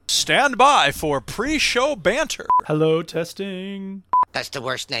Stand by for pre-show banter. Hello, testing. That's the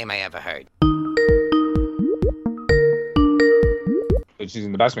worst name I ever heard. Which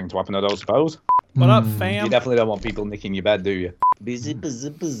isn't the best thing to happen, I don't suppose. What up, fam? You definitely don't want people nicking your bed, do you? Busy.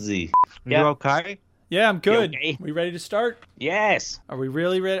 You okay? Yeah, I'm good. You okay? We ready to start? Yes, Are we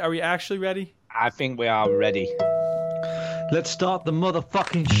really ready? Are we actually ready? I think we are ready. Let's start the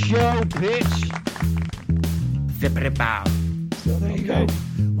motherfucking show, bitch. Zippity-bow. So there you go.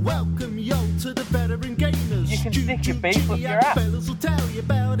 Welcome yo to the veteran gamers. You can stick your face with your ass. Fellas will tell you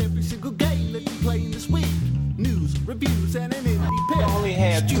about every single game that you're playing this week. News, reviews, and an indie pick. Only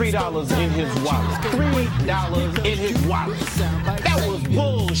had $3 in his wallet. $3 in his wallet. That was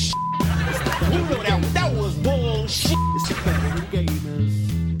bullshit. You know that was bullshit. It's the veteran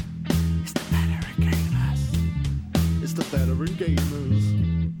gamers. It's the veteran gamers. It's the veteran gamers.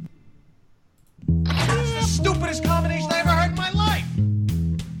 That's the stupidest combination I ever heard in my life.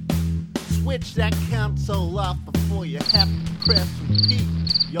 Switch that console off before you have to press repeat,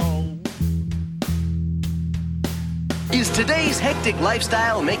 yo. Is today's hectic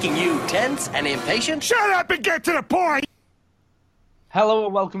lifestyle making you tense and impatient? Shut up and get to the point. Hello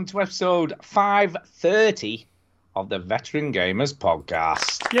and welcome to episode 530 of the Veteran Gamers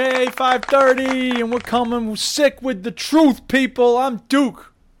Podcast. Yay, 5:30, and we're coming sick with the truth, people. I'm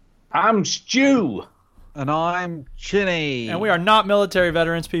Duke. I'm Stu. And I'm Chinny. And we are not military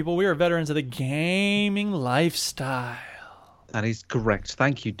veterans, people. We are veterans of the gaming lifestyle. That is correct.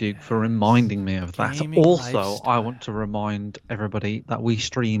 Thank you, Duke, for reminding me of that. Gaming Also, lifestyle. I want to remind everybody that we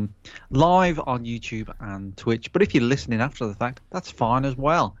stream live on YouTube and Twitch. But if you're listening after the fact, that's fine as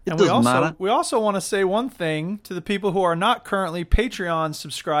well. It doesn't matter. We also want to say one thing to the people who are not currently Patreon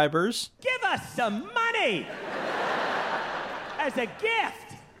subscribers. Give us some money as a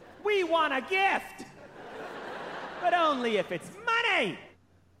gift. We want a gift, but only if it's money.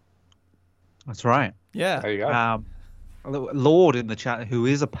 That's right. Yeah. There you go. Lord in the chat, who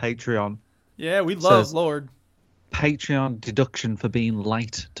is a Patreon, Yeah, we love Says- Lord. Patreon deduction for being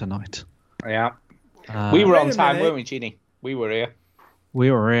late tonight. Yeah. We were Wait on a time, minute. weren't we, Chini? We were here.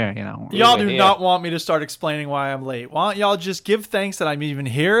 We were here, you know. Y'all were do here. not want me to start explaining why I'm late. Why don't y'all just give thanks that I'm even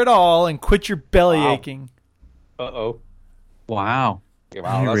here at all and quit your belly Wow. aching? Uh-oh. Wow.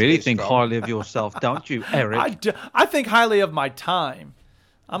 Wow, You that's a really bit think strong. highly of yourself, don't you, Eric? I think highly of my time.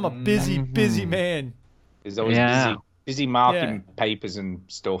 I'm a busy man. He's always Yeah. busy marking Yeah. papers and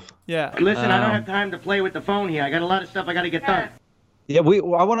stuff. Yeah. Listen, I don't have time to play with the phone here. I got a lot of stuff I got to get done. Yeah,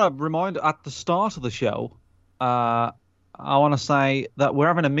 I want to remind at the start of the show, I want to say that we're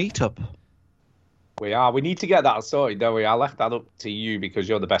having a meetup. We are. We need to get that sorted, don't we? I left that up to you because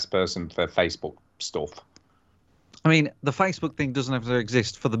you're the best person for Facebook stuff. I mean, the Facebook thing doesn't have to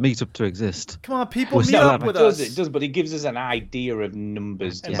exist for the meetup to exist. Come on, people, We're meet still up having- with It does, us. it does, but it gives us an idea of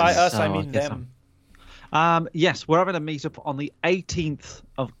numbers. And Yes, by us, so I I mean guess them. Yes, we're having a meetup on the 18th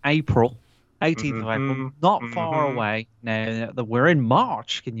of April. 18th of April, not far away. Now that we're in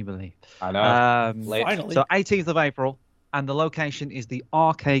March, can you believe? I know. Late. Finally. So 18th of April, and the location is the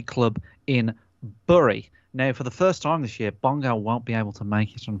Arcade Club in Bury. Now, for the first time this year, Bongo won't be able to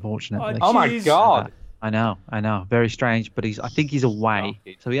make it, unfortunately. Oh my Jeez. God. I know, very strange, but I think he's away,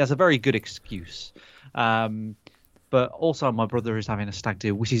 so he has a very good excuse. But also, my brother is having a stag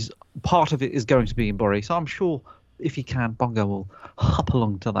do, which is part of it is going to be in Bury, so I'm sure if he can, Bongo will hop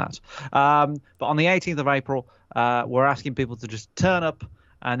along to that. But on the 18th of April, we're asking people to just turn up,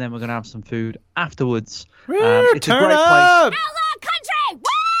 and then we're going to have some food afterwards. It's a Turn great place. up! Country!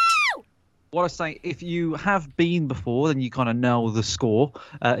 Woo! What I say, if you have been before, then you kind of know the score.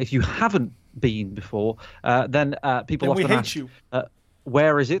 If you haven't been before, then people Then we often hate ask, you.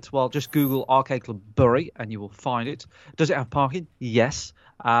 where is it? Well, just Google Arcade Club Bury and you will find it. Does it have parking? Yes.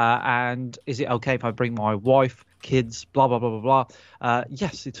 And is it okay if I bring my wife, kids, blah, blah, blah, blah, blah?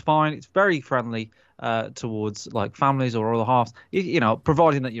 Yes, it's fine. It's very friendly towards like families or other halves, you know,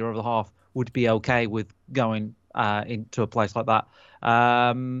 providing that your other half would be okay with going into a place like that.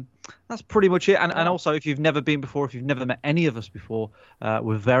 That's pretty much it. And also, if you've never been before, if you've never met any of us before,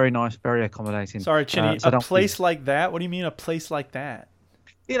 we're very nice, very accommodating. Sorry, Chinny. So A don't place like that? What do you mean a place like that?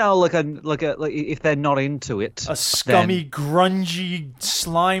 You know, like if they're not into it, A scummy, grungy,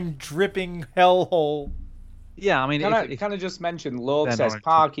 slime-dripping hellhole. Yeah, I mean, Can I just mention, Lord They're says not-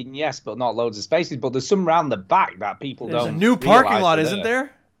 parking, yes, but not loads of spaces. But there's some round the back that people There's don't. a new parking realise lot, are isn't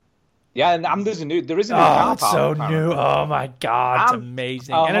there? Yeah, and there isn't a new Oh, car it's park, so apparently. new. Oh, my God. It's And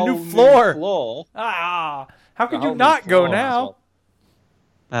amazing. A And a whole new floor. floor. Ah, how could A you whole new not go floor as now?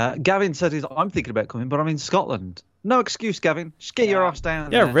 well. Gavin said, I'm thinking about coming, but I'm in Scotland. No excuse, Gavin. Just get your ass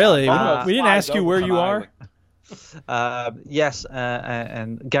down. Yeah, there. really. Bongo we didn't flies ask you over where from you are. Ireland. Yes,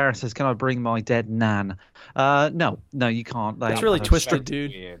 and Gareth says, "Can I bring my dead nan?" No, you can't. That's really have a twisted,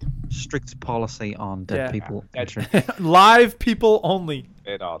 dude. Weird. strict policy on dead Yeah. people. entering. Live people only.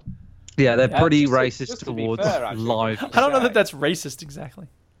 Bit odd. Yeah, they're pretty just to- racist just to be towards fair, actually. live. I don't know that that's racist exactly.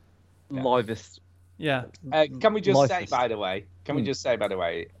 Livest. Yeah. Can we just say, Lifest. by the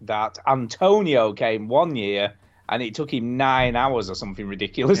way, that Antonio came one year and it took him 9 hours or something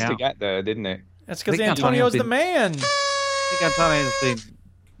ridiculous Yeah. to get there, didn't it? That's because I think Antonio's the Antonio's man. I think Antonio's been.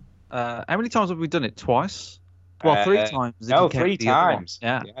 How many times have we done it? Twice? Well, 3 times. if No, you count 3 the other one. times.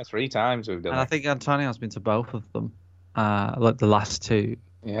 Yeah. 3 times we've done And I it. think Antonio's been to both of them. Like the last 2.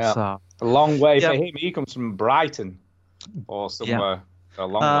 Yeah. So, A long way Yeah. for him. He comes from Brighton or somewhere. A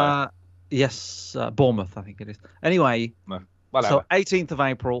long way. yes, Bournemouth, I think it is. Anyway, Whatever. so 18th of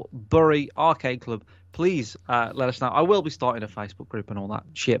April, Bury Arcade Club. Please let us know. I will be starting a Facebook group and all that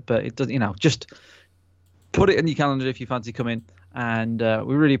shit, but it doesn't, just put it in your calendar if you fancy coming. And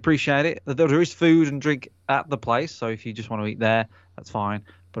we really appreciate it. There is food and drink at the place, so if you just want to eat there, that's fine.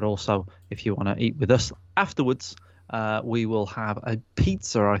 But also, if you want to eat with us afterwards, we will have a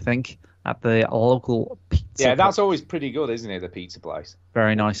pizza, I think, at the local pizza. Yeah, that's place. always pretty good, isn't it? The pizza place.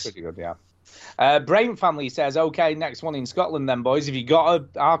 Very nice. Pretty good, yeah. Brain Family says, "Okay, next one in Scotland, then, boys. Have you got an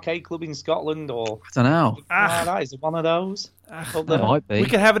arcade club in Scotland or? I don't know. That is it one of those. Up There there? might be. We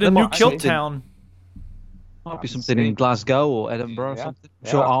could have it There in New might Kilt be. Town. Might be something in Glasgow or Edinburgh or Yeah. something. I'm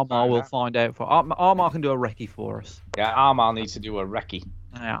Yeah, sure I'll Armagh find will out. find out. Armagh can do a recce for us. Yeah, Armagh needs to do a recce.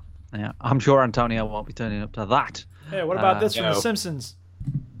 Yeah. I'm sure Antonio won't be turning up to that. Hey, what about this from no. The Simpsons?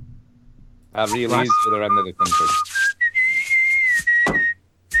 That really is the other end of the country.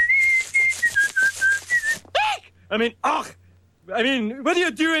 What are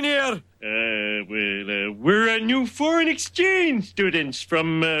you doing here? We're new foreign exchange students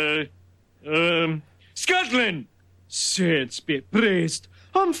from, Scotland. Saints be praised.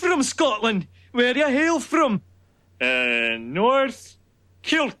 I'm from Scotland. Where you hail from? North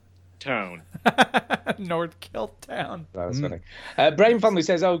Kiltown. North Kilt Town. That was funny. Brain Family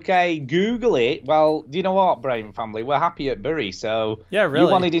says, "Okay, Google it." Well, do you know what, Brain Family? We're happy at Bury, so Yeah, really.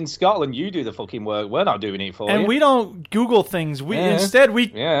 you want it in Scotland, you do the fucking work. We're not doing it for And you. we don't Google things. We Yeah. instead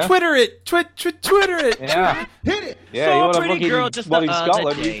we Yeah. Twitter it. Twitter it. Yeah. Hit it! Yeah, So you want to pretty fucking girl just one in the other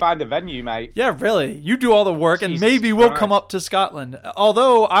Scotland, day. you find a venue, mate. Yeah, really. You do all the work, and Jesus maybe we'll Christ. come up to Scotland.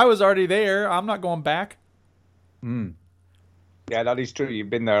 Although I was already there, I'm not going back. Yeah, that is true. You've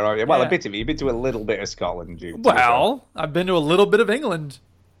been there, already. Well, Yeah. a bit of it. You've been to a little bit of Scotland, Jude. Well, I've been to a little bit of England.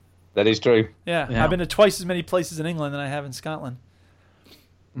 That is true. Yeah, Yeah. I've been to twice as many places in England than I have in Scotland.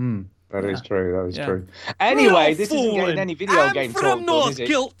 That is true. That is Yeah. true. Anyway, Well, this isn't fooling. getting any video I'm game from talk done, North is it?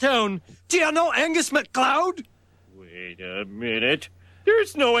 Kiltown. Do you know Angus MacLeod? Wait a minute.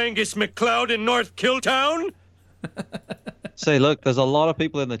 There's no Angus MacLeod in North Kiltown. See, look, there's a lot of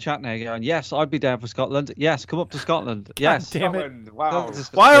people in the chat now going, yes, I'd be down for Scotland. Yes, come up to Scotland. Yes. damn it. Scotland, wow.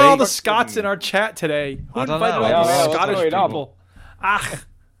 Why are all the See? Scots in our chat today? Who I don't invited know. all Yeah, these what's Scottish going on? people? Ah,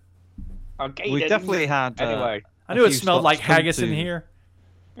 Okay, We then. definitely had. Anyway, I knew a it few smelled like Scots come haggis in to- here.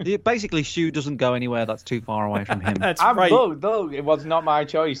 Basically, Stu doesn't go anywhere that's too far away from him. That's I'm right. look, it was not my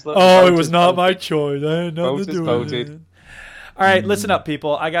choice. Look, Oh, it voters was not my voted. choice. I had nothing to Voters do with voted. it. All right, listen up,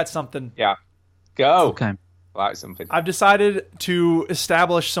 people. I got something. Yeah, go. Okay. Like something. I've decided to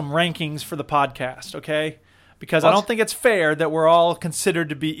establish some rankings for the podcast, okay? Because I What? don't think it's fair that we're all considered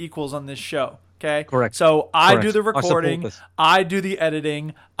to be equals on this show, okay? Correct. So I Correct. do the I support recording, this. I do the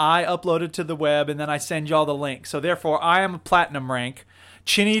editing, I upload it to the web, and then I send y'all the link. So therefore, I am a platinum rank.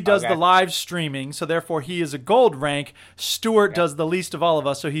 Chinny does Okay. the live streaming, so therefore he is a gold rank. Stuart does the least of all of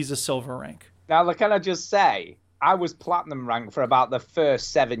us, so he's a silver rank. Now, look, can I just say, I was platinum rank for about the first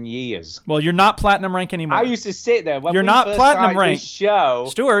 7 years. Well, you're not platinum rank anymore. I used to sit there when You're we not first platinum started rank. this show.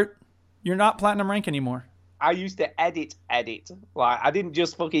 Stuart, you're not platinum rank anymore. I used to edit. Like, I didn't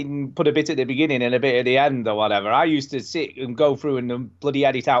just fucking put a bit at the beginning and a bit at the end or whatever. I used to sit and go through and bloody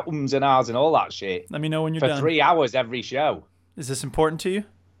edit out ums and ahs and all that shit Let me know when you're for done. 3 hours every show. Is this important to you?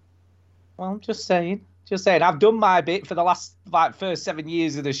 Well, I'm just saying. I've done my bit for the last, first 7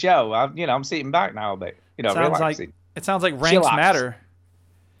 years of the show. I'm sitting back now a bit. Relaxing. It sounds like ranks Chillax. matter.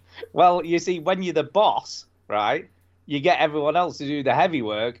 Well, you see, when you're the boss, right, you get everyone else to do the heavy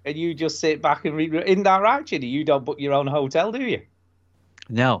work, and you just sit back and read. Isn't that right, Chidi? You don't book your own hotel, do you?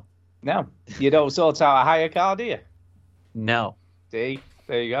 No. No. You don't sort out a hire car, do you? No. See?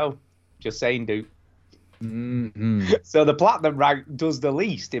 There you go. Just saying, dude. Mm-hmm. So the platinum rank does the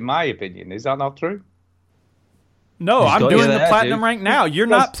least, in my opinion. Is that not true? No, He's I'm got doing you the there, platinum dude. rank now. You're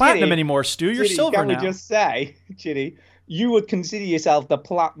Because, not platinum Chidi, anymore, Stu. You're Chidi, silver can now. we just say, Chidi, you would consider yourself the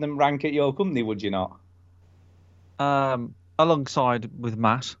platinum rank at your company, would you not? alongside with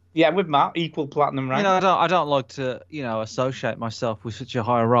Matt. Yeah, with Matt, equal platinum rank. You know, I don't like to, associate myself with such a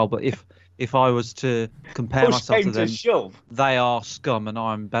high role, but if I was to compare Push myself to came to them, shove. they are scum and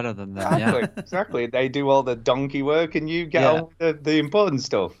I'm better than them. Yeah. Exactly. They do all the donkey work and you get Yeah. all the important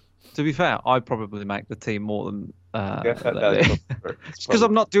stuff. To be fair, I probably make the team more than That's because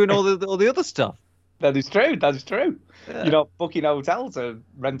I'm not doing all the other stuff. That is true. That is true. Yeah. You're not booking hotels or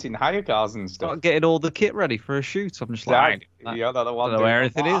renting hire cars and stuff. Not getting all the kit ready for a shoot. I'm just Right. like, You're not the I one don't know where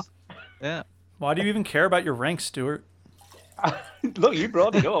doing anything is. Yeah. Why do you even care about your rank, Stuart? Look, you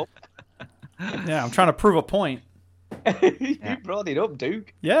brought it up. Yeah, I'm trying to prove a point. You brought it up,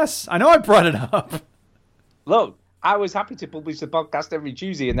 Duke. Yes, I know I brought it up. Look, I was happy to publish the podcast every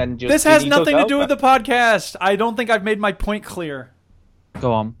Tuesday and then just... This has Ginny took nothing to do over. with the podcast. I don't think I've made my point clear.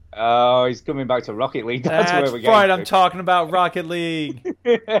 Go on. Oh, he's coming back to Rocket League. That's where we're getting right. to. I'm talking about Rocket League.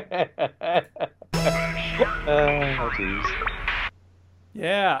 Oh, jeez.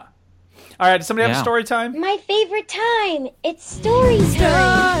 Yeah. All right. Does somebody have a Yeah. story time? My favorite time. It's story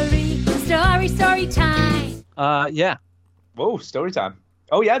time. Yeah. Whoa, story time.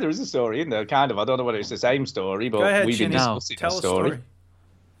 Oh, yeah, there is a story in there, kind of. I don't know whether it's the same story, but Go ahead, we've been Ginny. discussing Tell a a story. story.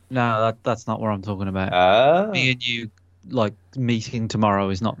 No, that's not what I'm talking about. Oh, Me and you, like, meeting tomorrow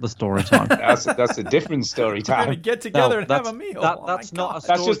is not the story time. that's a different story We're gonna time. get together and have that's- a meal. that- Oh, that's my not God. a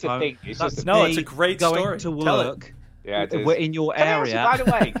story That's just a time. thing. It's That's just a No, thing. it's a great going story. to Tell it. work. Yeah, it is. We're in your Can I ask you, area. by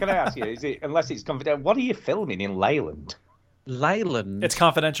the way, can I ask you, is it, unless it's confidential, what are you filming in Leyland? Leyland. It's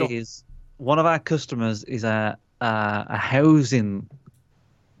confidential. Is one of our customers is a housing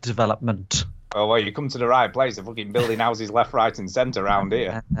development. Oh, well, you come to the right place. They're fucking building houses left, right, and centre around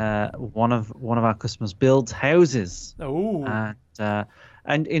here. One of our customers builds houses. Ooh.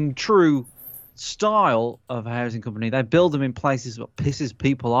 And in true style of a housing company, they build them in places that pisses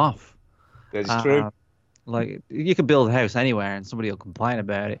people off. That's true. Like, you can build a house anywhere and somebody will complain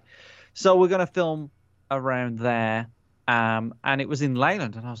about it. So we're going to film around there. And it was in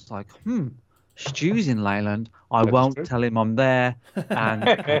Leyland. And I was like, Stu's in Leyland. I won't tell him I'm there.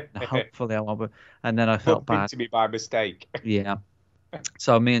 And hopefully I won't. And then I felt Bumped bad. into me by mistake. Yeah.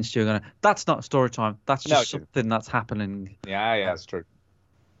 So me and Stu are going to... That's not story time. That's No, just it isn't. something that's happening. Yeah, that's true.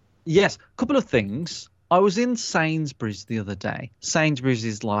 Yes, a couple of things. I was in Sainsbury's the other day. Sainsbury's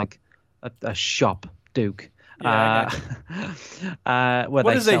is like a shop, Duke. Yeah, Where what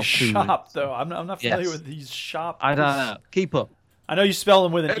they is sell a food. shop, though? I'm not familiar Yes. with these shops. I don't know. Keep up. I know you spell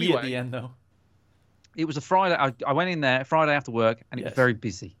them with an E at Anyway. the end, though. It was a Friday. I went in there Friday after work, and it was Yes. very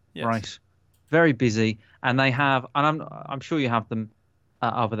busy. Yes. Right, very busy. And they have, and I'm sure you have them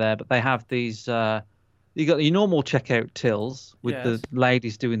over there, but they have these. You got your normal checkout tills with Yes. the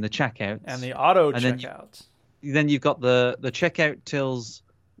ladies doing the checkouts, And the auto And then checkouts. then you've got the checkout tills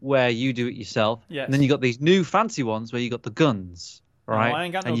where you do it yourself. Yes. And then you got these new fancy ones where you got the guns, right? I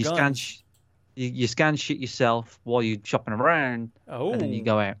ain't got and no you guns. scan you scan shit yourself while you're shopping around, Oh. and then you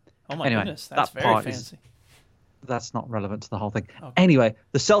go out. Oh my Anyway, goodness, that's that very part is- fancy. That's not relevant to the whole thing. Okay. Anyway,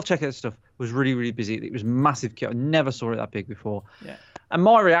 the self-checkout stuff was really, really busy. It was massive queue. I never saw it that big before. Yeah. And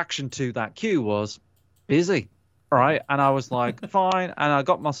my reaction to that queue was busy, right? And I was like, fine. And I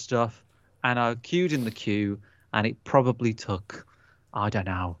got my stuff, and I queued in the queue, and it probably took, I don't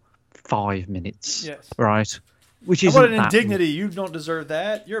know, 5 minutes. Yes. Right? Which is What an indignity. You don't deserve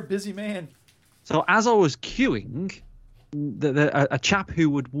that. You're a busy man. So as I was queuing, a chap who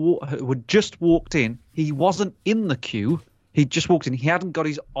would just walked in, he wasn't in the queue. He just walked in. He hadn't got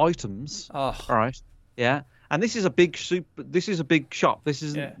his items. Oh. All right. Yeah. And this is a big This is a big shop. This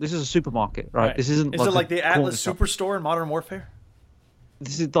is a supermarket, right? This isn't. Is it like a the corner Atlas shop. Superstore in Modern Warfare?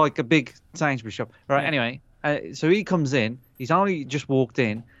 This is like a big Sainsbury's shop, right? Yeah. Anyway, so he comes in. He's only just walked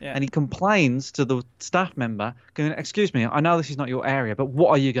in, Yeah. and he complains to the staff member, going, "Excuse me, I know this is not your area, but what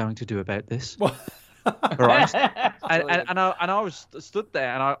are you going to do about this?" Right? and I was stood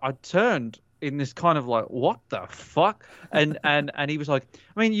there, and I turned in this kind of like, what the fuck? And he was like,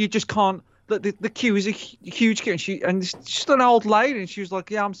 I mean, you just can't. The queue is a huge queue, and it's just an old lady, and she was like,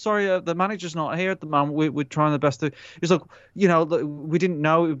 "Yeah, I'm sorry, the manager's not here at the moment. We're trying the best to." He's like, we didn't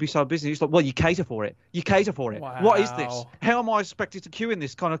know it would be so busy. He's like, "Well, you cater for it. You cater for it. What is this? Wow. How am I expected to queue in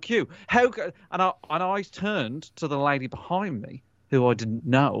this kind of queue? And I turned to the lady behind me, who I didn't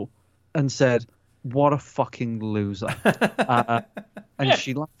know, and said, "What a fucking loser," and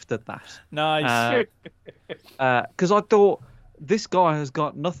she laughed at that. Nice. Because I thought, this guy has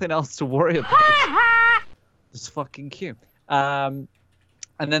got nothing else to worry about. This fucking queue. And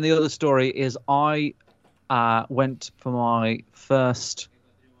then the other story is I went for my first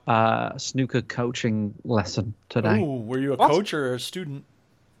snooker coaching lesson today. Ooh, were you a coach or a student?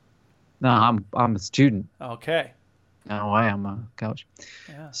 No, I'm a student. Okay. No, I am a coach.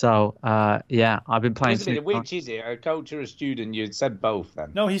 Yeah. So, I've been playing. Wait a minute, which is it? A coach or a student? You said both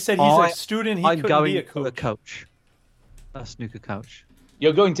then. No, he said he's a student. He I'm couldn't going be a to coach. a snooker coach.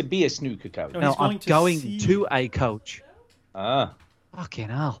 You're going to be a snooker coach. No, No, he's going I'm to going see- to a coach. Ah, Fucking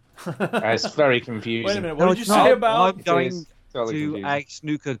hell. that's very confusing. Wait a minute. No, What did you it's say not. about? I'm going It's totally to confusing. a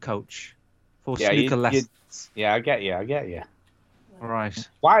snooker coach for Yeah, snooker you- lessons. Yeah, I get you. Right.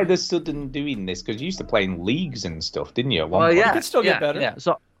 Why are they sudden doing this? Because you used to play in leagues and stuff, didn't you? At one Well, point? yeah, could still get better. Yeah.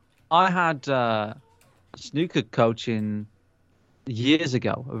 So I had snooker coaching years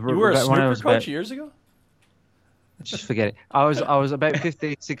ago. You were a snooker coach years ago. Just forget it. I was about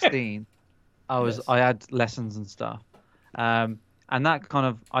 15, 16. I had lessons and stuff, and that kind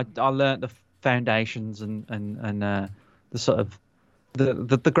of I learnt the foundations and the sort of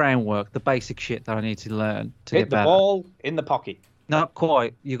the groundwork, the basic shit that I need to learn to Hit get the better. ball in the pocket. Not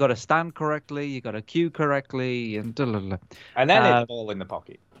quite. You got to stand correctly. You got to cue correctly, and And then hit the ball in the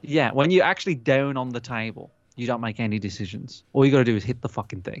pocket. yeah. When you're actually down on the table, you don't make any decisions. All you got to do is hit the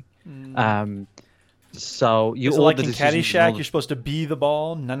fucking thing. So you Is it all like the in decisions and all Caddyshack, the- you're supposed to be the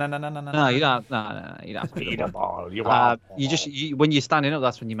ball? No. No, you don't. No, you don't. Be the ball. You When you're standing up,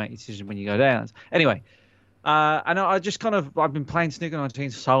 that's when you make your decision. When you go down, anyway. And I just I've been playing snooker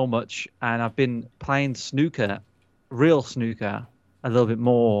 19 so much, and I've been playing snooker, real snooker, a little bit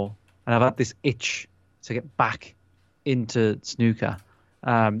more, and I've had this itch to get back into snooker.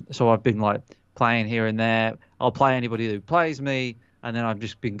 So I've been like playing here and there. I'll play anybody who plays me, and then I've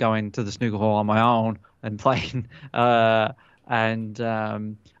just been going to the snooker hall on my own and playing. I've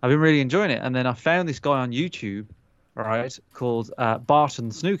been really enjoying it. And then I found this guy on YouTube, right, called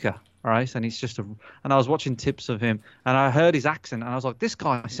Barton Snooker, right, and and I was watching tips of him, and I heard his accent, and I was like, this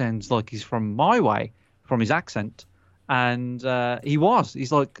guy sounds like he's from my way, from his accent, and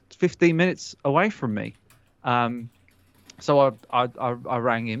he's like 15 minutes away from me, so I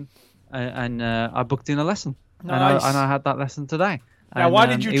rang him, and I booked in a lesson, Nice. and I had that lesson today. Now, And, why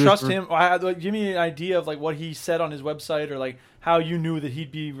did it you was trust him? Give me an idea of like what he said on his website, or like how you knew that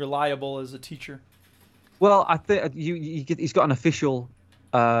he'd be reliable as a teacher. Well, I think he's got an official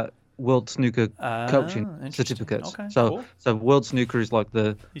World Snooker coaching interesting. certificate. Okay, so cool. so World Snooker is like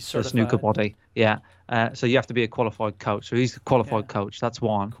the He's snooker certified. body. Yeah. So you have to be a qualified coach. So he's a qualified coach. That's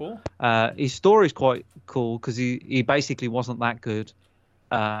one. Cool. His story is quite cool because he basically wasn't that good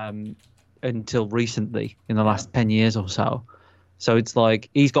until recently, in the last 10 years or so. So it's like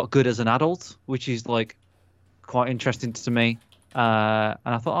he's got good as an adult, which is like quite interesting to me. And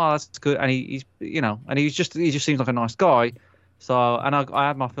I thought, oh, that's good. And he just seems like a nice guy. So, and I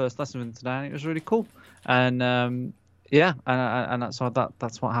had my first lesson with him today, and it was really cool. And and that's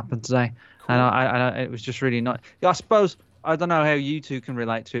what happened today. Cool. And it was just really nice. Yeah, I suppose I don't know how you two can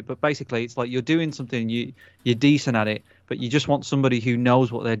relate to it, but basically it's like you're doing something, you're decent at it, but you just want somebody who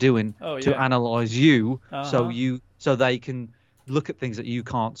knows what they're doing to analyze you, so they can look at things that you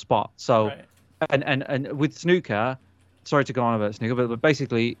can't spot. So, Right. and with snooker, sorry to go on about snooker, but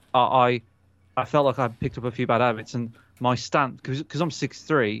basically I felt like I picked up a few bad habits, and my stance, because I'm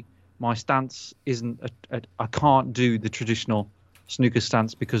 6'3", my stance isn't I can't do the traditional snooker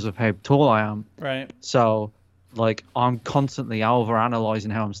stance because of how tall I am. Right. So, like, I'm constantly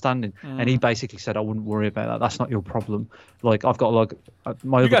over-analysing how I'm standing. And he basically said, I wouldn't worry about that. That's not your problem. Like, I've got, like,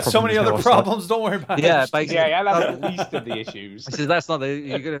 my You other got so problem many is how other I stand. problems. Don't worry about Yeah, it. basically. Yeah, that's the least of the issues. I said, that's not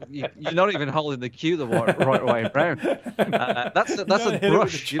you're not even holding the cue the right way around. That's a hit it with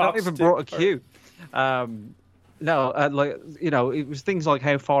brush. the You don't even chopstick brought a cue. No, it was things like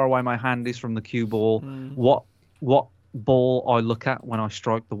how far away my hand is from the cue ball, what ball I look at when I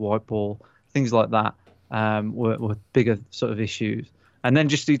strike the white ball, things like that were bigger sort of issues. And then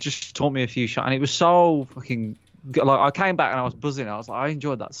he just taught me a few shots, and it was so fucking good. Like, I came back and I was buzzing. I was like, I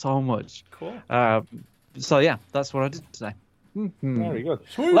enjoyed that so much. Cool. So yeah, that's what I did today. Very good.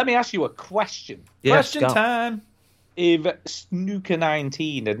 Sweet. Let me ask you a question. Yes, Question go. time. If Snooker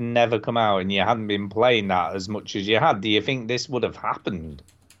 19 had never come out and you hadn't been playing that as much as you had, do you think this would have happened?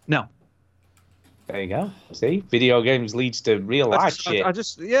 No. There you go. See, video games leads to real life shit. I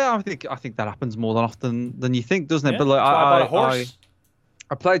think that happens more than often than you think, doesn't it? Yeah, But like, that's why I bought a horse.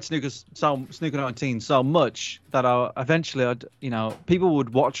 I played snooker 19 so much that eventually people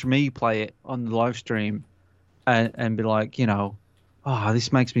would watch me play it on the live stream and be like, oh,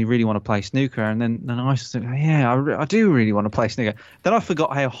 this makes me really want to play snooker. And then I said, yeah, I do really want to play snooker. Then I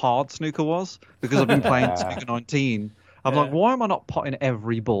forgot how hard snooker was because I've been playing snooker 19. I'm like, why am I not potting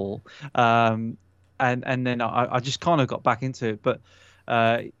every ball? And then I just kind of got back into it. But,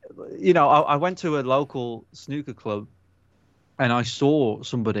 I went to a local snooker club and I saw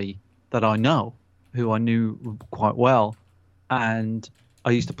somebody that I know who I knew quite well, and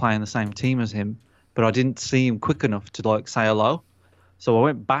I used to play in the same team as him, but I didn't see him quick enough to like say hello. So I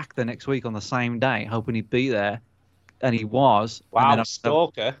went back the next week on the same day, hoping he'd be there, and he was. Wow, and then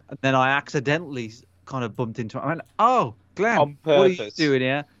stalker. And then I accidentally kind of bumped into him. I went, "Oh, Glenn, On what are you purpose. doing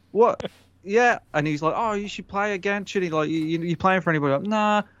here? What?" Yeah, and he's like, "Oh, you should play again, should he? Like, you playing for anybody?" Like,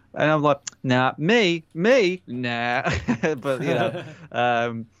 nah. And I'm like, "Nah, me, nah." But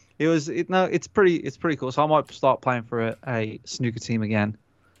it's pretty cool. So I might start playing for a snooker team again.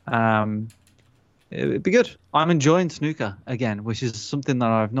 It'd be good. I'm enjoying snooker again, which is something that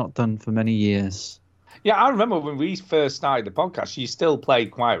I've not done for many years. Yeah, I remember when we first started the podcast, you still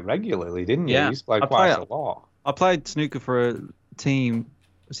played quite regularly, didn't you? Yeah, You used to play I quite play- a lot. I played snooker for a team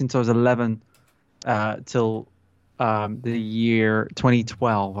since I was 11 till the year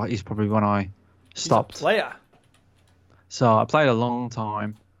 2012 is probably when I stopped. Player. So I played a long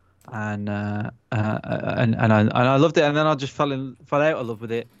time, and I loved it. And then I just fell out of love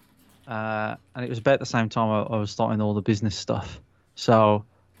with it. And it was about the same time I was starting all the business stuff. So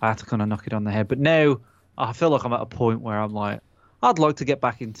I had to kind of knock it on the head. But now I feel like I'm at a point where I'm like, I'd like to get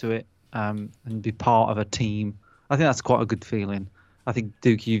back into it and be part of a team. I think that's quite a good feeling. I think,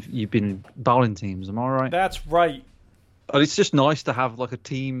 Duke, you've been in bowling teams, am I right? That's right. And it's just nice to have like a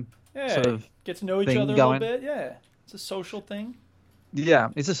team Yeah, sort of get to know each thing other going. a little bit. Yeah, it's a social thing. Yeah,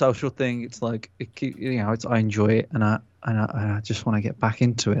 it's a social thing. It's like I enjoy it, and I just want to get back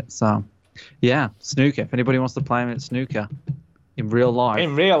into it. So, yeah, snooker. If anybody wants to play me at snooker in real life,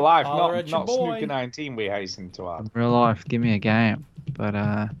 In real life, Holler at your not boy. Snooker 19, we hasten to add. in real life, give me a game.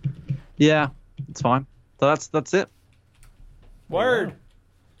 But yeah, it's fine. So that's it. Word.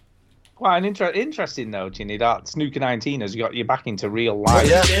 Quite an interesting though, Ginny, that Snooker 19 has got you back into real life.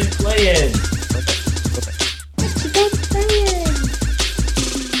 Been playing. What you been playing?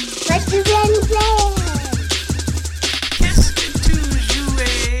 What you been playing?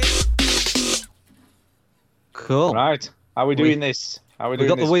 Cool. Right. How are we doing this? How are we We doing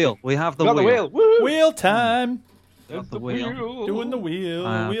got the this? wheel. We have the We got the wheel. wheel. Woo! Wheel time. Got the wheel. Doing the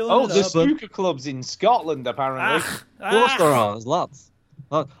wheel. Wheeling Oh, it there's up. snooker clubs in Scotland, apparently. Of course there are. There's lots.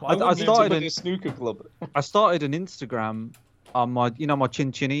 I Wouldn't you started put a snooker club. I started an Instagram on my my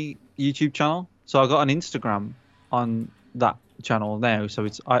Chin Chinny YouTube channel. So I got an Instagram on that channel now. So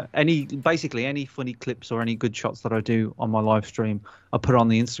it's basically any funny clips or any good shots that I do on my live stream, I put on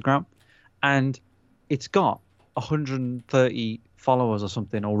the Instagram, and it's got 130 followers or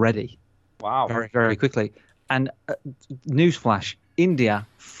something already. Wow. Very, very quickly. And newsflash, India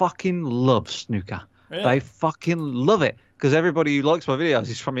fucking loves snooker. Really? They fucking love it because everybody who likes my videos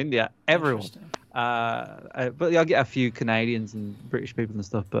is from India. Everyone. Interesting. But I get a few Canadians and British people and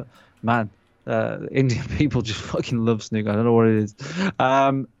stuff. But man, Indian people just fucking love snooker. I don't know what it is.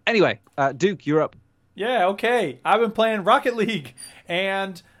 Anyway, Duke, you're up. Yeah, okay. I've been playing Rocket League,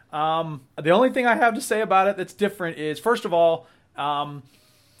 and the only thing I have to say about it that's different is, first of all,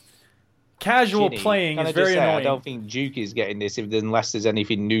 casual Ginny, playing can is I just very say, annoying. I don't think Duke is getting this unless there's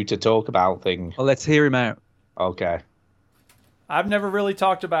anything new to talk about thing. Well, let's hear him out. Okay. I've never really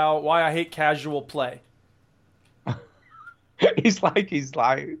talked about why I hate casual play. He's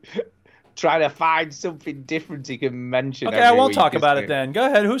like trying to find something different he can mention. Okay, every I won't week, talk about isn't it then. Go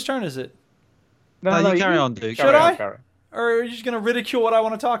ahead. Whose turn is it? No, you carry on, Duke. Should I? Carry on. Or are you just going to ridicule what I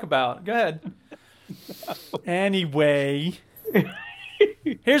want to talk about? Go ahead. Anyway.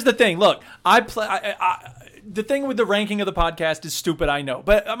 Here's the thing. Look, the thing with the ranking of the podcast is stupid, I know.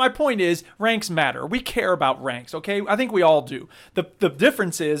 But my point is, ranks matter. We care about ranks, okay? I think we all do. The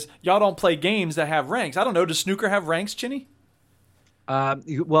difference is, y'all don't play games that have ranks. I don't know. Does snooker have ranks, Chinny?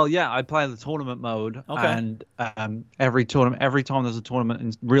 Well, yeah, I play the tournament mode, Okay. and every time there's a tournament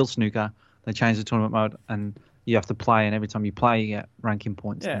in real snooker, they change the tournament mode, and you have to play, and every time you play, you get ranking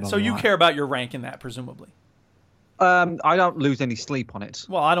points. Yeah, and blah, so blah, you blah. care about your rank in that, presumably. I don't lose any sleep on it.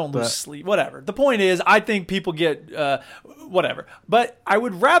 Well, I don't lose But- sleep. Whatever. The point is, I think people get whatever. But I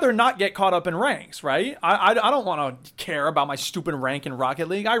would rather not get caught up in ranks, right? I don't want to care about my stupid rank in Rocket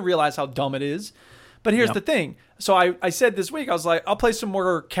League. I realize how dumb it is. But here's Yep. the thing. So I said this week, I was like, I'll play some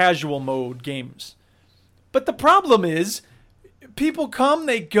more casual mode games. But the problem is, people come,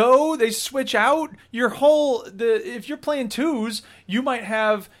 they go, they switch out. If you're playing twos, you might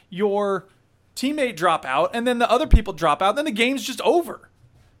have your teammate drop out, and then the other people drop out, then the game's just over.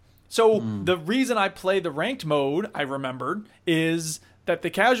 So the reason I play the ranked mode, I remembered, is that the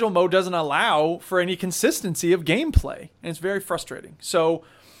casual mode doesn't allow for any consistency of gameplay, and it's very frustrating. So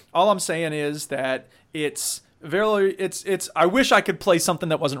all I'm saying is that it's I wish I could play something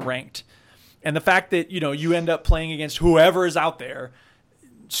that wasn't ranked. And the fact that, you end up playing against whoever is out there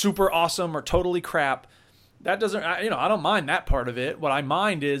super awesome or totally crap. That doesn't, I don't mind that part of it. What I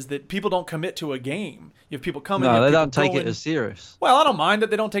mind is that people don't commit to a game. You have people coming. No, they don't take it as serious. Well, I don't mind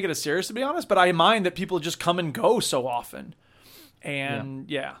that they don't take it as serious, to be honest, but I mind that people just come and go so often. And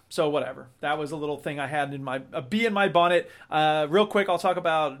so whatever. That was a little thing I had in my bee in my bonnet. Real quick, I'll talk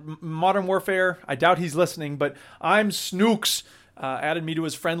about Modern Warfare. I doubt he's listening, but I'm Snooks. Added me to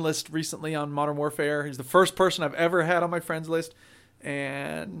his friend list recently on Modern Warfare. He's the first person I've ever had on my friends list.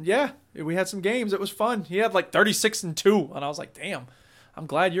 And yeah, we had some games. It was fun. He had like 36-2, and I was like, damn. I'm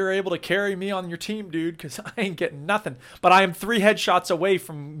glad you're able to carry me on your team, dude, because I ain't getting nothing. But I am 3 headshots away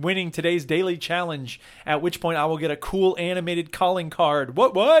from winning today's daily challenge, at which point I will get a cool animated calling card.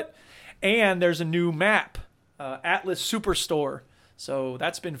 What? And there's a new map, Atlas Superstore. So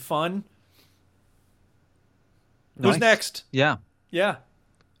that's been fun. Nice. Who's next? Yeah. Yeah.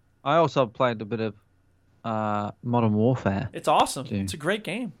 I also played a bit of Modern Warfare. It's awesome. Too. It's a great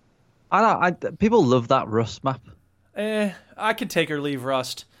game. People love that Rust map. I could take or leave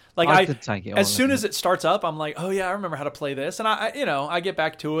Rust. Like I could take it. As soon as it starts up, I'm like, oh yeah, I remember how to play this, and I get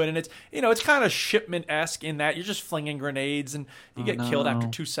back to it, and it's it's kind of shipment-esque in that you're just flinging grenades and you get killed after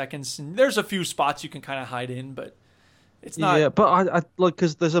 2 seconds, and there's a few spots you can kind of hide in, but it's not. Yeah, but I like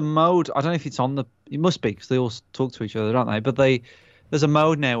because there's a mode. I don't know if it's on the. It must be because they all talk to each other, don't they? But there's a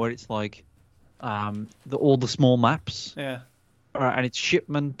mode now where it's like, all the small maps. Yeah. All right, and it's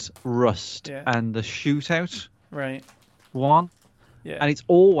shipment, Rust, and the shootout. Right. One. Yeah. And it's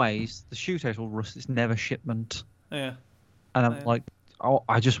always the shootout or Rust. It's never shipment. Yeah. And I'm like, oh,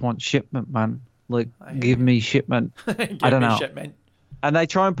 I just want shipment, man. Like, give me shipment. I don't know. Shipment. And they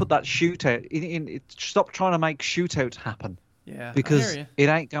try and put that shootout in. Stop trying to make shootouts happen. Yeah. Because it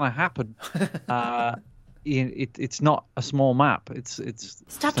ain't gonna happen. It's not a small map. It's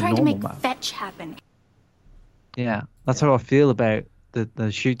Stop a trying to make map. fetch happen. Yeah, that's how I feel about the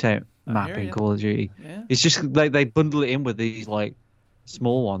shootout map in Call of Duty. Yeah. It's just they bundle it in with these like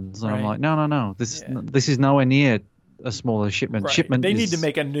small ones, and I'm like, no, this is nowhere near a smaller shipment. Right. Shipment. They need to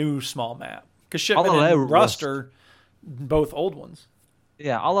make a new small map because shipment I'll allow and Rust are both old ones.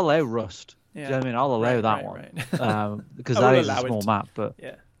 Yeah, I'll allow Rust. Yeah. Do you know what I mean? I'll allow that one because that is a small map, but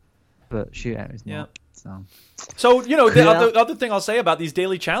shootout is not. So the other thing I'll say about these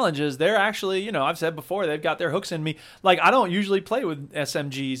daily challenges, they're actually, I've said before, they've got their hooks in me. Like, I don't usually play with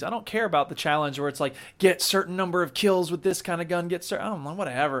SMGs. I don't care about the challenge where it's like, get certain number of kills with this kind of gun, I don't know,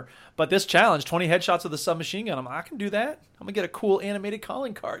 whatever. But this challenge, 20 headshots with a submachine gun, I can do that. I'm going to get a cool animated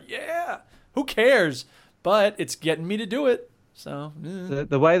calling card. Yeah. Who cares? But it's getting me to do it. So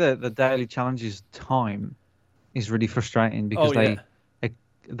the way that the daily challenges time is really frustrating because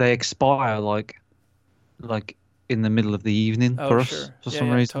they expire like in the middle of the evening for us for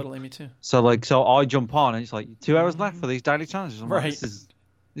some reason. Totally, me too. So I jump on and it's like 2 hours left for these daily challenges. I'm like, this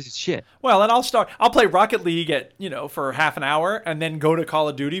is shit. Well, and I'll play Rocket League at for half an hour and then go to Call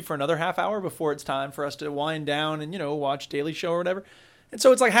of Duty for another half hour before it's time for us to wind down and watch Daily Show or whatever. And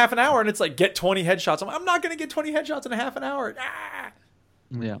so it's like half an hour and it's like get 20 headshots. I'm not going to get 20 headshots in a half an hour.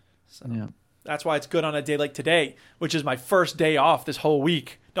 Yeah. So that's why it's good on a day like today, which is my first day off this whole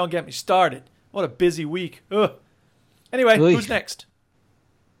week. Don't get me started. What a busy week. Ugh. Anyway, who's next?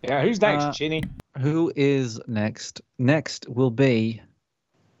 Yeah, who's next, Chinny? Who is next? Next will be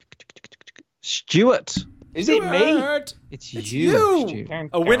Stuart. Is it me? It's you. Stuart.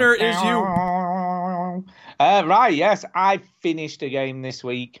 A winner is you. Right, yes. I finished a game this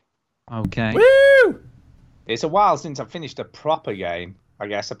week. Okay. Woo! It's a while since I've finished a proper game, I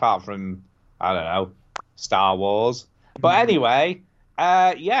guess, apart from, I don't know, Star Wars. But anyway...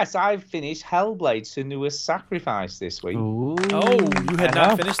 yes, I've finished Hellblade: Senua's Sacrifice this week. Ooh. Oh, you had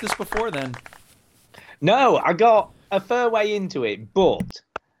not finished this before then? No, I got a fair way into it, but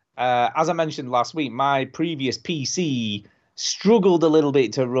as I mentioned last week, my previous PC struggled a little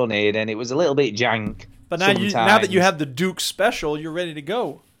bit to run it, and it was a little bit jank. But now that you have the Duke Special, you're ready to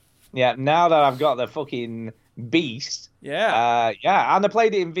go. Yeah, now that I've got the fucking beast. Yeah. And I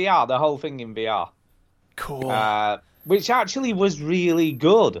played it in VR, the whole thing in VR. Cool. Which actually was really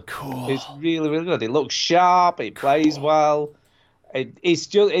good. Cool. It's really, really good. It looks sharp. It plays well. It is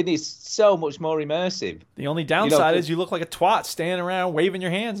so much more immersive. The only downside is you look like a twat standing around waving your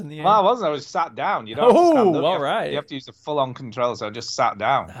hands in the air. Well, I wasn't. I was sat down. You don't have to stand up. All right. You have to use the full-on control, so I just sat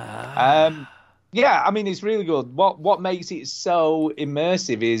down. Yeah, I mean, it's really good. What makes it so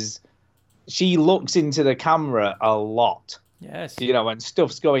immersive is she looks into the camera a lot. Yes. When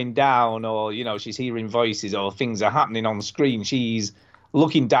stuff's going down or, she's hearing voices or things are happening on the screen, she's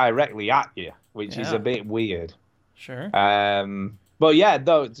looking directly at you, which is a bit weird. Sure. But yeah,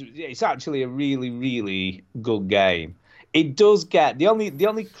 though, it's actually a really, really good game. it does get the only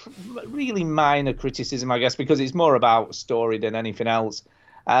really minor criticism, I guess, because it's more about story than anything else.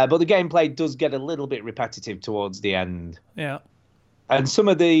 But the gameplay does get a little bit repetitive towards the end. Yeah. And some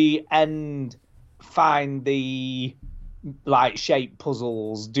of the end find the shape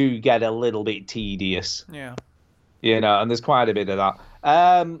puzzles do get a little bit tedious. Yeah. And there's quite a bit of that.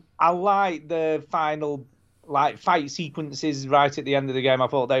 I like the final fight sequences right at the end of the game. I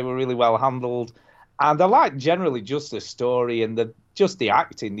thought they were really well handled. And I like generally just the story and the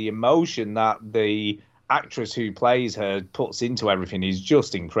acting, the emotion that the actress who plays her puts into everything is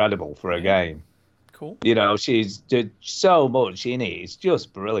just incredible for a game. Cool. She's did so much in it. It's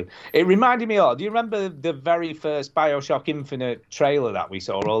just brilliant. It reminded me do you remember the very first BioShock Infinite trailer that we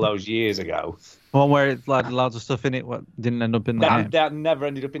saw all those years ago? One where it had loads of stuff in it what didn't end up in the game. That never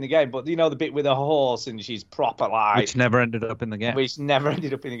ended up in the game. But the bit with a horse and she's proper which never ended up in the game. Which never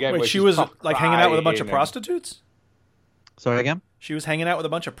ended up in the game. Wait, she was hanging out with a bunch of prostitutes? Sorry again? She was hanging out with a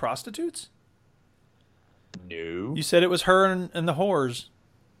bunch of prostitutes? No. You said it was her and the whores.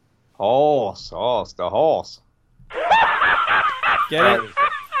 The horse. Get it?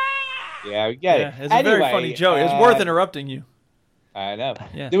 Yeah, we get it. It's a very funny joke. It's worth interrupting you. I know.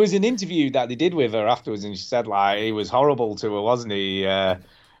 Yeah. There was an interview that they did with her afterwards, and she said, he was horrible to her, wasn't he?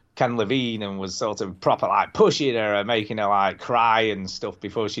 Ken Levine, and was sort of proper, pushing her and making her, cry and stuff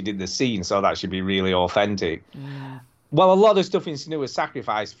before she did the scene so that she'd be really authentic. Well, a lot of stuff in Senua's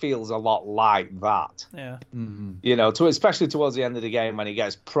Sacrifice feels a lot like that. Yeah. Mm-hmm. Especially towards the end of the game when it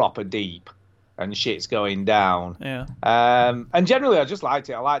gets proper deep and shit's going down. Yeah. And generally, I just liked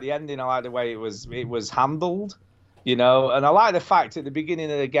it. I like the ending. I like the way it was handled. And I like the fact at the beginning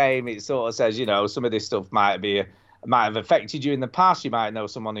of the game it sort of says, some of this stuff might have affected you in the past. You might know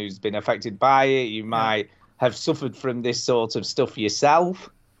someone who's been affected by it. You might have suffered from this sort of stuff yourself.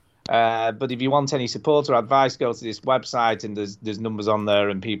 But if you want any support or advice, go to this website and there's numbers on there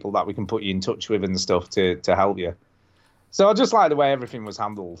and people that we can put you in touch with and stuff to help you. So I just like the way everything was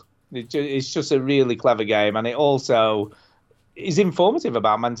handled. It's just a really clever game, and it also is informative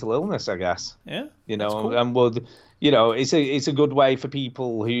about mental illness, I guess. Yeah. Cool. And it's a good way for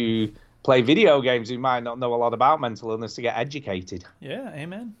people who play video games who might not know a lot about mental illness to get educated. Yeah,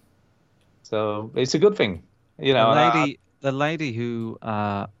 amen. So it's a good thing. The lady who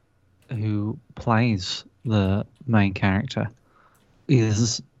plays the main character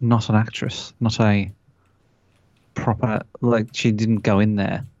is not an actress, not a proper, she didn't go in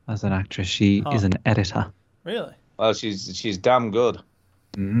there as an actress. She is an editor. Really? Well, she's damn good.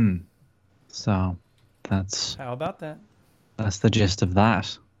 So that's how about that? That's the gist of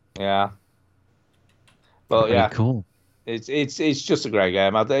that. Yeah. Well, Pretty cool. It's just a great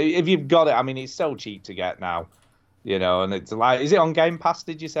game. If you've got it, I mean, it's so cheap to get now. And it's is it on Game Pass,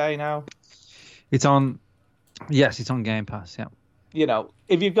 did you say now? It's on Game Pass, yeah.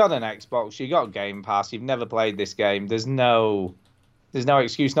 If you've got an Xbox, you got Game Pass, you've never played this game, there's no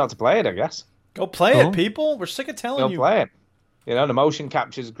excuse not to play it, I guess. Go play it, people. We're sick of telling you. Go play it. The motion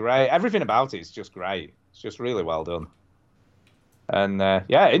capture's great. Everything about it is just great. It's just really well done. And,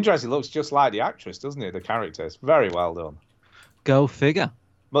 interesting. Looks just like the actress, doesn't it? The character. It's very well done. Go figure.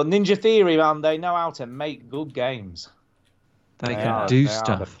 But Ninja Theory, man, they know how to make good games. They can do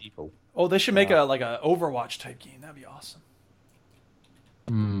stuff. Oh, they should make a Overwatch type game. That'd be awesome.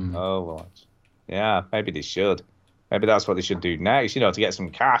 Overwatch. Yeah, maybe they should. Maybe that's what they should do next. To get some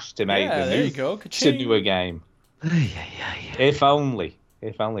cash to make the new Senua game. If only.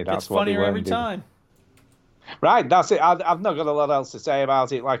 That's what they funnier won't every do. time. Right, that's it. I've not got a lot else to say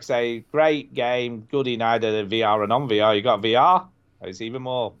about it. Like I say, great game, good in either the VR or non-VR. You got VR, it's even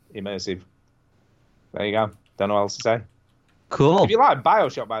more immersive. There you go. Don't know what else to say. Cool. If you like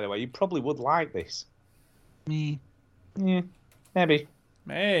BioShock, by the way, you probably would like this. Me. Yeah, maybe.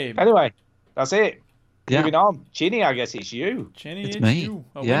 Maybe. Anyway, that's it. Yeah. Moving on. Chinny, I guess it's you. Chinny, It's it's me. you.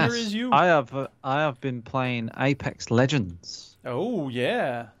 A Yes. winner is you. I have been playing Apex Legends. Oh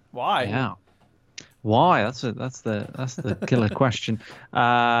yeah. Why? Yeah. Why? That's the killer question.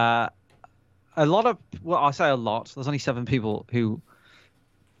 I say a lot. There's only 7 people who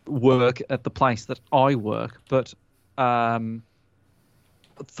work at the place that I work, but 3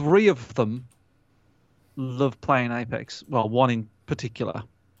 of them love playing Apex. Well, one in particular,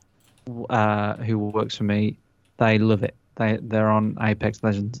 who works for me, they love it. They're on Apex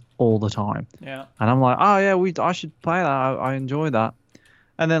Legends all the time. Yeah. And I'm like, oh yeah, I should play that. I enjoy that.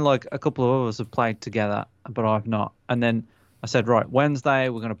 And then like a couple of others have played together, but I've not. And then I said, right, Wednesday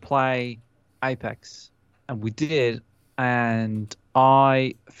we're going to play Apex, and we did. And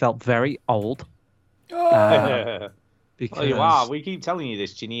I felt very old. Because you are. We keep telling you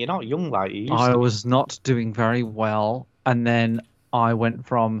this, Ginny. You're not young like you used to. I was not doing very well and then I went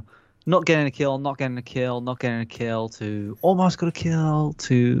from not getting a kill, not getting a kill, not getting a kill to almost got a kill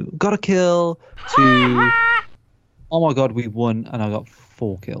to got a kill to oh my god, we won and I got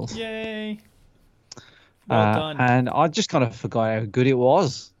 4 kills. Yay! Well done. And I just kind of forgot how good it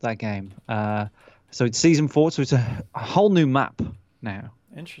was, that game. So it's season 4, so it's a whole new map now.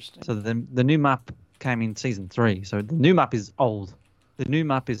 Interesting. So the new map came in season 3. So the new map is old. The new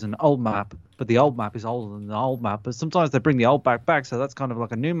map is an old map, but the old map is older than the old map. But sometimes they bring the old back, so that's kind of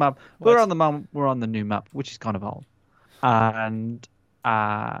like a new map. We're on the new map, which is kind of old. And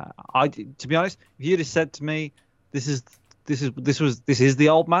to be honest, if you'd have said to me, this is the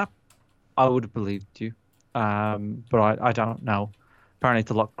old map, I would have believed you. But I don't know. Apparently,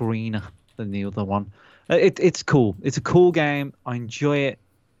 it's a lot greener than the other one. It's cool. It's a cool game. I enjoy it.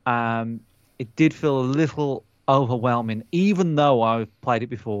 It did feel a little overwhelming, even though I've played it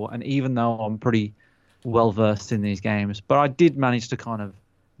before, and even though I'm pretty well versed in these games. But I did manage to kind of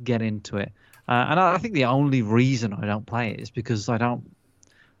get into it. And I think the only reason I don't play it is because I don't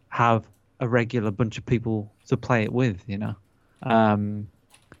have a regular bunch of people to play it with, you know.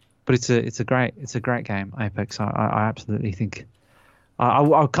 But it's a great game, Apex. I absolutely think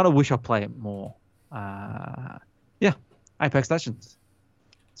I kind of wish I play it more. Yeah, Apex Legends.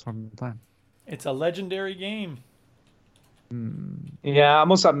 That's what I'm playing. It's a legendary game. Yeah, I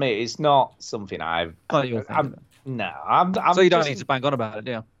must admit, it's not something I've. Oh, you're I'm so you don't just- need to bang on about it,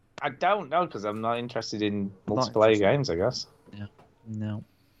 do you? I don't know because I'm not interested in multiplayer games, I guess. Yeah. No.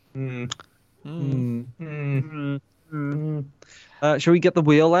 Shall we get the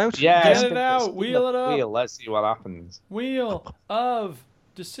wheel out? Yeah, Get spin it the- out. spin Wheel the it up. Wheel. Let's see what happens. Wheel of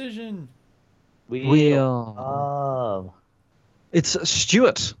decision. Wheel. Oh. It's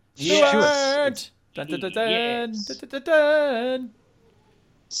Stuart. Stuart. Dun, dun, dun, dun, Yes. dun, dun, dun, dun.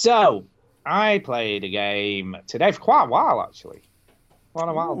 So, I played a game today for quite a while, actually. Quite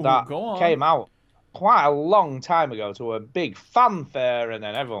a while. Ooh, That go on. came out quite a long time ago to a big fanfare, and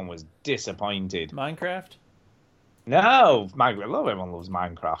then everyone was disappointed. Minecraft. No, everyone loves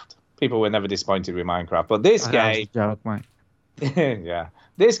Minecraft. People were never disappointed with Minecraft, but this I know, it's game, a joke, mate. yeah,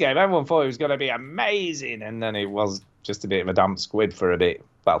 this game, everyone thought it was going to be amazing, and then it was just a bit of a damp squid for a bit,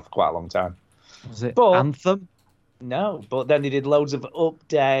 well, for quite a long time. Was it But- Anthem? No, but then they did loads of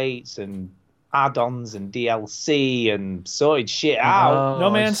updates and add-ons and DLC and sorted shit out. No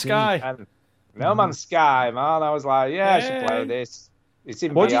I Man's see. Sky. And No Man's Sky, man. I was like, yeah, I should play Yay. this. It's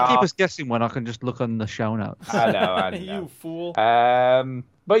in Why do you VR. keep us guessing when I can just look on the show notes? I know. You fool.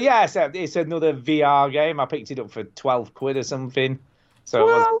 But yeah, it's another VR game. I picked it up for 12 quid or something. So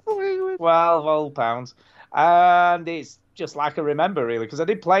it was 12 old pounds. And it's just like I remember, really, because I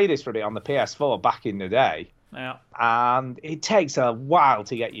did play this for a bit on the PS4 back in the day. Yeah. And it takes a while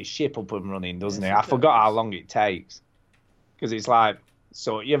to get your ship up and running, doesn't Yes, it? it I forgot does. how long it takes. Because it's like,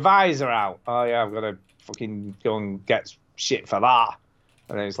 so your visor out. Oh, yeah, I've got to fucking go and get shit for that.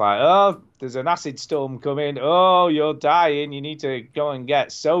 And then it's like, oh, there's an acid storm coming. Oh, you're dying. You need to go and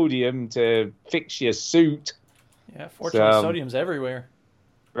get sodium to fix your suit. Yeah, fortunately, So- sodium's everywhere.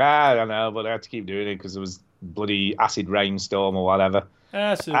 I don't know, but I had to keep doing it because there was bloody acid rainstorm or whatever.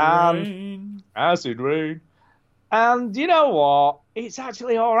 Acid Um, rain. Acid rain. And you know what? It's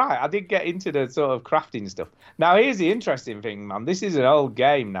actually all right. I did get into the sort of crafting stuff. Now, here's the interesting thing, man. This is an old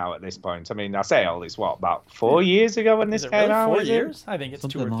game now at this point. I mean, I say old, it's what, about 4 years ago when this Is it came really out? 4 is it? years? I think it's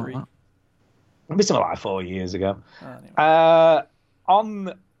Something 2 or like 3. that. It's something like 4 years ago. Anyway.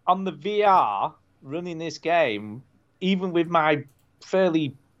 On the VR, running this game, even with my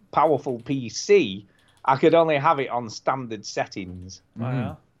fairly powerful PC, I could only have it on standard settings.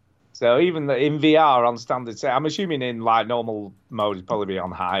 Wow. So even in VR on standard set, I'm assuming in like normal mode it'd probably be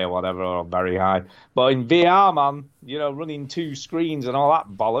on high or whatever, or very high. But in VR, man, you know, running 2 screens and all that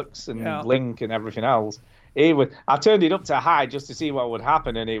bollocks and Yeah. Link and everything else, I turned it up to high just to see what would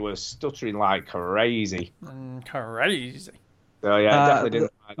happen, and it was stuttering like crazy. Crazy. So yeah, I definitely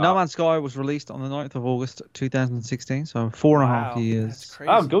didn't. Like No that. Man's Sky was released on the 9th of August 2016, so 4.5 Wow, years. That's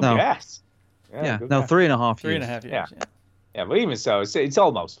crazy. Oh, good No. guess. Yeah, good no, guess. 3.5 years. 3.5 years. Yeah. Yeah, but even so, it's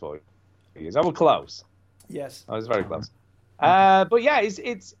almost 4 years. I was close. Yes. I was very close. But yeah,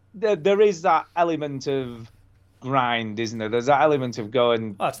 there is that element of grind, isn't there? There's that element of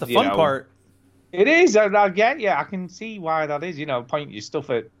going. Oh, that's the you fun know, part. It is. I get you. I can see why that is. You know, point your stuff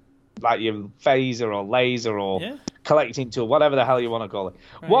at like your phaser or laser or Yeah. collecting tool, whatever the hell you want to call it.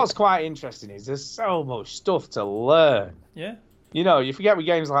 Right. What's quite interesting is there's so much stuff to learn. Yeah. You know, you forget with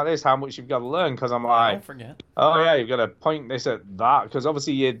games like this how much you've got to learn because I'm like, Don't forget. oh yeah, you've got to point this at that because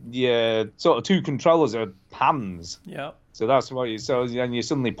obviously your sort of 2 controllers are hands. Yep. So that's what you. So then you're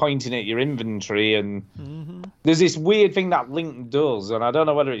suddenly pointing at your inventory, and there's this weird thing that Link does, and I don't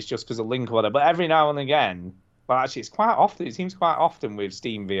know whether it's just because of Link or whatever. But every now and again, well, actually, it's quite often. It seems quite often with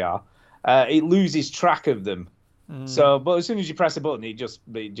Steam VR, it loses track of them. So, but as soon as you press a button, it just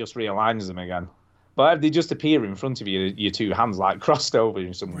realigns them again. But they just appear in front of you, your two hands like crossed over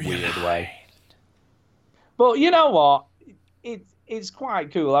in some weird way. But you know what? It's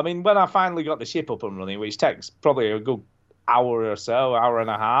quite cool. I mean, when I finally got the ship up and running, which takes probably a good hour or so, hour and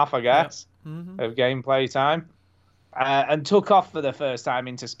a half, I guess, of gameplay time, and took off for the first time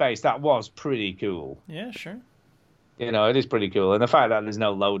into space, that was pretty cool. Yeah, sure. You know, it is pretty cool. And the fact that there's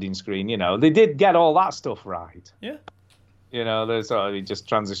no loading screen, you know, they did get all that stuff right. Yeah. You know, it just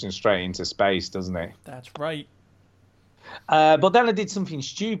transitions straight into space, doesn't it? That's right. But then I did something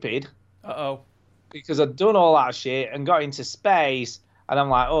stupid. Uh-oh. Because I'd done all that shit and got into space, and I'm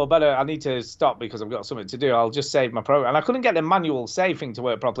like, I need to stop because I've got something to do. I'll just save my program. And I couldn't get the manual save thing to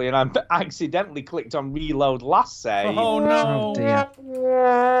work properly, and I accidentally clicked on reload last save. Oh, no.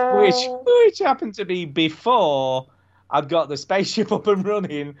 Which happened to be before I'd got the spaceship up and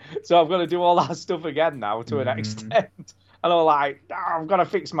running, so I've got to do all that stuff again now to an extent. And I'm like, I've got to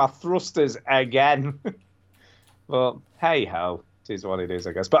fix my thrusters again. But hey ho, it is what it is,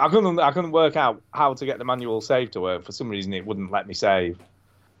 I guess. But I couldn't work out how to get the manual save to work. For some reason, it wouldn't let me save.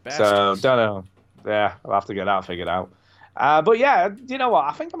 Bastards. So don't know. Yeah, I'll have to get that figured out. But yeah, you know what?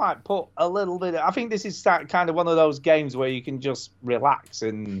 I think I might put a little bit. I think this is kind of one of those games where you can just relax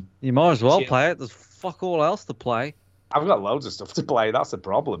and. You might as well chill. play it. There's fuck all else to play. I've got loads of stuff to play. That's the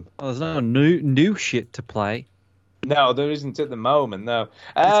problem. There's no new shit to play. No, there isn't at the moment. No.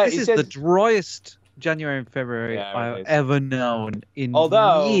 This is the driest January and February I've ever known in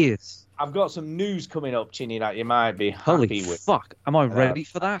years. I've got some news coming up, Chinny, that you might be happy Holy with. fuck! Am I ready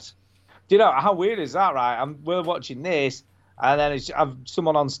for that? Do you know how weird is that? Right, we're watching this, and then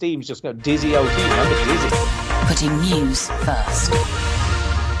someone on Steam's just got Dizzy OT. Remember Dizzy? Putting news first.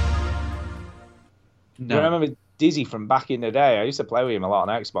 No. You remember Dizzy from back in the day? I used to play with him a lot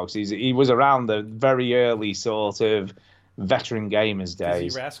on Xbox. He was around the very early sort of veteran gamers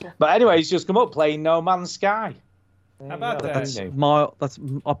days. Dizzy Rascal? But anyway, he's just come up playing No Man's Sky. How about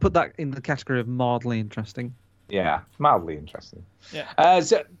that? I'll put that in the category of mildly interesting. Yeah, mildly interesting. Yeah.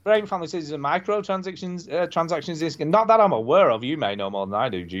 So Brain Family says it's a transactions disc. Not that I'm aware of. You may know more than I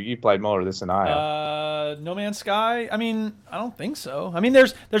do. You played more of this than I have. No Man's Sky? I mean, I don't think so. I mean,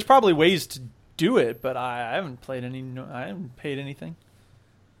 there's probably ways to do it, but I haven't played any. I haven't paid anything.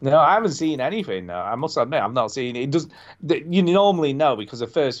 No, I haven't seen anything. No, I must admit, I've not seen it. You normally know because the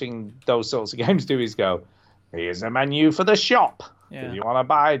first thing those sorts of games do is go, here's a menu for the shop. Yeah. If you want to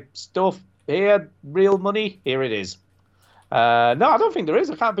buy stuff here, real money, here it is. No, I don't think there is.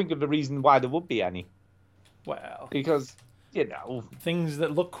 I can't think of a reason why there would be any. Well, because, you know. Things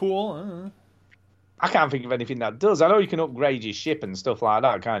that look cool. I can't think of anything that does. I know you can upgrade your ship and stuff like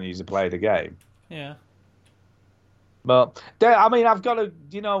that, can't you, to play the game? Yeah. But, I mean, I've got to,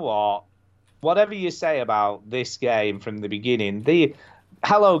 you know what? Whatever you say about this game from the beginning, the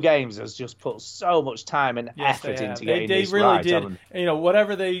Hello Games has just put so much time and effort into getting this right. They really did. You know,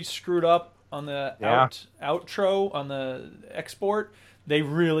 whatever they screwed up on the outro, on the export, they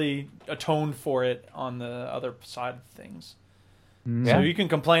really atoned for it on the other side of things. So you can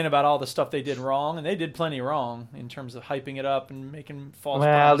complain about all the stuff they did wrong, and they did plenty wrong in terms of hyping it up and making false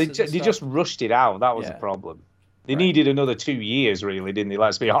promises. Well, they just rushed it out. That was the problem. They needed another 2 years, really, didn't they?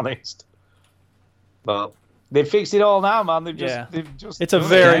 Let's be honest. But they've fixed it all now, man. They've just it's a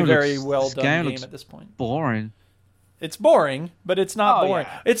very, very well done game at this point. Boring. It's boring, but it's not boring.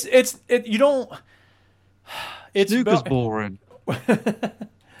 Yeah. You don't. It's Snooker's boring.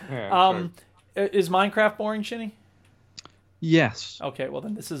 Is Minecraft boring, Shinny? Yes. Okay, well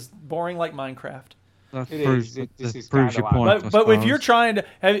then this is boring like Minecraft. That proves your point. But if you're trying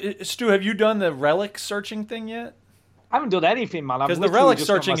to, Stu, have you done the relic searching thing yet? I haven't done anything, man. Because the relic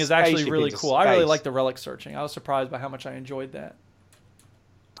searching is actually really cool. I really like the relic searching. I was surprised by how much I enjoyed that.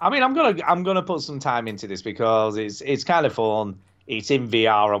 I mean, I'm gonna put some time into this because it's kind of fun. It's in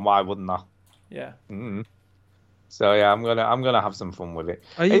VR, and why wouldn't I? Yeah. Mm-hmm. So yeah, I'm gonna have some fun with it.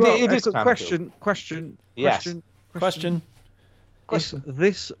 Are you it is question. Yes. Question. If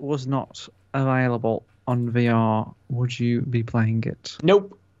this was not available on VR, would you be playing it?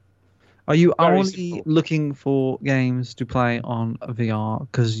 Nope. Are you only looking for games to play on VR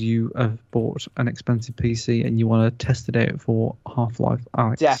because you have bought an expensive PC and you want to test it out for Half-Life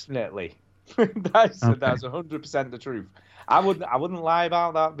Alyx? Definitely. That's 100% the truth. I wouldn't lie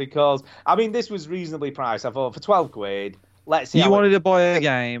about that because I mean this was reasonably priced. I thought for £12, let's see. You how wanted to buy a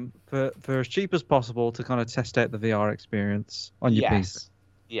game for as cheap as possible to kind of test out the VR experience on your PC.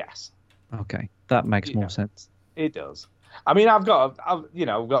 Yes. Okay, that makes more sense. It does. I mean, I've got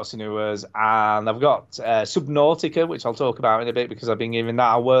Senua's, and I've got Subnautica, which I'll talk about in a bit because I've been giving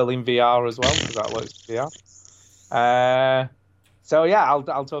that a whirl in VR as well because that works in VR. So yeah,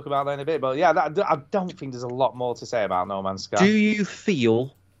 I'll talk about that in a bit. But yeah, I don't think there's a lot more to say about No Man's Sky. Do you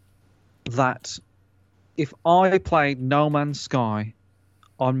feel that if I played No Man's Sky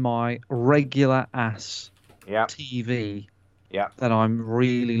on my regular ass TV, that I'm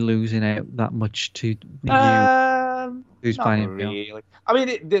really losing out that much to you who's not playing really. I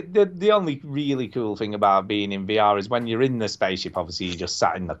mean, the only really cool thing about being in VR is when you're in the spaceship, obviously you just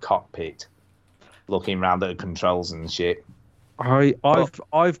sat in the cockpit looking around at the controls and shit.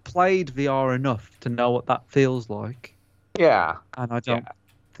 I've played VR enough to know what that feels like. Yeah. And I don't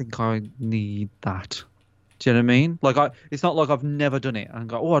think I need that. Do you know what I mean? Like, it's not like I've never done it and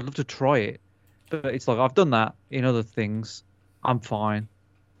go, oh, I'd love to try it. But it's like I've done that in other things. I'm fine.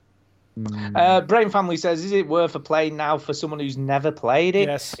 Brain Family says, is it worth a play now for someone who's never played it?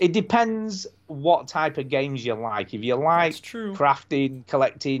 Yes. It depends what type of games you like. If you like crafting,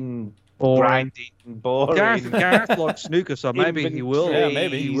 collecting, grinding, boring. Gareth likes snooker, so maybe he will. Yeah,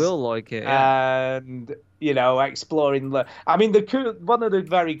 maybe he will like it. Yeah. And exploring. I mean, one of the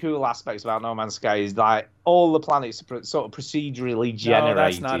very cool aspects about No Man's Sky is like all the planets are sort of procedurally generated. No,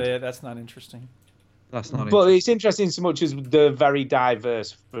 that's not it. That's not interesting. That's not. But it's interesting so much as they're very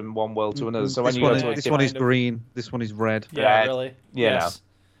diverse from one world to another. So when you go to this one is green, this one is red. Yeah, really. Yes.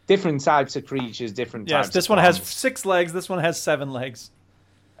 Different types of creatures, different types. Yes, this of one has plants. 6 legs. This one has 7 legs.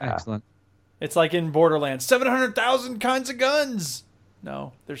 Excellent. It's like in Borderlands, 700,000 kinds of guns.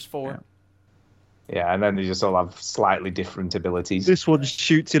 No, there's 4. Yeah, and then they just all have slightly different abilities. This one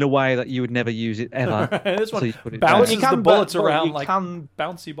shoots in a way that you would never use it ever. This one so bounces the bullets around like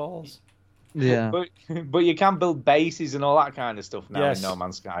bouncy balls. Yeah, but you can build bases and all that kind of stuff now in No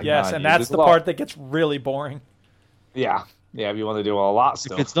Man's Sky. Yes, and that's the part that gets really boring. Yeah, if you want to do all that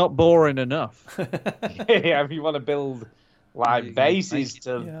stuff. If it's not boring enough. Yeah, if you want to build like bases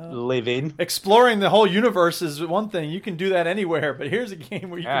to live in. Exploring the whole universe is one thing. You can do that anywhere, but here's a game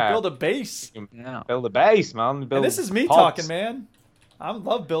where you can build a base. You can build a base, man. And this is me talking, man. I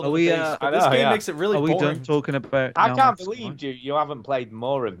love building a base, but this game makes it really boring. Are we done talking about... I can't believe you haven't played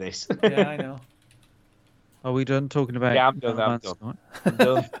more of this. Yeah, I know. Are we done talking about... Yeah, I'm done. I'm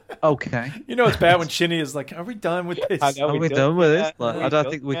done. Okay. You know it's bad when Shinny is like, are we done with this? Are we done with this? Like, I don't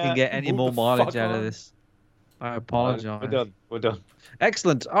think we can get any more mileage out of this. I apologise. We're done.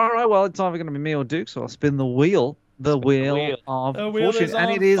 Excellent. All right, well, it's either going to be me or Duke, so I'll spin the wheel. The wheel of fortune.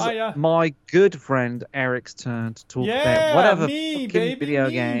 And it is my good friend Eric's turn to talk about whatever video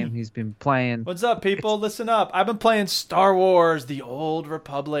game he's been playing. What's up, people? Listen up. I've been playing Star Wars: The Old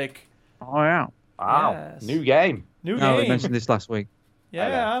Republic. Oh, yeah. Wow. Yes. New game. New game. game. We mentioned this last week.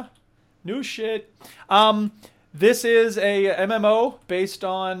 Yeah. New shit. This is a MMO based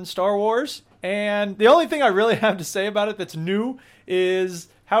on Star Wars. And the only thing I really have to say about it that's new is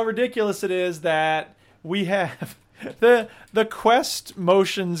how ridiculous it is that we have the quest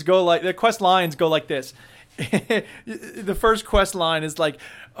motions go like the quest lines go like this. The first quest line is like,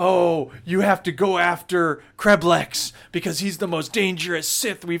 oh, you have to go after Kreblex because he's the most dangerous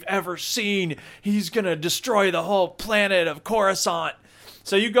Sith we've ever seen. He's gonna destroy the whole planet of Coruscant.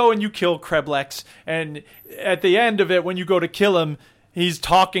 So you go and you kill Kreblex, and at the end of it, when you go to kill him, he's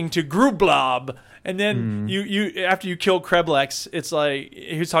talking to Grublob, and then you after you kill Kreblex, it's like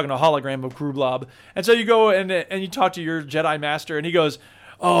he's talking to a hologram of Grublob, and so you go and you talk to your Jedi Master, and he goes,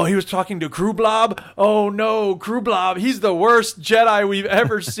 "Oh, he was talking to Grublob? Oh no, Grublob! He's the worst Jedi we've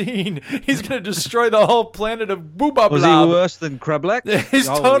ever seen. He's gonna destroy the whole planet of Boobablob." Was he worse than Kreblex? He's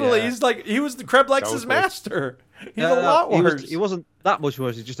totally. He's like he was Kreblex's master. He's a lot worse. He wasn't that much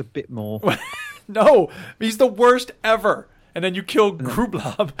worse. He's just a bit more. No, he's the worst ever. And then you kill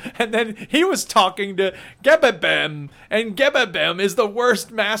Grublob, and then he was talking to Gebebem, and Gebebem is the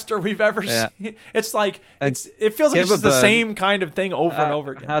worst master we've ever seen. It's like it feels like it's just the same kind of thing over and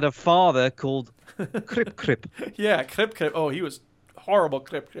over again. Had a father called Krip. Yeah, Krip. Oh, he was horrible,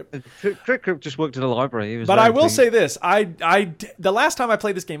 Krip. Krip just worked at a library. But I will say this: the last time I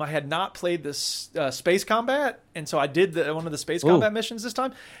played this game, I had not played this space combat, and so I did one of the space combat missions this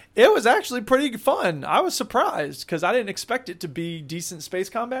time. It was actually pretty fun. I was surprised because I didn't expect it to be decent space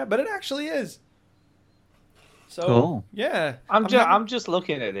combat, but it actually is. So cool. Yeah, I'm just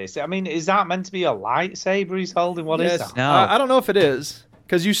looking at this. I mean, is that meant to be a lightsaber he's holding? What is that? No. I don't know if it is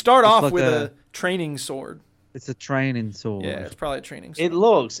because you start off like with a training sword. It's a training sword. Yeah, it's probably a training sword.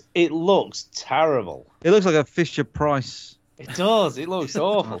 It looks terrible. It looks like a Fisher Price It does. It looks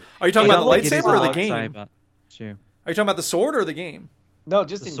awful. Are you talking It about the looks lightsaber or the like- game? Lightsaber. Sure. Are you talking about the sword or the game? No,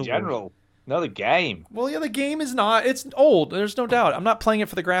 just The in sword. general. No, the game. Well, yeah, the game is not. It's old. There's no doubt. I'm not playing it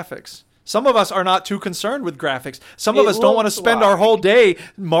for the graphics. Some of us are not too concerned with graphics. Some of It us don't want to looks spend our like- whole day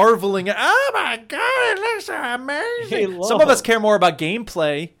marveling at, oh my God, it looks amazing. It Some of us looks- care more about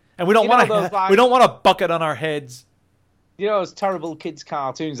gameplay, and we don't You know want those, to. like- We don't want a bucket on our heads. You know those terrible kids'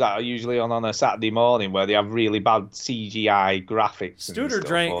 cartoons that are usually on a Saturday morning where they have really bad CGI graphics and Stuart stuff,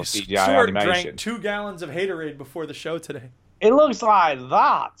 drank. or CGI Stuart animation. drank 2 gallons of Haterade before the show today. It looks like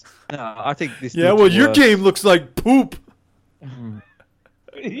that. No, I think this. Yeah, looks well, your worse. game looks like poop.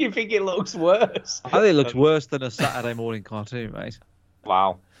 You think it looks worse? I think it looks worse than a Saturday morning cartoon, mate.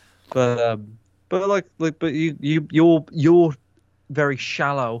 Wow. But you're very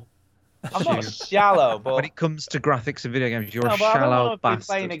shallow. I'm not shallow, When but it comes to graphics and video games, you're a I don't shallow want to be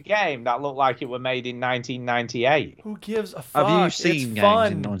playing bastard. a game that looked like it were made in 1998. Who gives a fuck? Have you It's seen games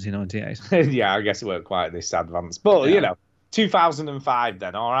fun. in 1998? Yeah, I guess it weren't quite this advanced, but Yeah. you know, 2005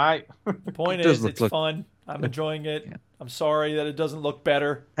 then, all right. The point It does is, look it's like- fun. I'm enjoying it. I'm sorry that it doesn't look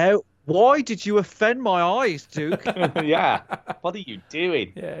better. Why did you offend my eyes, Duke? Yeah. What are you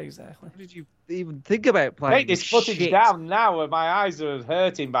doing? Yeah, exactly. Why did you even think about playing Take this footage shit? down now, where my eyes are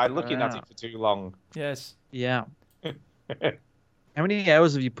hurting by looking at Yeah. it for too long. Yes. Yeah. How many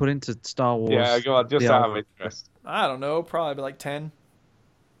hours have you put into Star Wars? Yeah, go on, just The out old- of interest. I don't know. Probably like 10.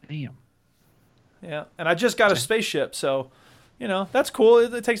 Damn. Yeah, and I just got a spaceship, so you know that's cool. It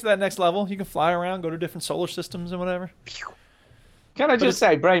takes it to that next level. You can fly around, go to different solar systems and whatever. Can I just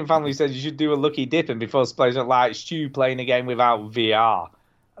say, Brain Family says you should do a lucky dip and before plays like Stu playing a game without VR.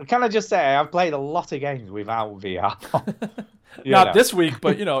 Can I just say I've played a lot of games without VR. You Not know. this week,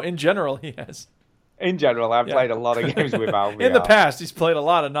 but you know, in general, he has. In general, I've Yeah. played a lot of games without VR. In the past, he's played a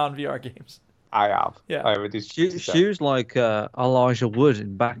lot of non-VR games. I have. Yeah. I have a Stu's like Elijah Wood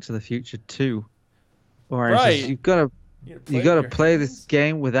in Back to the Future 2. Where he Right. says, you've got to your play this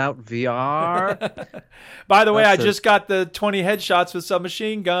game without VR. By the way, That's I just got the 20 headshots with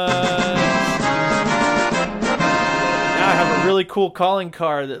submachine guns. Now I have a really cool calling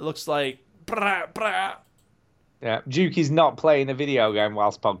card that looks like. Brah, brah. Yeah, Duke is not playing a video game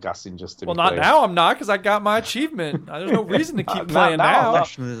whilst podcasting. Just to Well, be not clear. now. I'm not because I got my achievement. There's no reason to keep Not playing now. now,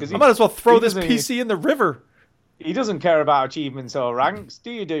 'cause I might as well throw he this doesn't- PC in the river. He doesn't care about achievements or ranks, do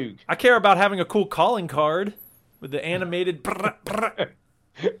you, Duke? I care about having a cool calling card with the animated. brah, brah.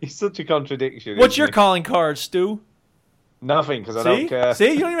 He's such a contradiction. What's isn't your he? calling card, Stu? Nothing, because I See? don't care.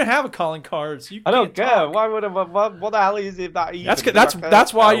 See, you don't even have a calling card. So you I don't can't care. talk. Why would I? What the hell is it that? Even?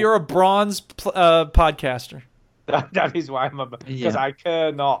 That's why you're a bronze podcaster. That is why I'm a. Because Yeah. I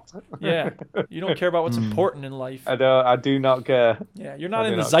care not. Yeah, you don't care about what's important in life. I don't. I do not care. Yeah, you're not I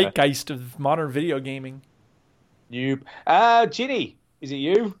in do the care. zeitgeist of modern video gaming. Nope. Ginny, is it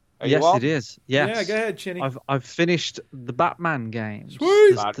you? Are Yes, you on? it is. Yes. Yeah, go ahead, Chinny. I've finished the Batman games.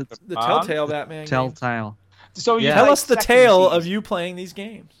 Sweet. The The Telltale Batman game. Telltale. So you Tell played us the second tale season. of you playing these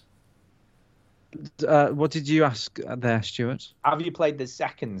games. What did you ask there, Stuart? Have you played the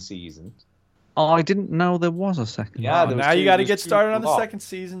second season? I didn't know there was a second. Yeah, Oh, there was now you two- got to there's get two started on the lot. second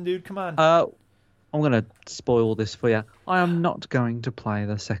season, dude. Come on. I'm going to spoil this for you. I am not going to play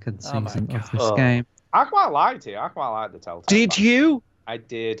the second Oh my season of God. this Oh. game. I quite liked it. I quite liked the Telltale. Did you? I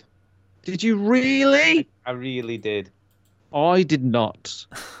did. Did you really? I really did. I did not.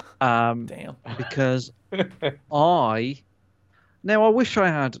 Damn. Because Now, I wish I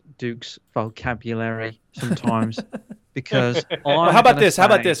had Duke's vocabulary sometimes. Because Well, how about this? How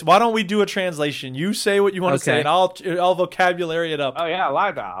about this? Why don't we do a translation? You say what you want to say, Okay. and I'll vocabulary it up. Oh yeah, I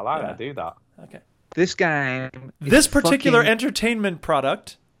like that. I like that. Do that. Okay. This game. This is particular fucking- entertainment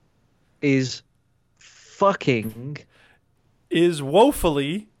product is fucking is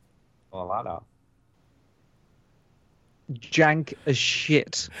woefully Oh, I like that. jank as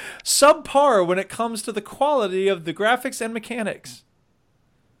shit. subpar when it comes to the quality of the graphics and mechanics.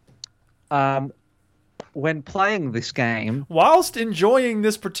 When playing this game, Whilst enjoying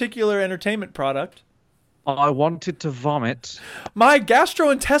this particular entertainment product, I wanted to vomit my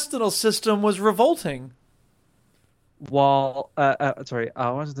gastrointestinal system was revolting. while I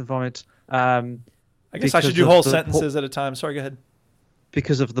wanted to vomit. I guess I should because do of whole the sentences at a time. Sorry, go ahead.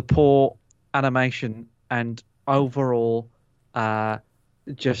 because of the poor animation and overall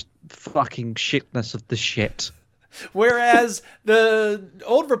just fucking shitness of the shit. Whereas the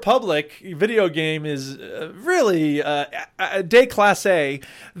Old Republic video game is really déclassé,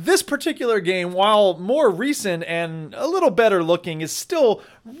 this particular game, while more recent and a little better looking, is still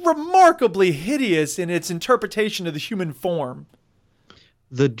remarkably hideous in its interpretation of the human form.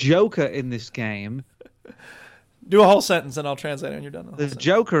 The Joker in this game Do a whole sentence and I'll translate it when you're done. The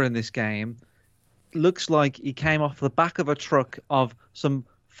Joker in this game looks like he came off the back of a truck of some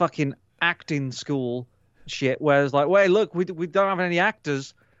fucking acting school shit, where it's like, wait, look, we don't have any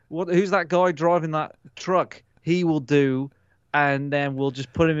actors. Who's that guy driving that truck? He will do, and then we'll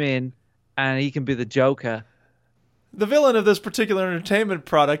just put him in, and he can be the Joker. The villain of this particular entertainment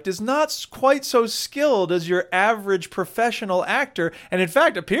product is not quite so skilled as your average professional actor, and in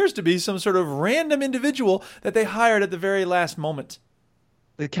fact appears to be some sort of random individual that they hired at the very last moment.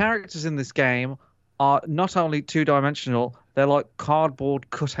 The characters in this game are not only two-dimensional, they're like cardboard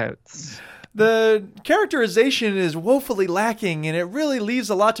cutouts. The characterization is woefully lacking, and it really leaves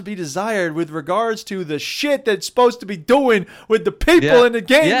a lot to be desired with regards to the shit that's supposed to be doing with the people in the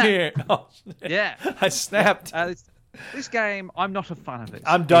game here. Oh, yeah. I snapped. This game, I'm not a fan of it.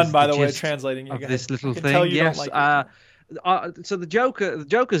 I'm done, by the way, translating you of guys. this little I can thing. tell you Yes. don't like it. So the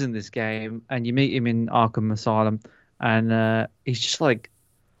Joker's in this game, and you meet him in Arkham Asylum, and he's just like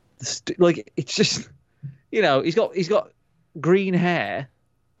it's just, he's got green hair,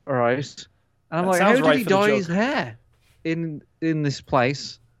 all right. And I'm like, how did he dye his hair in this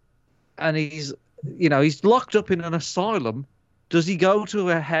place? And he's locked up in an asylum. Does he go to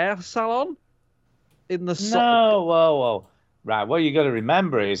a hair salon? No, whoa. Right, what you got to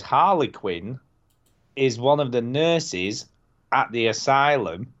remember is Harley Quinn is one of the nurses at the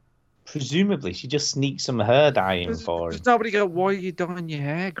asylum. Presumably, she just sneaks some hair dyeing for him. Does nobody go, why are you dyeing your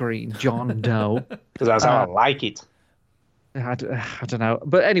hair green, John Doe? Because that's how I like it. I don't know.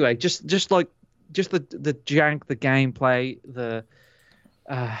 But anyway, just the jank, the gameplay, the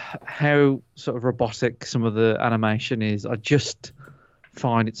how sort of robotic some of the animation is, I just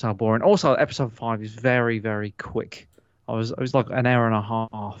find it so boring. Also, episode 5 is very, very quick. It was like an hour and a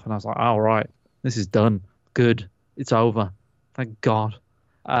half, and I was like, all right, this is done. Good. It's over. Thank God.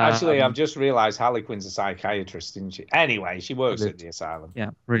 Actually, I've just realised Harley Quinn's a psychiatrist, isn't she? Anyway, she works at the asylum. Yeah,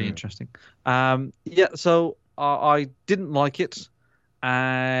 really interesting. So I didn't like it.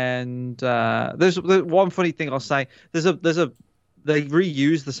 And there's one funny thing I'll say. They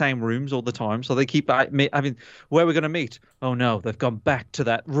reuse the same rooms all the time, so they keep having where we're going to meet. Oh no, they've gone back to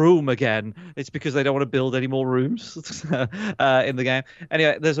that room again. It's because they don't want to build any more rooms in the game.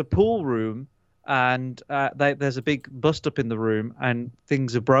 Anyway, there's a pool room, and there's a big bust up in the room, and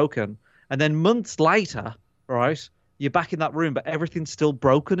things are broken. And then months later, right, you're back in that room, but everything's still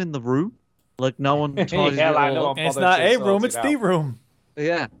broken in the room. Like no one tidies it all up. It's not a room; it's the room.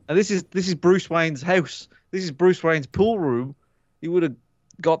 Yeah, and this is Bruce Wayne's house. This is Bruce Wayne's pool room. You would have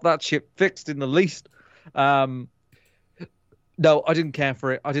got that shit fixed in the least. No, I didn't care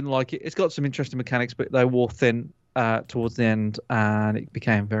for it. I didn't like it. It's got some interesting mechanics, but they wore thin towards the end, and it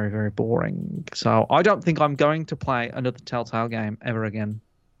became very, very boring. So I don't think I'm going to play another Telltale game ever again.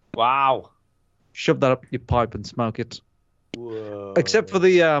 Wow. Shove that up your pipe and smoke it. Whoa. Except for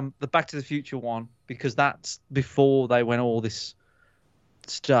the Back to the Future one, because that's before they went all this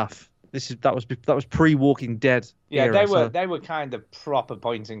stuff. That was pre-Walking Dead. Yeah, era, they were kind of proper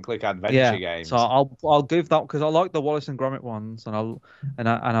point and click adventure games. So I'll give that, because I like the Wallace and Gromit ones, and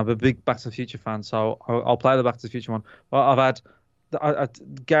I'm a big Back to the Future fan. So I'll play the Back to the Future one. Well,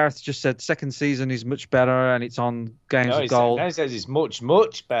 Gareth just said second season is much better, and it's on Games of Gold. He says it's much,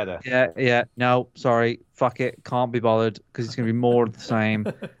 much better. Yeah. No, sorry, fuck it, can't be bothered, because it's going to be more of the same.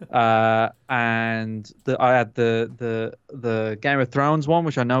 And I had the Game of Thrones one,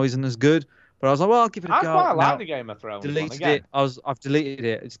 which I know isn't as good, but I was like, well, I'll give it a go. I quite like the Game of Thrones one. Deleted it. I've deleted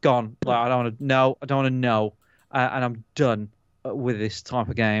it. It's gone. Like I don't want to know. I don't want to know. And I'm done with this type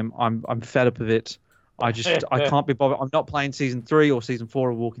of game. I'm fed up of it. I can't be bothered. I'm not playing season 3 or season 4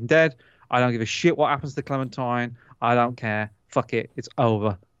 of Walking Dead. I don't give a shit what happens to Clementine. I don't care. Fuck it. It's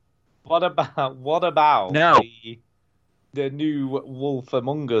over. What about the new Wolf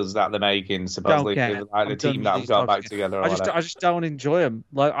Among Us that they're making? Supposedly, like the team that have got back together. I just don't enjoy them.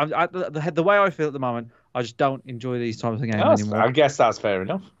 Like the way I feel at the moment, I just don't enjoy these types of games anymore. I guess that's fair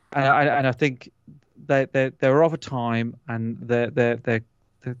enough. And I think they're of a time, and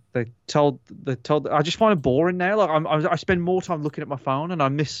they told. I just find it boring now. Like I spend more time looking at my phone, and I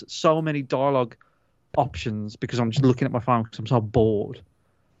miss so many dialogue options because I'm just looking at my phone because I'm so bored.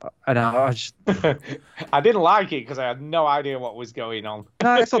 And I just I didn't like it because I had no idea what was going on.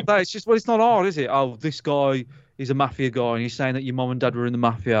 No, it's not that. It's just, well, it's not hard, is it? Oh, this guy is a mafia guy, and he's saying that your mum and dad were in the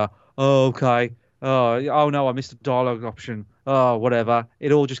mafia. Oh, okay. Oh no, I missed the dialogue option. Oh, whatever.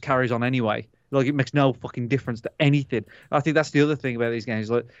 It all just carries on anyway. Like, it makes no fucking difference to anything. I think that's the other thing about these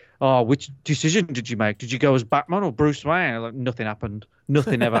games. Like, oh, which decision did you make? Did you go as Batman or Bruce Wayne? Like, nothing happened.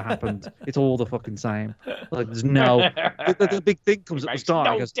 Nothing ever happened. It's all the fucking same. Like, there's no... The big thing comes at the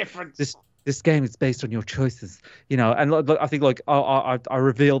start. No difference. this game is based on your choices, you know. And I think like I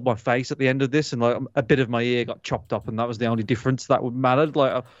revealed my face at the end of this, and like a bit of my ear got chopped up, and that was the only difference that would mattered.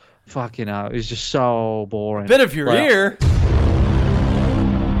 Like, fucking hell, it was just so boring. A bit of your ear.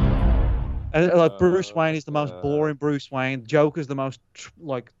 And, like Bruce Wayne is the most boring Bruce Wayne. Joker's the most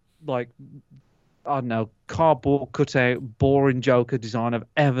like I don't know, cardboard cutout, boring Joker design I've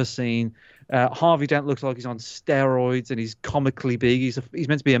ever seen. Harvey Dent looks like he's on steroids and he's comically big. He's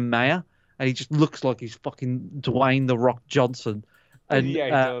meant to be a mayor, and he just looks like he's fucking Dwayne the Rock Johnson. And Yeah,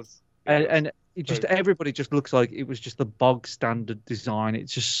 he does. And it just everybody just looks like it was just the bog standard design.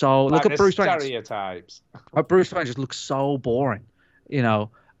 It's just so Like look at the Bruce Wayne. stereotypes. Bruce Wayne just looks so boring, you know.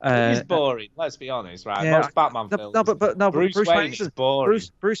 He's boring. Let's be honest, right? Yeah, Most Batman films. Bruce Bruce Wayne Wayne is boring.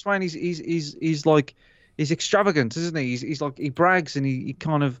 Bruce Wayne, he's like he's extravagant, isn't he? He's like he brags and he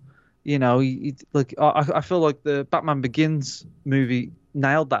kind of, you know, he like I feel like the Batman Begins movie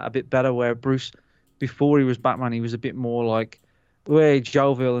nailed that a bit better. Where Bruce, before he was Batman, he was a bit more like way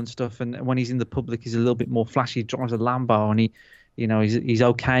jovial and stuff, and when he's in the public, he's a little bit more flashy. He drives a Lambo, and he. You know, he's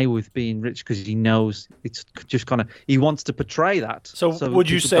okay with being rich because he knows it's just kind of he wants to portray that. So would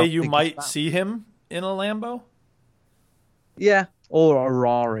you people say don't you think might it's that. see him in a Lambo? Yeah, or a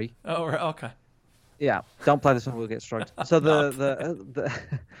Rari. Oh, okay. Yeah, don't play this one, we'll get striked. So the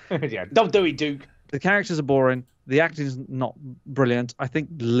yeah, don't do it, Duke. The characters are boring. The acting is not brilliant. I think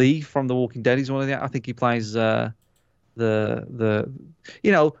Lee from The Walking Dead is one of the. I think he plays the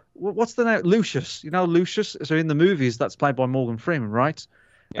you know what's the name, Lucius. You know Lucius. So in the movies, that's played by Morgan Freeman, right?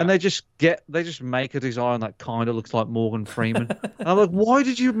 Yeah. And they just make a design that kind of looks like Morgan Freeman. And I'm like, why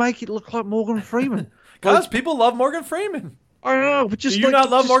did you make it look like Morgan Freeman? Because people love Morgan Freeman. I don't know, but just do you not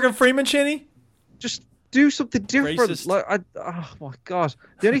love Morgan Freeman, Chinny? Just do something different. Racist. Like oh my god,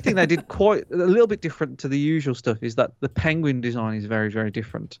 the only thing they did quite a little bit different to the usual stuff is that the Penguin design is very, very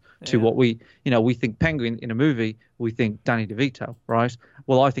different to what we think Penguin in a movie. We think Danny DeVito, right?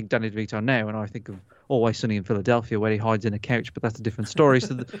 Well, I think Danny DeVito now, and I think of Always Sunny in Philadelphia, where he hides in a couch, but that's a different story.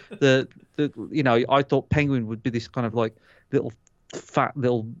 So the you know, I thought Penguin would be this kind of like little fat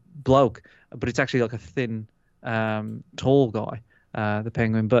little bloke, but it's actually like a thin, tall guy. The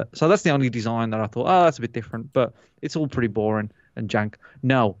Penguin, but so that's the only design that I thought, oh, that's a bit different, but it's all pretty boring and jank.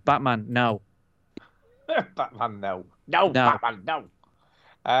 No, Batman, no. Batman, no. Batman, no.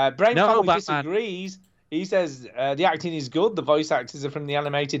 Brain No, Family Batman. disagrees. He says the acting is good. The voice actors are from the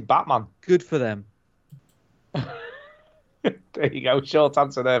animated Batman. Good for them. There you go. Short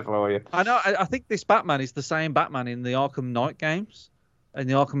answer there for you. I know. I think this Batman is the same Batman in the Arkham Knight games and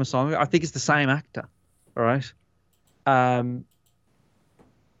the Arkham Asylum. I think it's the same actor. All right.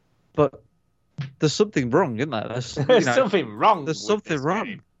 But there's something wrong, isn't there? There's something wrong. There's something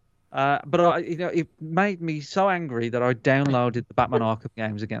wrong. But it made me so angry that I downloaded the Batman Arkham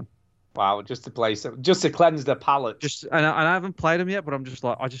games again. Wow, just to play some, just to cleanse the palate. And I haven't played them yet, but I'm just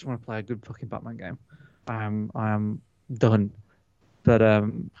like, I just want to play a good fucking Batman game. I am done. But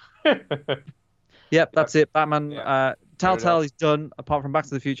yep, that's it. Batman. Yeah. Telltale is done. Apart from Back to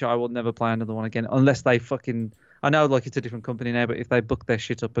the Future, I will never play another one again unless they fucking. I know, like, it's a different company now, but if they book their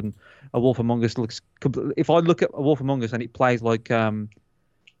shit up and A Wolf Among Us looks... If I look at A Wolf Among Us and it plays like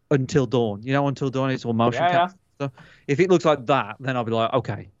Until Dawn, you know, Until Dawn, it's all motion capture stuff. If it looks like that, then I'll be like,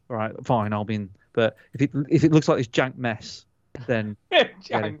 okay, all right, fine, I'll be in. But if it looks like this jank mess, then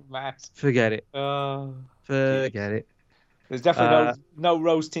forget it. Forget it. There's definitely no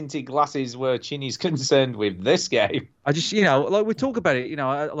rose-tinted glasses where Chinny's concerned with this game. I just, you know, like we talk about it, you know,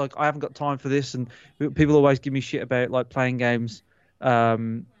 I haven't got time for this, and people always give me shit about like playing games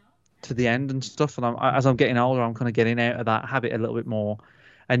to the end and stuff. And as I'm getting older, I'm kind of getting out of that habit a little bit more.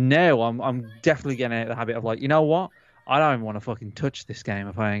 And now I'm definitely getting out of the habit of like, you know what? I don't even want to fucking touch this game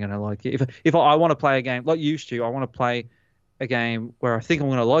if I ain't gonna like it. If I want to play a game like you, Stu, I want to play a game where I think I'm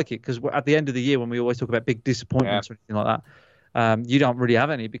gonna like it, because at the end of the year when we always talk about big disappointments or anything like that. You don't really have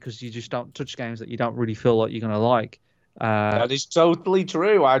any because you just don't touch games that you don't really feel like you're going to like. That is totally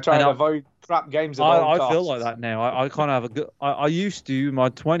true. I try to avoid crap games at all costs. I feel like that now. I kind of have a good... I used to, in my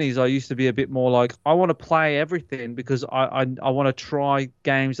 20s, I used to be a bit more like, I want to play everything because I want to try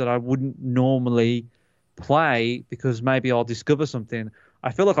games that I wouldn't normally play because maybe I'll discover something.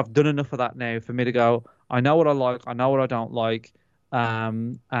 I feel like I've done enough of that now for me to go, I know what I like, I know what I don't like,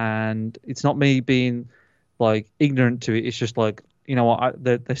 and it's not me being... like ignorant to it. It's just like, you know what,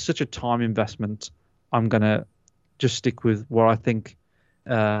 there's such a time investment. I'm gonna just stick with what I think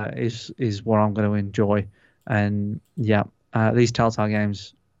is what I'm going to enjoy. And yeah, these Telltale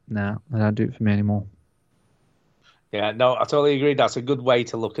games, no, they don't do it for me anymore. Yeah, no, I totally agree. That's a good way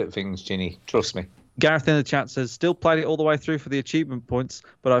to look at things, Ginny. Trust me. Gareth in the chat says, still played it all the way through for the achievement points,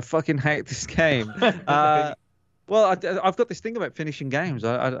 but I fucking hate this game. Well, I've got this thing about finishing games.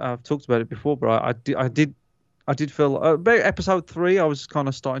 I've talked about it before, but I did feel about episode 3. I was kind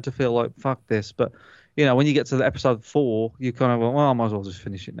of starting to feel like fuck this, but you know, when you get to the episode 4, you kind of go, well, I might as well just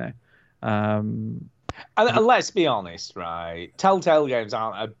finish it now. And let's be honest, right? Telltale games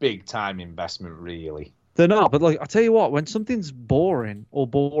aren't a big time investment, really. They're not, but like I tell you what, when something's boring or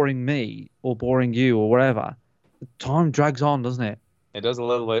boring me or boring you or whatever, time drags on, doesn't it? It does a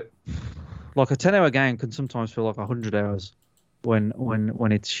little bit. Like a 10-hour game can sometimes feel like 100 hours when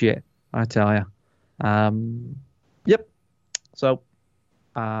it's shit. I tell you. Yep. So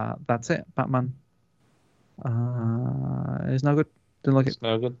that's it. Batman. It's no good. Didn't like it. It's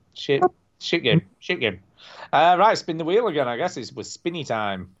no good. Shit game. Shit game. Right, spin the wheel again. I guess it's with spinny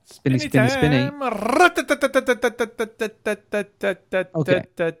time. Spinny. Okay.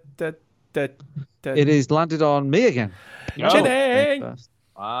 It is landed on me again. Jenny!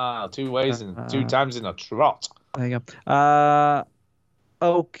 Wow, 2 ways and 2 times in a trot. There you go.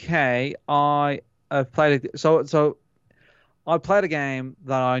 Okay, I played it. So I played a game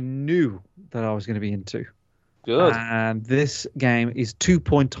that I knew that I was going to be into. Good. And this game is 2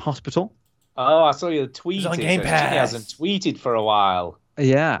 Point Hospital. Oh, I saw you tweet. It's on it. Game Pass. Ginny hasn't tweeted for a while.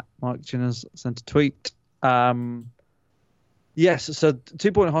 Yeah, Mike Chinner's sent a tweet. Yes, so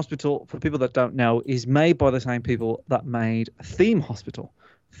 2 Point Hospital, for people that don't know, is made by the same people that made Theme Hospital.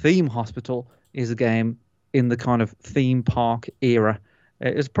 Theme Hospital is a game in the kind of theme park era.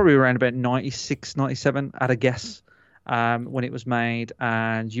 It's probably around about 96, 97, at a guess, when it was made.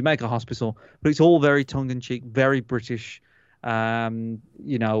 And you make a hospital, but it's all very tongue-in-cheek, very British.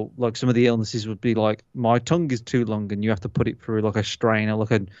 You know, like some of the illnesses would be like, my tongue is too long, and you have to put it through like a strainer,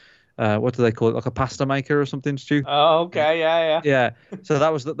 like a what do they call it, like a pasta maker or something, Stu? Oh, okay, yeah. Yeah. So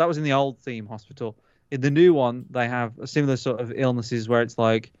that was in the old Theme Hospital. In the new one, they have a similar sort of illnesses where it's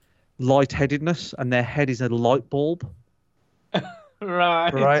like lightheadedness, and their head is a light bulb.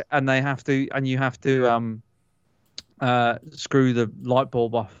 Right. And you have to screw the light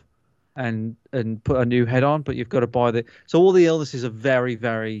bulb off and put a new head on, but you've got to buy so all the illnesses are very,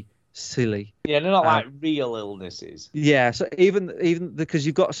 very silly. Yeah, they're not like real illnesses. Yeah, so even because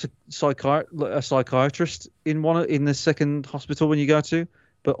you've got a psychiatrist in the second hospital when you go to,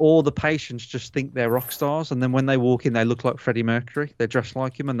 but all the patients just think they're rock stars, and then when they walk in, they look like Freddie Mercury. They dress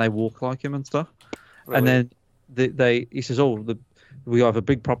like him and they walk like him and stuff. Really? And then he says, we have a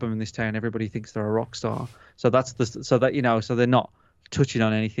big problem in this town. Everybody thinks they're a rock star. So so they're not touching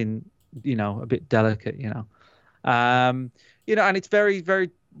on anything, a bit delicate, and it's very,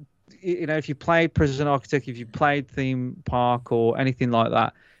 very, if you played Prison Architect, if you played Theme Park or anything like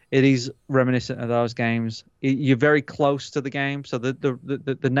that, it is reminiscent of those games. You're very close to the game. So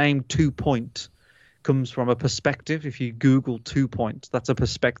the name 2 Point comes from a perspective. If you Google 2 Point, that's a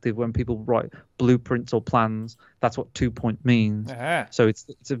perspective. When people write blueprints or plans, that's what 2 Point means. Uh-huh. So it's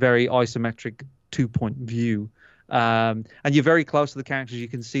a very isometric 2 Point view. And you're very close to the characters. You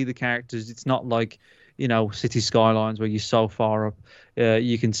can see the characters. It's not like, City Skylines where you're so far up.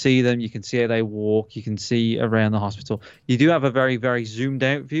 You can see them. You can see how they walk. You can see around the hospital. You do have a very, very zoomed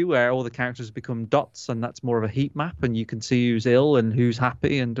out view where all the characters become dots, and that's more of a heat map, and you can see who's ill and who's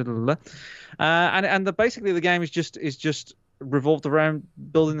happy and basically the game is just revolved around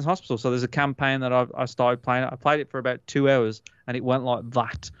building this hospital. So there's a campaign that I started playing. I played it for about 2 hours, and it went like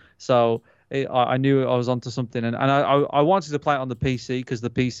that. So I knew I was onto something, and I wanted to play it on the PC, because the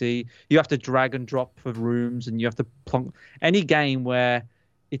PC, you have to drag and drop for rooms, and you have to plonk. Any game where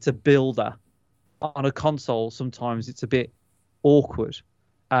it's a builder on a console, sometimes it's a bit awkward.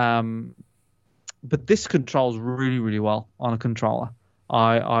 But this controls really, really well on a controller.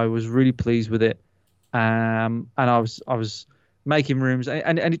 I was really pleased with it, and I was making rooms,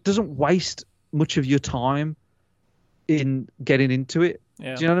 and it doesn't waste much of your time in getting into it.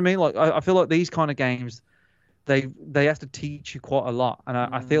 Yeah. Do you know what I mean? Like I feel like these kind of games, they have to teach you quite a lot, and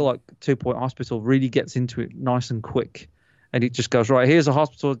I feel like 2 Point Hospital really gets into it nice and quick, and it just goes, right, here's a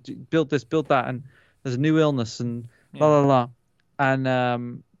hospital, build this, build that, and there's a new illness, and blah blah blah,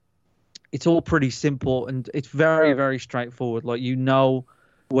 and it's all pretty simple, and it's very, very straightforward. Like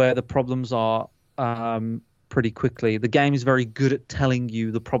where the problems are pretty quickly. The game is very good at telling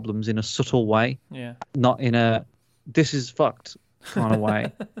you the problems in a subtle way, not in a this is fucked kind of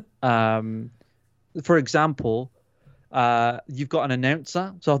way. For example, you've got an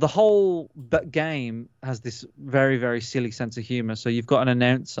announcer. So the whole game has this very, very silly sense of humor. So you've got an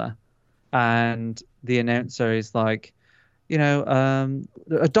announcer, and the announcer is like,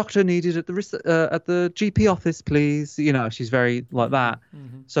 a doctor needed at the GP office, please. She's very like that.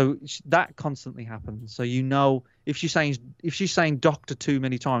 So that constantly happens. So if she's saying doctor too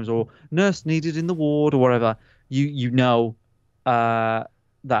many times or nurse needed in the ward or whatever,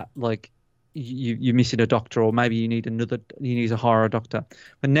 that like you're missing a doctor, or maybe you need a horror doctor.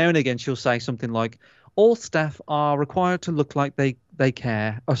 But now and again she'll say something like, all staff are required to look like they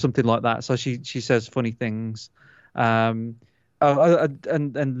care, or something like that. So she says funny things. And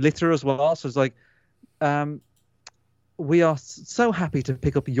litter as well. So it's like, we are so happy to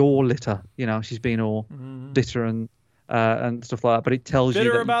pick up your litter. She's been all litter and stuff like that. But it tells you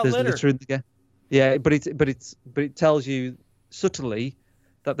that there's litter in the game. Yeah, but it tells you subtly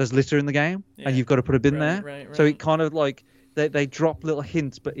that there's litter in the game, and you've got to put a bin there. Right. So it kind of like they drop little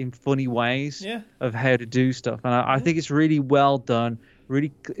hints, but in funny ways of how to do stuff. And I think it's really well done,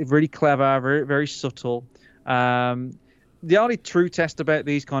 really really clever, very very subtle. The only true test about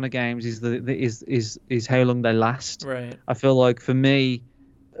these kind of games is how long they last. Right. I feel like for me,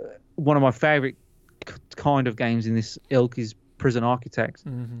 one of my favorite kind of games in this ilk is Prison Architect.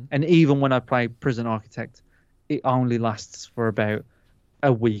 And even when I play Prison Architect, it only lasts for about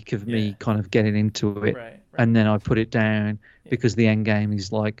a week of me kind of getting into it, and then I put it down because the end game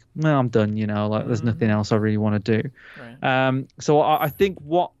is like, well, I'm done. Like there's nothing else I really want to do. Right. So I think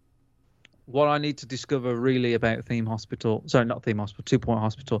what I need to discover really about Theme Hospital, sorry, not Theme Hospital, 2 Point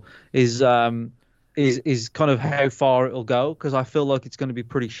Hospital, is kind of how far it'll go, because I feel like it's going to be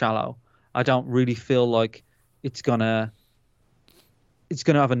pretty shallow. I don't really feel like it's gonna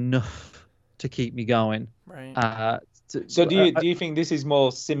have enough to keep me going. Right. So do you think this is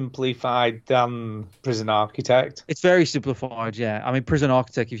more simplified than Prison Architect? It's very simplified, yeah. I mean, Prison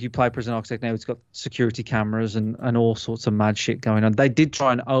Architect, if you play Prison Architect now, it's got security cameras and all sorts of mad shit going on. They did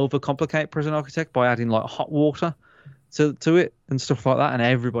try and overcomplicate Prison Architect by adding like hot water to it and stuff like that, and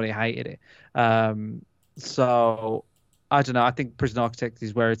everybody hated it. So I don't know. I think Prison Architect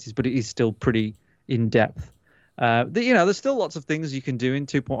is where it is, but it is still pretty in depth. There's still lots of things you can do in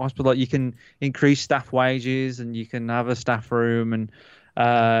 2 Point Hospital. Like you can increase staff wages, and you can have a staff room, and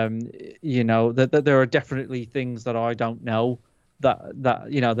that there are definitely things that I don't know. That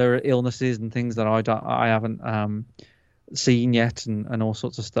there are illnesses and things that I haven't seen yet, and all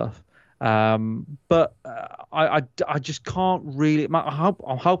sorts of stuff. But I just can't really. I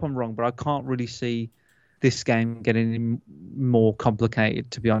hope I'm wrong, but I can't really see this game getting any more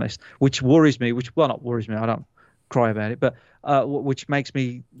complicated, to be honest. Which worries me. Not worries me. I don't cry about it, but which leads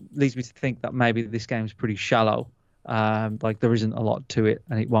me to think that maybe this game's pretty shallow. Like there isn't a lot to it,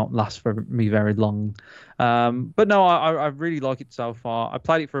 and it won't last for me very long. But no, I really like it so far. I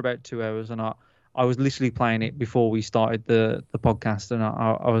played it for about 2 hours, and I was literally playing it before we started the podcast, and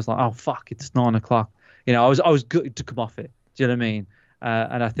I was like, oh fuck, it's 9 o'clock. I was good to come off it. Do you know what I mean?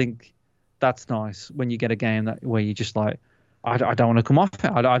 And I think that's nice when you get a game where you just like, I don't want to come off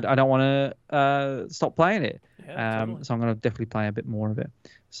it. I don't want to stop playing it. Yeah, totally. So I'm going to definitely play a bit more of it.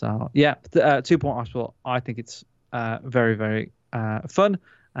 So yeah, 2 Point Hospital, I think it's very, very fun,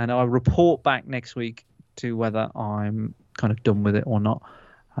 and I'll report back next week to whether I'm kind of done with it or not.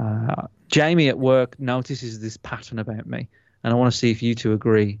 Jamie at work notices this pattern about me, and I want to see if you two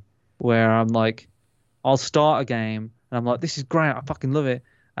agree, where I'm like, I'll start a game and I'm like, this is great, I fucking love it,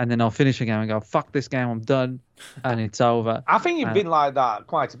 and then I'll finish a game and go, fuck this game, I'm done, and it's over. I think you've been like that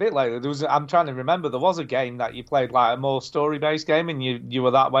quite a bit lately. I'm trying to remember, there was a game that you played, like a more story-based game, and you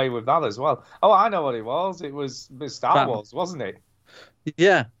were that way with that as well. Oh, I know what it was. It was Star Wars, wasn't it?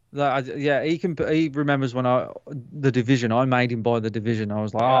 Yeah. He remembers when The Division, I made him buy The Division. I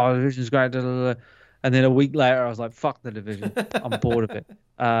was like, oh, The Division's great. And then a week later, I was like, fuck The Division. I'm bored of it.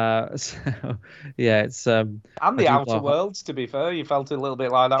 So, yeah, it's... and The Outer Worlds, to be fair. You felt a little bit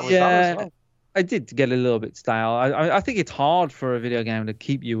like that with that as well. I did get a little bit stale. I think it's hard for a video game to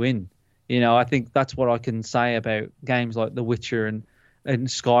keep you in. I think that's what I can say about games like The Witcher and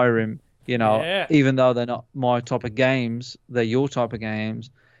Skyrim. Even though they're not my type of games, they're your type of games.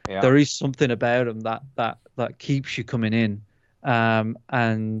 Yeah. There is something about them that keeps you coming in.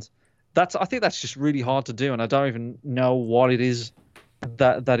 And I think that's just really hard to do, and I don't even know what it is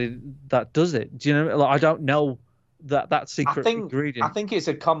that does it. Do you know? Like, I don't know that secret ingredient. I think it's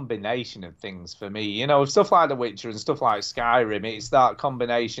a combination of things for me. Stuff like The Witcher and stuff like Skyrim. It's that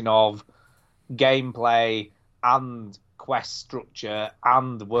combination of gameplay and quest structure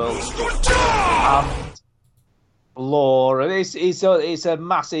and world structure and lore, and it's a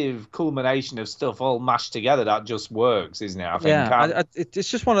massive culmination of stuff all mashed together that just works, isn't it? I think. Yeah, it's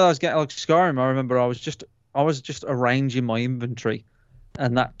just one of those games like Skyrim. I remember I was just arranging my inventory,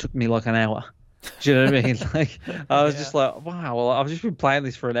 and that took me like an hour. Do you know what I mean? Like, I was just like, wow. Well, I've just been playing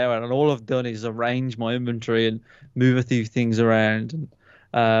this for an hour, and all I've done is arrange my inventory and move a few things around.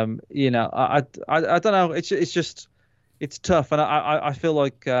 And I don't know. It's tough, and I feel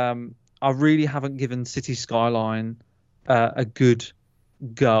like I really haven't given City Skyline a good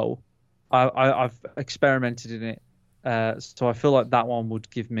go. I've experimented in it, so I feel like that one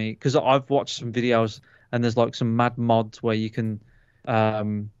would give me, because I've watched some videos and there's like some mad mods where you can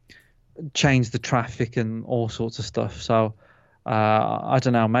change the traffic and all sorts of stuff. So I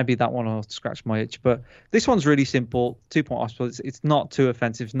don't know, maybe that one will scratch my itch. But this one's really simple, 2-point hospital. It's not too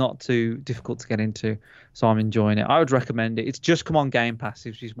offensive, it's not too difficult to get into, so I'm enjoying it. I would recommend it. It's just come on Game Pass,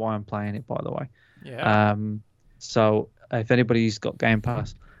 which is why I'm playing it, by the way. Yeah. So if anybody's got Game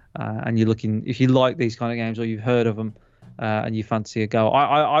Pass and you're looking, if you like these kind of games or you've heard of them and you fancy a go,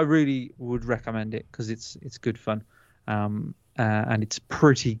 I really would recommend it, because it's good fun. And it's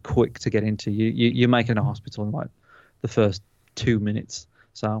pretty quick to get into. You're making a hospital in like the first 2 minutes,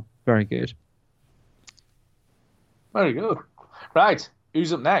 so very good. Very good. Right,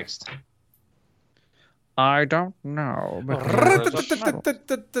 who's up next? I don't know.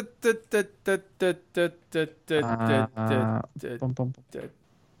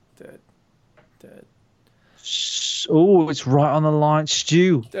 Oh, it's right on the line.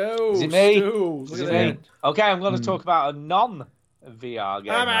 Stu. Is it me? Is it me? Okay, I'm going to talk about a non-VR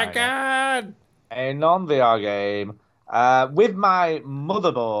game. Oh my god! A non-VR game. With my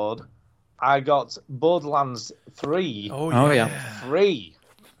motherboard, I got Borderlands 3. Oh yeah. Free.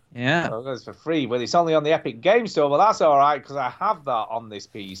 Yeah. So it's for free, but it's only on the Epic Game Store. But that's all right, because I have that on this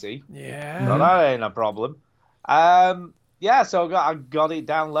PC. Yeah. So that ain't a problem. So I got it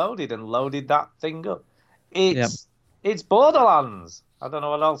downloaded and loaded that thing up. It's Borderlands. I don't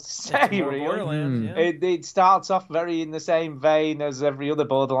know what else to say, really. Borderlands, yeah. It starts off very in the same vein as every other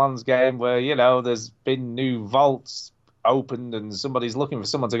Borderlands game, where, there's been new vaults opened and somebody's looking for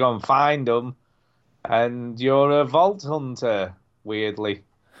someone to go and find them, and you're a vault hunter, weirdly.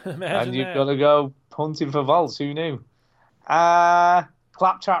 And you've got to go hunting for vaults. Who knew?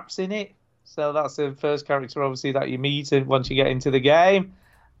 Claptrap's in it, so that's the first character, obviously, that you meet once you get into the game.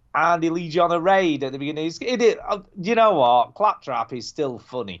 And he leads you on a raid at the beginning. You know what? Claptrap is still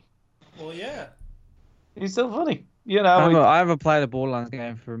funny. Well, yeah. He's still funny. I haven't played a Borderlands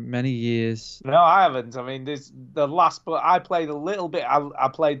game for many years. No, I haven't. I mean, I played a little bit. I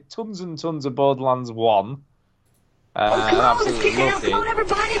played tons and tons of Borderlands 1. Come on, let's kick it out. Come on,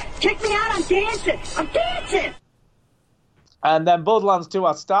 everybody. Kick me out. I'm dancing. I'm dancing. And then Borderlands 2,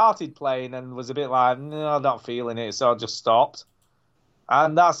 I started playing and was a bit like, no, I'm not feeling it, so I just stopped.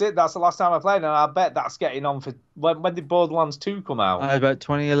 And that's it. That's the last time I played, and I bet that's getting on for... When did Borderlands 2 come out? About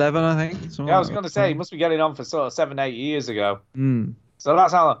 2011, I think. Yeah, I was going to say, it must be getting on for sort of 7-8 years ago. Mm. So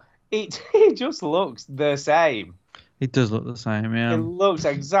that's how long... It just looks the same. It does look the same, yeah. It looks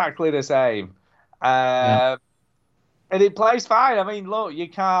exactly the same. And it plays fine. I mean, look, you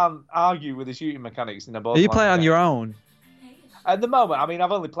can't argue with the shooting mechanics in a Borderlands. You play on your own? At the moment, I mean,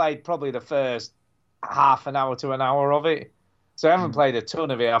 I've only played probably the first half an hour to an hour of it. So I haven't played a ton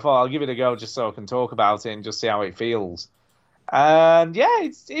of it. I thought I'll give it a go just so I can talk about it and just see how it feels. And yeah,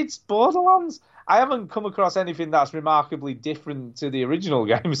 it's Borderlands. I haven't come across anything that's remarkably different to the original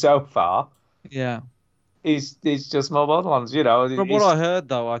game so far. Yeah. It's just more Borderlands, From what I heard,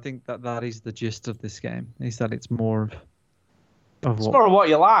 though, I think that is the gist of this game. Is that it's more of it's more of what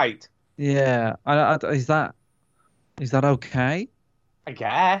you liked. Yeah. Is that okay? I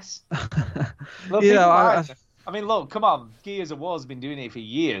guess. Look, I mean, look, come on. Gears of War's been doing it for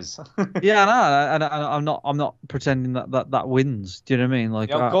years. Yeah, I know, and I'm not pretending that wins. Do you know what I mean? Like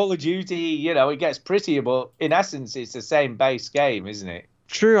Call of Duty, it gets prettier, but in essence, it's the same base game, isn't it?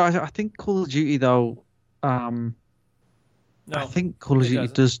 True. I think Call of Duty, though. I think Call of Duty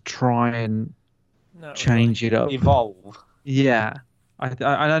does try and change it up, evolve. Yeah, I know.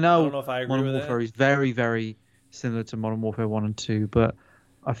 I don't know if I agree Modern with Warfare that. is very, very similar to Modern Warfare 1 and 2, but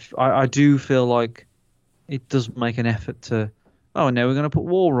I do feel like it does make an effort to, now we're going to put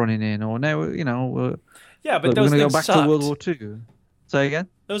wall running in, or now, we're Yeah, but we're those going to go things back sucked. to World War II. Say again?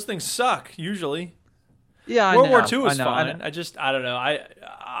 Those things suck, usually. Yeah, World I know, War II is I know, fine. I don't know.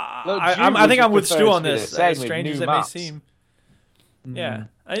 Look, I think I'm with prefers Stu on to be this, the same as with strange new as it maps. may seem. Yeah.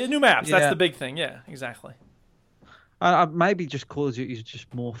 New maps, Yeah. that's the big thing. Yeah, exactly. Maybe just Call of Duty is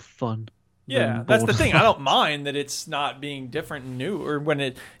just more fun. Yeah, than that's the thing. I Borderlands. don't mind that it's not being different and new, or when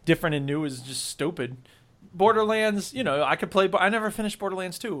it different and new is just stupid. Borderlands, I could play, but I never finished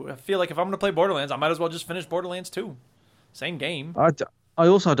Borderlands 2. I feel like if I'm going to play Borderlands, I might as well just finish Borderlands 2. Same game. I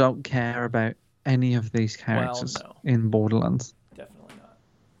also don't care about any of these characters no. in Borderlands. Definitely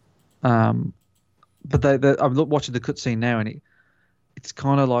not. But I'm watching the cutscene now, and it's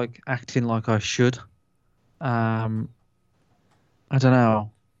kind of like acting like I should. I don't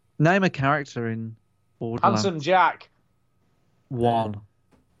know. Name a character in Borderlands. Handsome Jack. 1.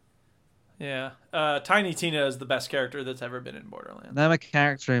 Yeah. Tiny Tina is the best character that's ever been in Borderlands. Name a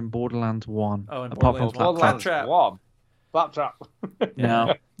character in Borderlands 1. Oh, in apart from Borderlands 1. Claptrap. Claptrap.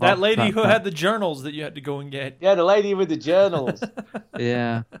 No. That lady who had the journals that you had to go and get. Yeah, the lady with the journals.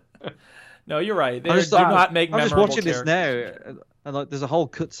 Yeah. No, you're right. They I'm do not make I'm just memorable watching this characters. now, and like, there's a whole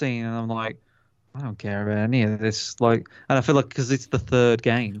cutscene, and I'm like, I don't care about any of this. Like, and I feel like because it's the third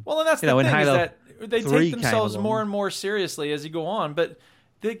game. Well, and that's the in thing Halo is that they 3 take themselves came more along. and more seriously as you go on, but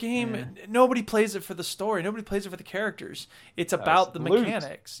the game, nobody plays it for the story. Nobody plays it for the characters. It's about the loot.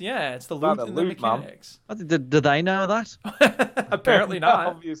 mechanics. Yeah, it's the About loot the and the loot, man. mechanics. Do they know that? Apparently not.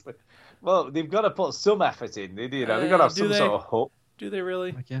 Obviously. Well, they've got to put some effort in. They've got to have do some they? sort of hook. Do they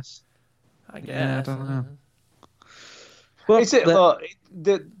really? I guess. I guess. Yeah, I don't know. Look,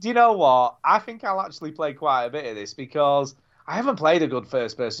 do you know what? I think I'll actually play quite a bit of this because I haven't played a good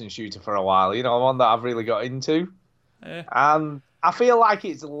first-person shooter for a while. You know, one that I've really got into. And I feel like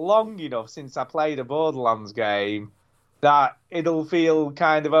it's long enough since I played a Borderlands game that it'll feel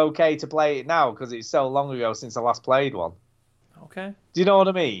kind of okay to play it now because it's so long ago since I last played one. Okay. Do you know what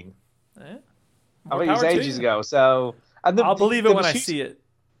I mean? Yeah. I think it was ages ago. So, and I'll believe it when I see it.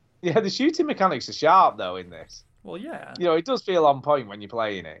 Yeah, the shooting mechanics are sharp though in this. Well, yeah. You know, it does feel on point when you're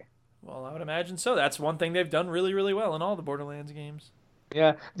playing it. Well, I would imagine so. That's one thing they've done really, really well in all the Borderlands games.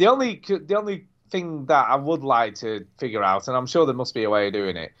 Yeah, the only thing that I would like to figure out, and I'm sure there must be a way of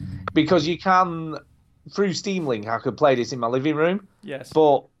doing it, because you can through Steam Link. I could play this in my living room. Yes.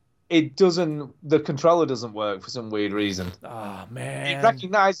 But it doesn't. The controller doesn't work for some weird reason. Oh man. It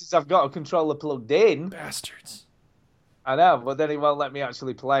recognises I've got a controller plugged in. Bastards. I know, but then it won't let me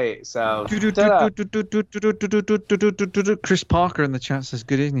actually play it. So. Chris Parker in the chat says,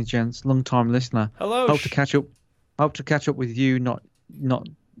 "Good evening, gents. Long time listener. Hello. Hope to catch up. Hope to catch up with you. Not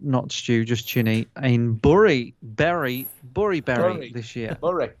Stu, just Chinny in Bury this year.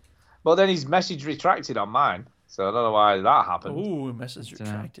 Bury. But then his message retracted on mine, so I don't know why that happened. Ooh, message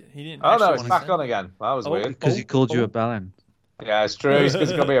retracted. He didn't. Oh no, actually it's wanna back send on it. again. That was weird. Because he called you a bellend. Yeah, it's true. It's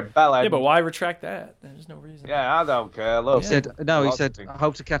got to be a bellend. Yeah, but why retract that? There's no reason. Yeah, I don't care. Look, He said, I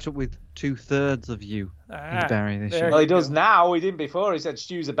hope to catch up with 2/3 of you in Barry this year. Well, he does now. He didn't before. He said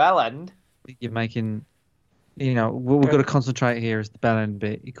Stu's a bellend. You're making, we've got to concentrate here is the bellend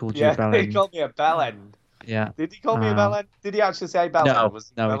bit. He called you a Yeah, bellend. he called me a bellend. Yeah. Did he call me a bellend? Did he actually say bellend? No, Was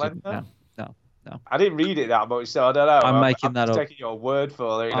it no, he bellend? didn't. No. I didn't read it that much, so I don't know. I'm making that just up. taking your word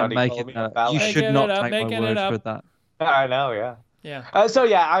for it. I'm making that up. You should not take my word for that. I know, yeah. Yeah. So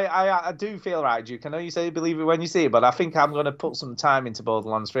yeah, I do feel right, Duke. I know you say you believe it when you see it, but I think I'm going to put some time into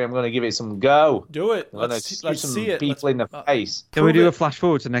Borderlands 3. I'm going to give it some go. Do it. I'm going to Let's shoot some see it. people in the face. Can we do a flash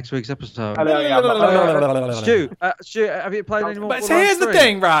forward to next week's episode? I know, yeah, I'm not- Stu, have you played any more? But here's the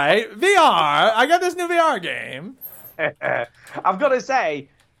thing, right? VR. I got this new VR game. I've got to say,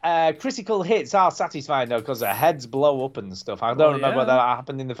 critical hits are satisfying though because their heads blow up and stuff. I don't remember whether that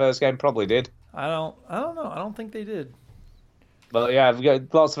happened in the first game. Probably did. I don't know. I don't think they did. But yeah, I've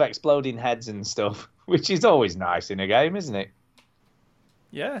got lots of exploding heads and stuff, which is always nice in a game, isn't it?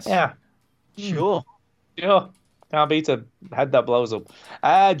 Yes. Yeah. Sure. Can't beat a head that blows up.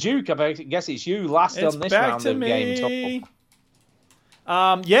 Duke, I guess it's you last It's on this back round to of me. Game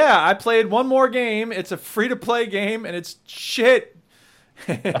Talk. Yeah, I played one more game. It's a free-to-play game, and it's shit.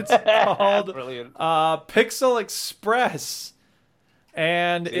 It's called Brilliant. Pixel Express,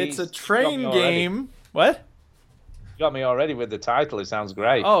 and it's a Jeez, train got me already. game. What? You got me already with the title. It sounds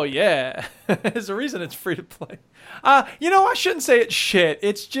great. Oh yeah, there's a reason it's free to play. I shouldn't say it's shit.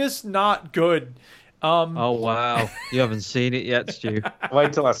 It's just not good. Oh wow, you haven't seen it yet, Stu.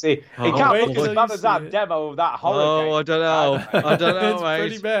 Wait till I see. It Oh, can't wait look till as you bad as that see it. demo of that horror game. Oh, I don't know. I don't know, It's mate.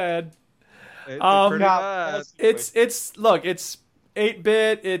 pretty bad. It's Pretty pretty bad. It's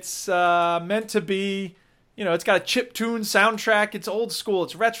 8-bit. It's meant to be. It's got a chiptune soundtrack. It's old school.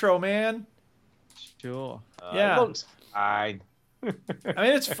 It's retro, man. Sure. Yeah. It looks fine. I mean,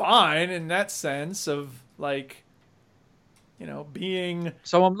 it's fine in that sense of being.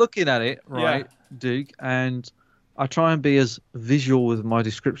 So I'm looking at it, right, Duke, and I try and be as visual with my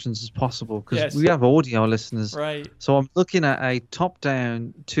descriptions as possible because Yes. we have audio listeners. Right. So I'm looking at a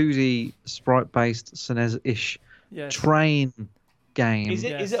top-down 2D sprite-based SNES-ish Yes. train game. Is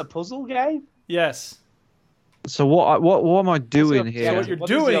it a puzzle game? Yes. So what am I doing So here? So what you're What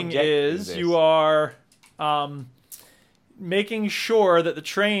is the doing objective of is this? you are making sure that the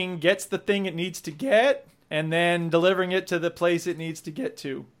train gets the thing it needs to get and then delivering it to the place it needs to get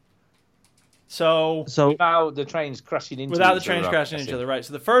to. So without the trains crashing into without the each trains other, crashing into each other, right?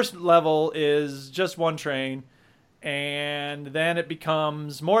 So the first level is just one train, and then it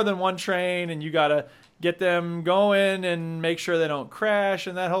becomes more than one train, and you gotta get them going and make sure they don't crash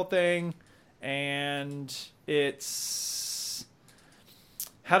and that whole thing. And it's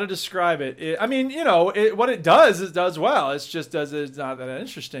how to describe it. I mean, what it does well. It's not that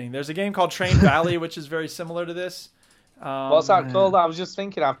interesting. There's a game called Train Valley, which is very similar to this. What's that called? I was just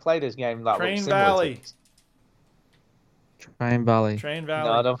thinking I've played this game that Train looks similar Valley. to it. Train Valley. Train Valley.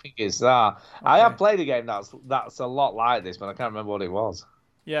 No, I don't think it's that. I have played a game that's a lot like this, but I can't remember what it was.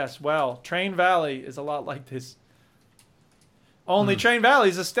 Yes, well, Train Valley is a lot like this. Only Train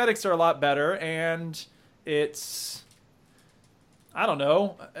Valley's aesthetics are a lot better, and it's... I don't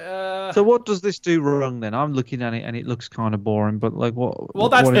know. So what does this do wrong then? I'm looking at it and it looks kind of boring, but like what? Well,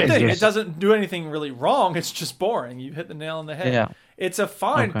 that's what the is thing. this? It doesn't do anything really wrong. It's just boring. You hit the nail on the head. Yeah. It's a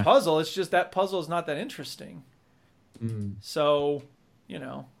fine Okay. puzzle. It's just that puzzle is not that interesting. So, I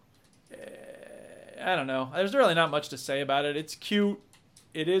don't know. There's really not much to say about it. It's cute.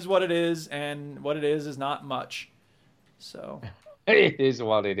 It is what it is, and what it is not much. So. It is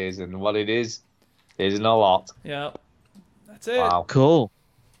what it is, and what it is isn't a lot. Yep. That's it. Wow. Cool.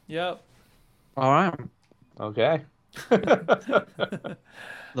 Yep. All right. Okay.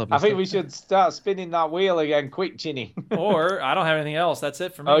 Lovely I think stuff. we should start spinning that wheel again, quick, Chinny. Or I don't have anything else. That's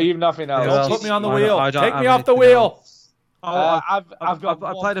it for me. Oh, you've nothing else. Don't put me on the I wheel. don't Take have me off the anything wheel. else. Oh, I've got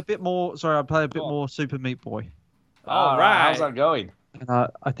I played a bit more. Sorry, I played a bit more Super Meat Boy. All right. How's that going? And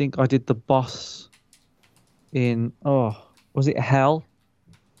I think I did the boss in was it Hell?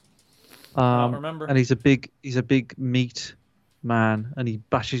 I don't remember. And he's a big meat man, and he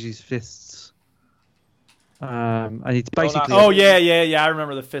bashes his fists. And it's basically Oh yeah. I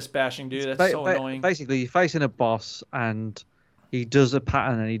remember the fist bashing dude. That's ba- so ba- annoying. Basically, you're facing a boss, and he does a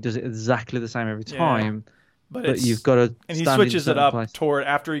pattern, and he does it exactly the same every time. But it's- you've got to and he stand switches in it up place. toward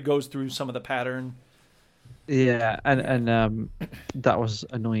after he goes through some of the pattern. Yeah, and that was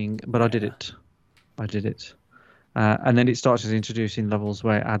annoying, but I did it. And then it started introducing levels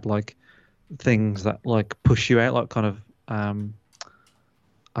where it had like things that like push you out, like kind of I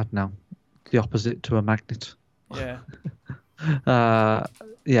don't know, the opposite to a magnet. Yeah.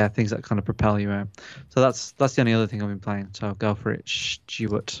 Yeah, things that kind of propel you out. So that's the only other thing I've been playing. So go for it,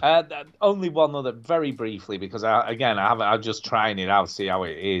 Stuart. Only one other, very briefly, because I'm just trying it out, see how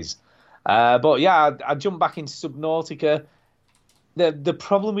it is. But yeah, I jumped back into Subnautica. The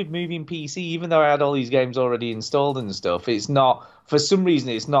problem with moving PC, even though I had all these games already installed and stuff, it's not, for some reason,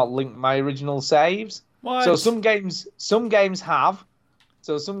 it's not linked my original saves. What? So some games have.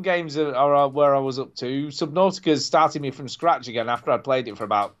 So some games are where I was up to. Subnautica's starting me from scratch again after I'd played it for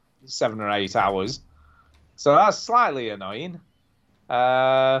about 7 or 8 hours. So that's slightly annoying.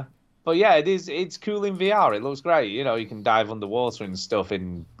 But yeah, it's cool in VR. It looks great. You can dive underwater and stuff.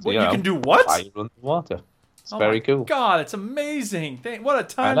 And You can do what? fire underwater. It's Oh very my cool. God, it's amazing. What a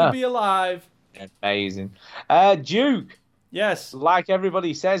time I to know. be alive. Amazing. Duke. Yes. Like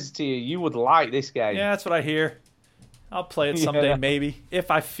everybody says to you, you would like this game. Yeah, that's what I hear. I'll play it someday, Yeah. maybe,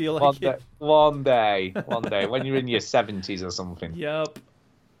 if I feel like it. One day, when you're in your 70s or something. Yep.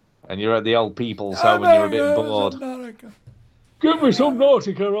 And you're at the old people's home and you're a bit bored. Give me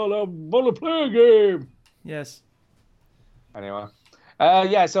Subnautica, I want to play a game. Yes. Anyway.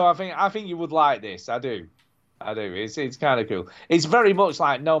 Yeah, so I think you would like this. I do. It's kind of cool. It's very much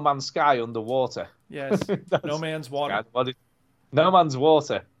like No Man's Sky underwater. Yes. No Man's Water. No Man's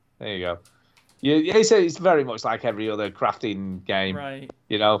Water. There you go. It's very much like every other crafting game. Right.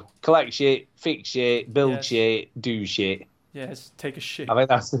 Collect shit, fix shit, build Yes. shit, do shit. Yes. Take a shit. I think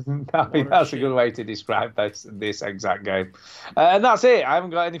that's a good way to describe this exact game. And that's it. I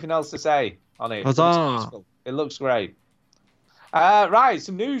haven't got anything else to say on it. Huzzah. It looks great. Right,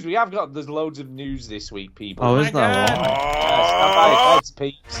 some news. There's loads of news this week, people. Oh, is there? Stand by your heads,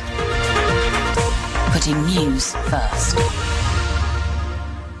 peeps. Putting news first.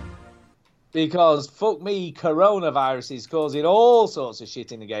 Because fuck me, coronavirus is causing all sorts of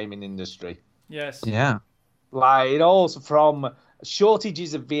shit in the gaming industry. Yes. Yeah. Like, it also from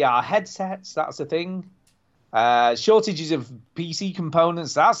shortages of VR headsets, that's a thing. Shortages of PC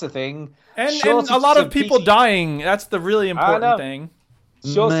components, that's a thing. And Shortages a lot of people PC dying. That's the really know. important thing.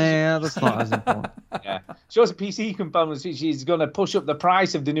 Man, that's not as important. Yeah. Shortage of PC components, which is going to push up the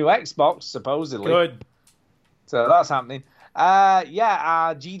price of the new Xbox, supposedly. Good. So that's happening. Our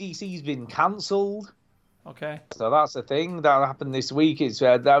GDC's been cancelled. Okay. So that's the thing that happened this week. It's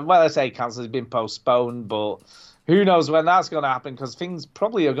I say cancelled, it's been postponed, but who knows when that's going to happen? Because things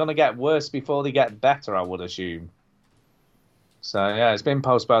probably are going to get worse before they get better, I would assume. So yeah, it's been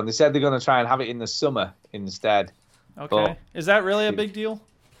postponed. They said they're going to try and have it in the summer instead. Okay. But Is that really a big deal?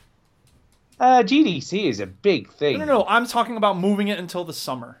 GDC is a big thing. No. I'm talking about moving it until the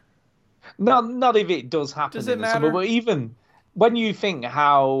summer. Not if it does happen Does it in the summer, matter? but even when you think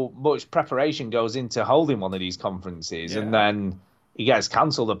how much preparation goes into holding one of these conferences, and then it gets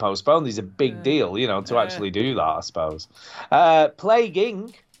cancelled or postponed, is a big deal, to actually do that, I suppose. Plague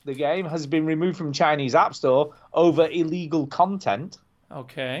Inc., the game, has been removed from Chinese App Store over illegal content.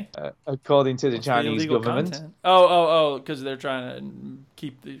 Okay. According to the What's Chinese illegal government. content? Oh, because they're trying to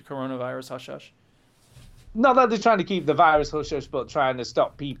keep the coronavirus hush-hush. Not that they're trying to keep the virus hush-hush, but trying to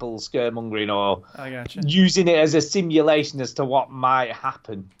stop people scaremongering or I gotcha. using it as a simulation as to what might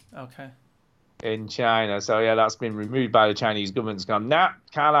happen Okay. in China. So, yeah, that's been removed by the Chinese government. It's gone, nah,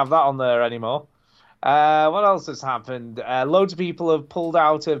 can't have that on there anymore. What else has happened? Loads of people have pulled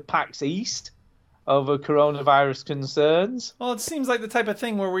out of PAX East over coronavirus concerns. Well, it seems like the type of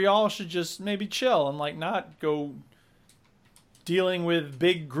thing where we all should just maybe chill and like not go dealing with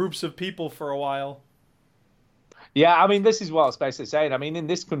big groups of people for a while. Yeah, I mean, this is what I was basically saying. I mean, in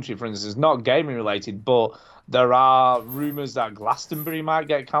this country, for instance, not gaming related, but there are rumours that Glastonbury might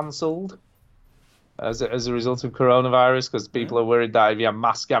get cancelled as a result of coronavirus, because people are worried that if you have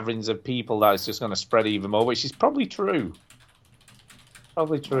mass gatherings of people, that it's just going to spread even more, which is probably true.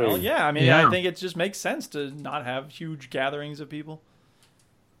 Probably true. Well, yeah, I mean, I think it just makes sense to not have huge gatherings of people.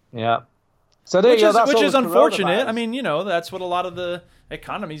 Yeah. So there Which you go. is, That's which all is the unfortunate. coronavirus. I mean, that's what a lot of the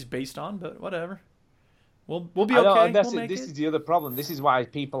economy's based on, but whatever. We'll be I know, okay. and this We'll make is it. the other problem. This is why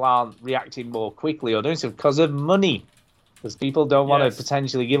people aren't reacting more quickly or doing stuff, because of money. Because people don't want Yes. to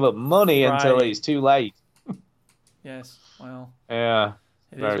potentially give up money until Right. it's too late. Yes. Well, Yeah.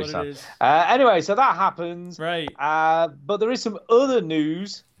 it is Very what sad. it is. Anyway, so that happens. Right. But there is some other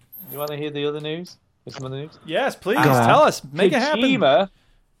news. You want to hear the other news? There's some other news? Yes, please tell us. Make it happen.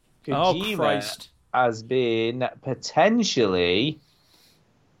 Kojima Christ. has been potentially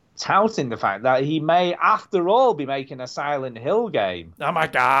touting the fact that he may, after all, be making a Silent Hill game. Oh my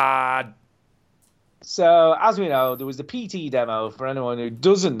God. So, as we know, there was the PT demo, for anyone who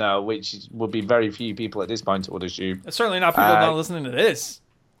doesn't know, which would be very few people at this point, I would assume. It's certainly not people not listening to this.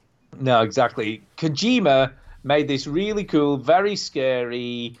 No, exactly. Kojima made this really cool, very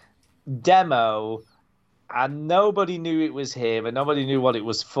scary demo, and nobody knew it was him, and nobody knew what it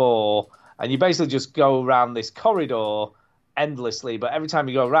was for. And you basically just go around this corridor endlessly, but every time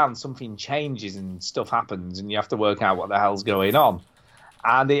you go around, something changes and stuff happens, and you have to work out what the hell's going on.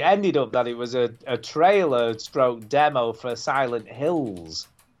 And it ended up that it was a trailer stroke demo for Silent Hills,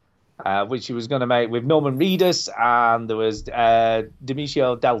 which he was going to make with Norman Reedus, and there was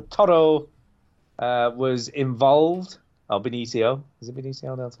Benicio del Toro was involved. Oh, Benicio. Is it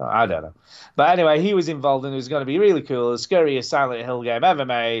Benicio del Toro? I don't know. But anyway, he was involved, and it was going to be really cool, the scariest Silent Hill game ever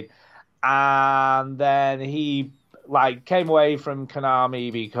made. And then he came away from Konami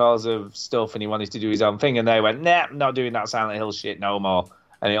because of stuff, and he wanted to do his own thing, and they went, nah, not doing that Silent Hill shit no more.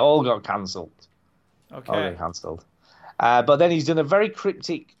 And it all got cancelled. Okay. All got cancelled. But then he's done a very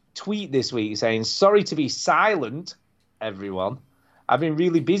cryptic tweet this week saying, sorry to be silent, everyone. I've been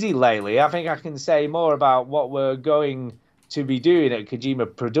really busy lately. I think I can say more about what we're going to be doing at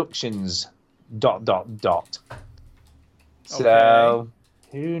Kojima Productions, ... So,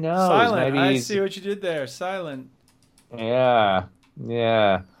 who knows? Silent. Maybe I he's... see what you did there. Silent. Yeah.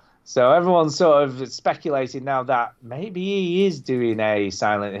 So everyone's sort of speculating now that maybe he is doing a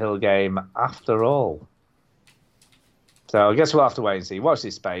Silent Hill game after all. So I guess we'll have to wait and see. Watch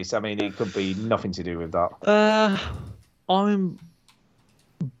this space. I mean, it could be nothing to do with that. I'm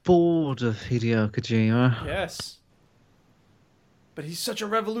bored of Hideo Kojima. Yes. But he's such a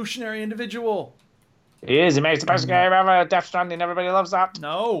revolutionary individual. He is. He makes the best game ever. Death Stranding. Everybody loves that.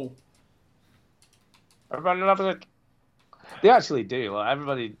 No. Everybody loves it. They actually do. Like,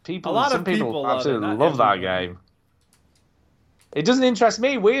 some people absolutely love that game. It doesn't interest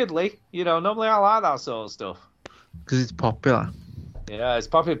me, weirdly. Normally I like that sort of stuff. Because it's popular. Yeah, it's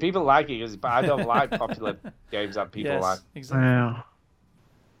popular. People like it, but I don't like popular games that people like. Exactly.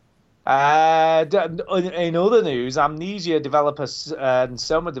 Yeah. In other news, Amnesia developer and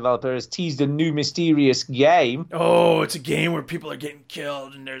Soma developer has teased a new mysterious game. Oh, it's a game where people are getting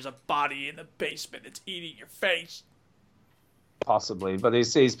killed and there's a body in the basement that's eating your face. Possibly, but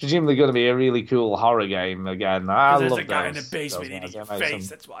it's presumably going to be a really cool horror game again. I There's love a guy in the those basement guys. eating your That makes face.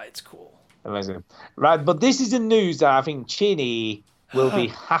 them That's why it's cool. amazing. Right, but this is the news that I think Chinny will be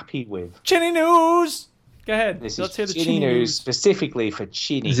happy with. Chinny news! Go ahead. This Let's hear is the Chinny news specifically for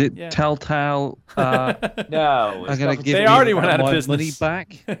Chinny. Is it Telltale? No. I'm going to give They me already went out of my business. money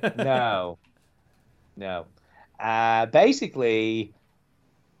back. No. basically,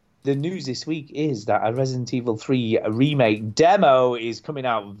 the news this week is that a Resident Evil 3 remake demo is coming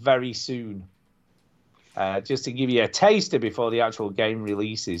out very soon. Just to give you a taster before the actual game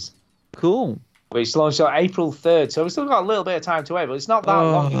releases. Cool. Which launched on April 3rd, so we've still got a little bit of time to wait, but it's not that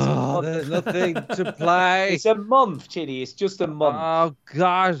long. It's a month. There's nothing to play. It's a month, Chitty. It's just a month. Oh,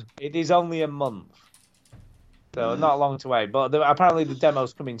 God. It is only a month. So not long to wait. But apparently the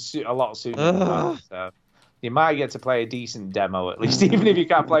demo's coming a lot sooner than that. So you might get to play a decent demo at least, even if you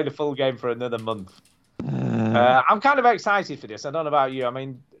can't play the full game for another month. I'm kind of excited for this. I don't know about you. I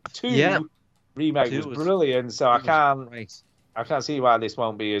mean, 2 remake was brilliant, so I can't see why this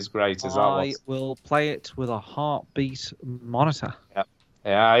won't be as great as that was. I will play it with a heartbeat monitor.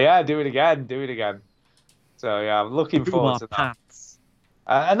 Yeah, do it again. So, yeah, I'm looking forward to that.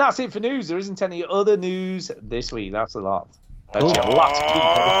 And that's it for news. There isn't any other news this week. That's a lot. That's a lot.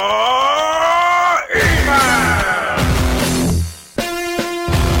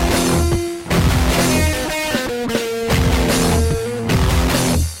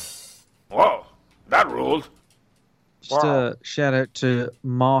 Whoa, that ruled. Just a shout out to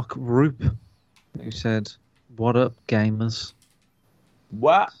Mark Roop, who said, "What up, gamers?"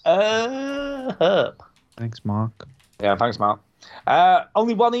 What up? Thanks, Mark. Yeah, thanks, Mark.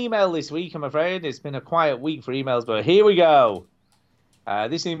 Only one email this week, I'm afraid. It's been a quiet week for emails, but here we go.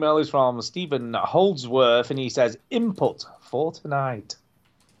 This email is from Stephen Holdsworth, and he says, "Input for tonight."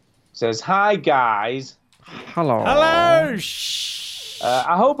 Says, "Hi, guys." Hello. Hello.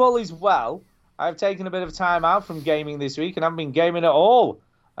 I hope all is well. I've taken a bit of time out from gaming this week and haven't been gaming at all.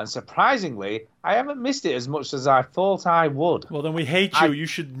 And surprisingly, I haven't missed it as much as I thought I would. Well, then we hate you. You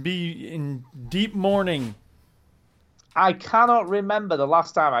should be in deep mourning. I cannot remember the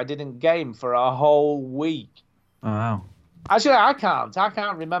last time I didn't game for a whole week. Wow. Actually, I can't. I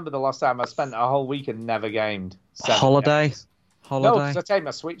can't remember the last time I spent a whole week and never gamed. Holiday? No, because I take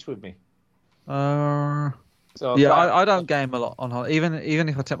my Switch with me. So yeah, I don't game a lot on holiday. Even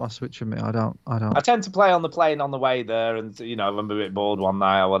if I take my Switch with me, I don't. I tend to play on the plane on the way there, and if I'm a bit bored one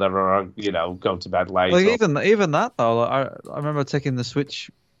night or whatever, I go to bed late. Like even that though, I remember taking the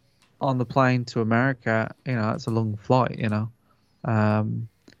Switch on the plane to America. It's a long flight. And I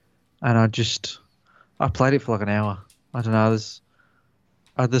played it for like an hour. I don't know.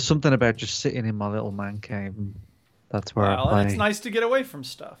 There's something about just sitting in my little man cave. And that's where I play. It's nice to get away from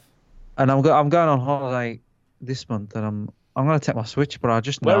stuff. And I'm going on holiday this month, and I'm going to take my Switch, but I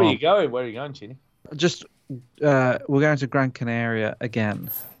just know. Where are you going? Where are you going, Chini? Just we're going to Gran Canaria again.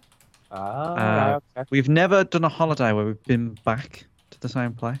 Okay. We've never done a holiday where we've been back to the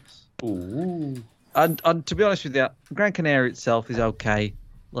same place. Ooh. And to be honest with you, Gran Canaria itself is okay.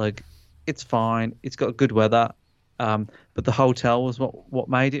 Like, it's fine. It's got good weather. But the hotel was what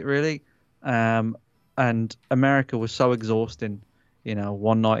made it really. And America was so exhausting.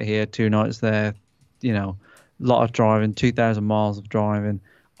 One night here, 2 nights there. A lot of driving, 2,000 miles of driving.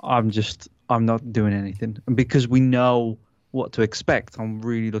 I'm not doing anything. And because we know what to expect, I'm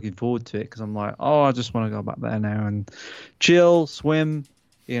really looking forward to it, because I'm like, I just want to go back there now and chill, swim.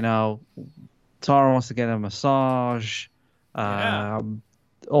 Tara wants to get a massage, all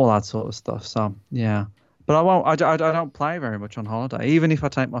that sort of stuff. So yeah, but I won't. I don't play very much on holiday. Even if I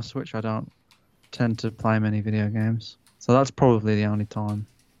take my Switch, I don't tend to play many video games. So that's probably the only time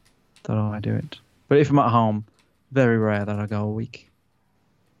that I do it. But if I'm at home, very rare that I go a week.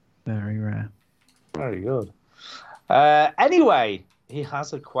 Very rare. Very good. Anyway, he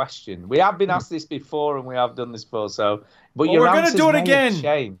has a question. We have been asked this before, and we have done this before. So, but we're going to do it again.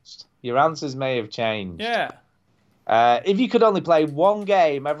 Changed. Your answers may have changed. Yeah. If you could only play one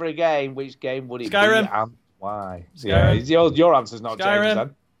game every game, which game would it Skyrim. be and why? Skyrim. Yeah, your answer's not Skyrim. changed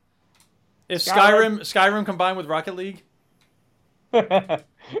then. If Skyrim combined with Rocket League.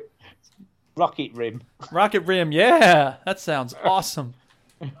 Rocket Rim. Rocket Rim, yeah. That sounds awesome.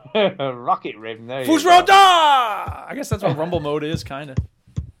 Rocket Rim, there you go. Fusroda! I guess that's what Rumble mode is, kind of.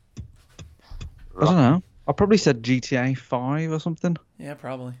 I don't know. I probably said GTA 5 or something. Yeah,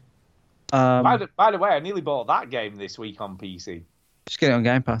 probably. By the way, I nearly bought that game this week on PC. Just get it on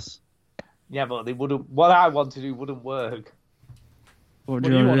Game Pass. Yeah, but they wouldn't. What I want to do wouldn't work. What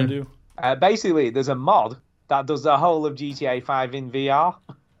do you want to do? Basically, there's a mod that does the whole of GTA 5 in VR.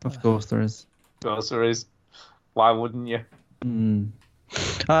 Of course there is. Of course there is. Why wouldn't you?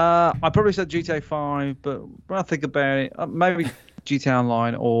 I probably said GTA 5, but when I think about it, maybe GTA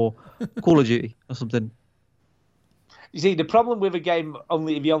Online or Call of Duty or something. You see, the problem with a game,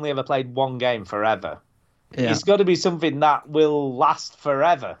 if you only ever played one game forever, it's got to be something that will last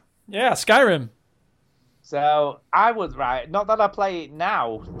forever. Yeah, Skyrim. So I would not that I play it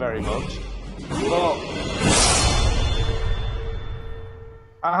now very much, but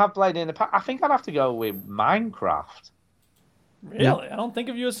I have played in the past. I think I'd have to go with Minecraft. Really? I don't think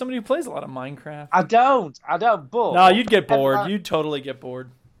of you as somebody who plays a lot of Minecraft. I don't. But no, you'd get bored. You'd totally get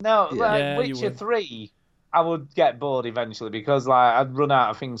bored. No, Yeah, Witcher 3, I would get bored eventually because I'd run out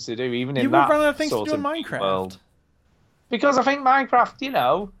of things to do, even in You that would run out of things to sort do in of Minecraft. world. Because I think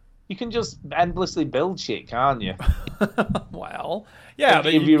Minecraft, you can just endlessly build shit, can't you? Well, yeah, If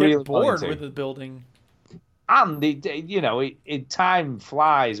but you you get really bored wanted to. with the building. And time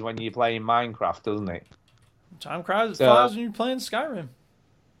flies when you're playing Minecraft, doesn't it? Time flies when you're playing Skyrim.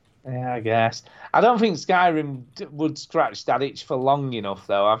 Yeah, I guess. I don't think Skyrim would scratch that itch for long enough,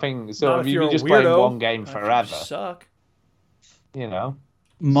 though. I think so. Not If if you're you're a just playing weirdo. one game If you forever, suck.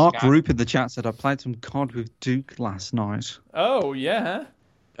 Mark Sky- Roop in the chat said I played some COD with Duke last night. Oh yeah.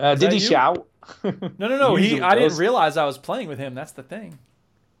 Did that he you? shout? No. Usually I didn't does. realize I was playing with him. That's the thing.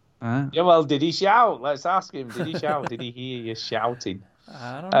 Yeah, well, did he shout? Let's ask him. Did he shout? Did he hear you shouting?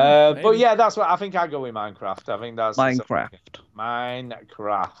 I don't know. But yeah, that's what I think. I go with Minecraft. I think that's Minecraft.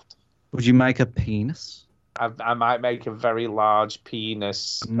 Minecraft. Would you make a penis? I might make a very large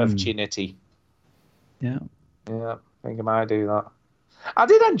penis of chinity. Yeah. Yeah, I think I might do that. I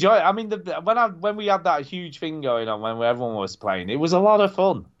did enjoy it. I mean, when we had that huge thing going on when everyone was playing, it was a lot of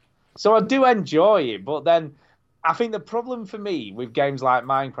fun. So I do enjoy it, but then I think the problem for me with games like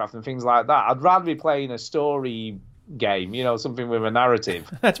Minecraft and things like that, I'd rather be playing a story game, something with a narrative.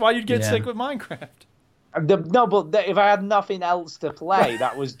 That's why you'd get sick with Minecraft. No, but if I had nothing else to play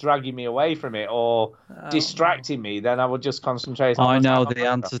that was dragging me away from it or distracting me, then I would just concentrate on I my know time on the Minecraft.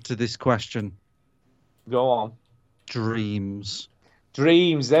 answer to this question. Go on. Dreams.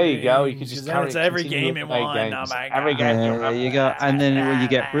 Dreams, there you go. You could Dreams, just 'cause carry it's every continue game to in make one. games. Oh my Every God. game. There you go. And then when you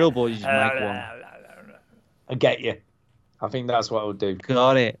get real boys, you just make one. I get you. I think that's what I would do.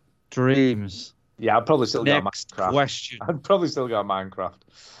 Got it. Dreams. Yeah, I'd probably still go Next Minecraft. question. I'd probably still go Minecraft.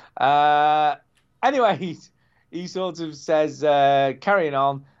 Anyway, he sort of says, carrying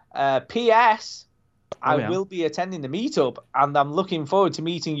on, P.S. I yeah. will be attending the meetup, and I'm looking forward to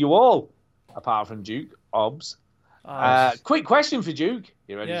meeting you all, apart from Duke, Obs. Quick question for Duke.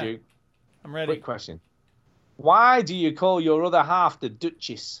 You ready, Yeah. Duke? I'm ready. Quick question. Why do you call your other half the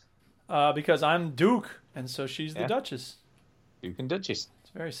Duchess? Because I'm Duke, and so she's the Yeah. Duchess. Duke and Duchess. It's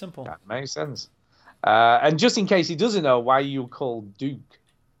very simple. That makes sense. And just in case he doesn't know, why you called Duke?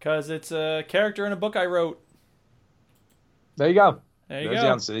 Because it's a character in a book I wrote. There you go. There you There's go. the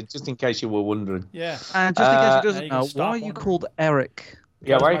answer, just in case you were wondering. Yeah. And just in case he now doesn't you can know, stop why are you wondering. called Eric?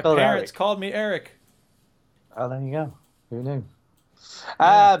 Yeah, why are you My called parents Eric? called me Eric. Oh, there you go. Who knew?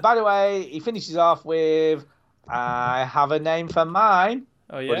 By the way, he finishes off with, I have a name for mine,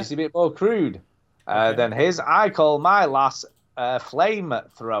 Oh, yeah? but it's a bit more crude than his. I call my lass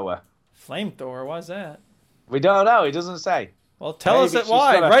Flamethrower. Flamethrower, why's that? We don't know. He doesn't say. Well, tell us Maybe it she's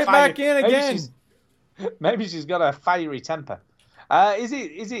why. got a Right fire- back in maybe again. Maybe she's got a fiery temper.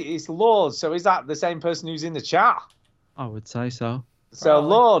 It's Lord, so is that the same person who's in the chat? I would say so. So, Probably.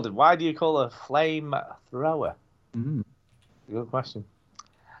 Lord, why do you call her Flamethrower? Mm. Good question.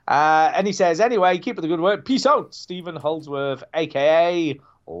 And he says, anyway, keep up the good work. Peace out, Stephen Holdsworth, a.k.a.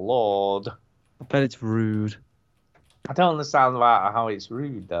 Lord. I bet it's rude. I don't understand about how it's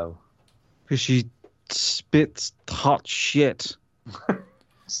rude, though. Because she spits hot shit.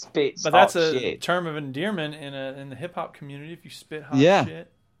 Spits But that's hot a shit. term of endearment in the hip hop community. If you spit hot Yeah.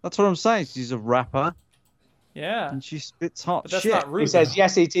 shit, That's what I'm saying. She's a rapper yeah. and she spits hot But that's shit. not rude. He says, though.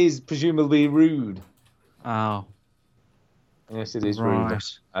 yes, it is presumably rude. Oh, Yes, it is rude. right.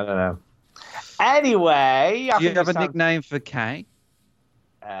 I don't know. Anyway, I Do you think have a it's time- nickname for Kay?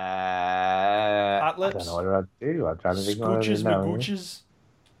 I lips? don't know what I'd do. I'm trying to think what Scooches I'd know. magooches.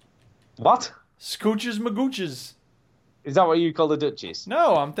 What? Scooches magooches. Is that what you call the Duchess?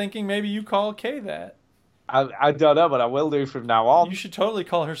 No, I'm thinking maybe you call Kay that. I don't know, but I will do from now on. You should totally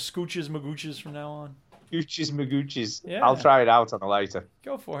call her Scooches magooches from now on. Gooches Magooches. Yeah. I'll try it out on a later.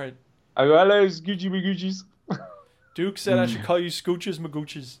 Go for it. I go, hello, Scoochie Magooches. Duke said I should call you Scooches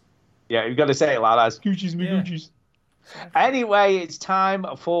magooches. Yeah, you've got to say it like that. Scooches Magooches. Anyway, it's time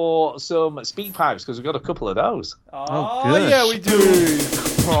for some speak pipes because we've got a couple of those. Oh, good. yeah, we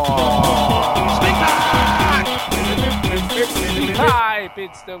do. Pipe,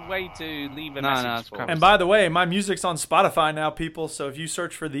 it's the way to leave a message for us. And by the way, my music's on Spotify now, people. So if you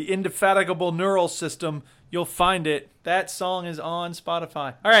search for the Indefatigable Neural System, you'll find it. That song is on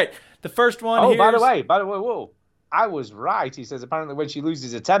Spotify. All right, the first one. Oh, by the here's- way, whoa. I was right. He says apparently when she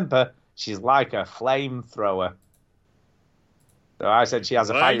loses her temper, she's like a flamethrower. So I said she has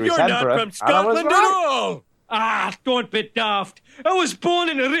a fiery You're temper. not from and I was Scotland at right. all! Ah, don't be daft. I was born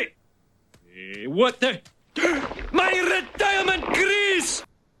in a what the? My retirement, Greece!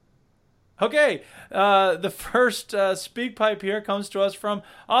 Okay, the first speak pipe here comes to us from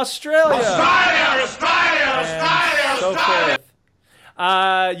Australia. Australia! And so forth.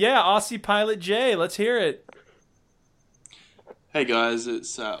 Yeah, Aussie Pilot Jay, let's hear it. Hey guys,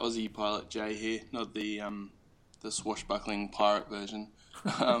 it's Aussie Pilot Jay here, not the swashbuckling pirate version.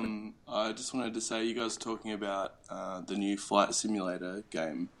 I just wanted to say you guys were talking about the new Flight Simulator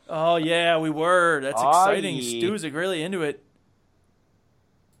game. Oh yeah, we were. That's exciting. Stu's really into it.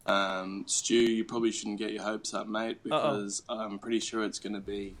 Stu, you probably shouldn't get your hopes up, mate, because I'm pretty sure it's going to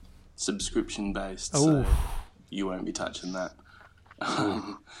be subscription based, so you won't be touching that.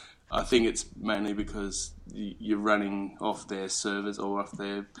 I think it's mainly because you're running off their servers or off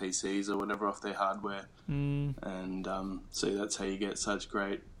their PCs or whatever, off their hardware. And so that's how you get such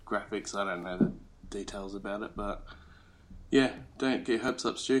great graphics. I don't know the details about it, but yeah, don't get your hopes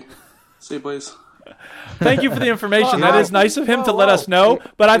up, Stu. See you, boys. Thank you for the information. That is nice of him to let us know,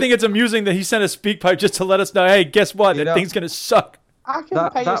 but I think it's amusing that he sent a speak pipe just to let us know, hey, guess what? That thing's going to suck.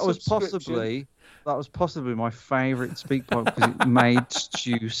 That was possibly my favourite speak pipe because it made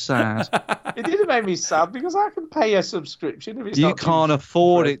Stu sad. It didn't make me sad because I can pay a subscription if it's You not can't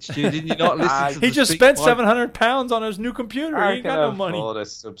afford it, Stu. Did you not listen to the He just speak spent pipe? £700 on his new computer. He ain't got no money. I can afford a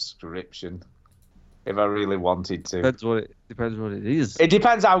subscription if I really wanted to. Depends what it is. It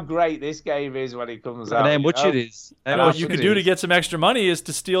depends how great this game is when it comes out. And then much it is. And what you could do to get some extra money is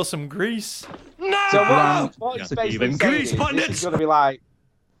to steal some grease. So what he's basically saying is this is going to be like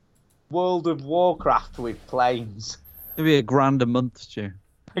World of Warcraft with planes. It'll be $1,000 a month, Stu.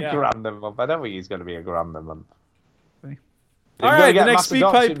 Yeah. $1,000 a month. I don't think he's going to be $1,000 a month. All right, the next speak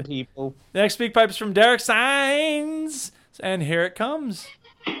pipe. People. The next speak pipe is from Derek Signs, and here it comes.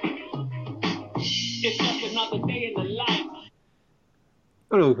 It's just another day in the life.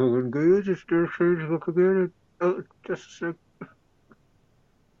 Hello, Cogan Good. It's Derek Signs back again. Oh, just a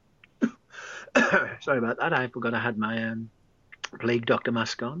sec. Sorry about that. I forgot I had my Plague Doctor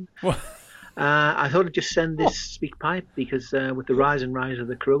mask on. I thought I'd just send this speak pipe because with the rise of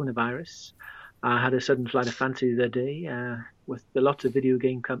the coronavirus, I had a sudden flight of fancy the other day with lots of video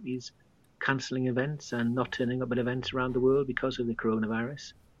game companies cancelling events and not turning up at events around the world because of the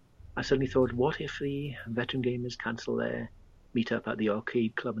coronavirus. I suddenly thought, what if the veteran gamers cancel their meetup at the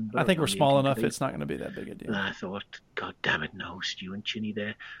arcade club? And I think we're small enough; it's not going to be that big a deal. And I thought, God damn it, no, Stu and Chinny,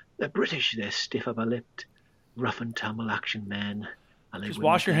 they're British, they're stiff upper-lipped, rough and tumble action men. And just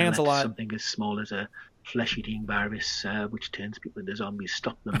wash your hands a lot. Something as small as a flesh-eating virus, which turns people into zombies,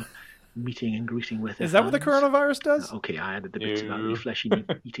 stop them meeting and greeting with. Is that what the coronavirus does? Okay, I added the bits about the flesh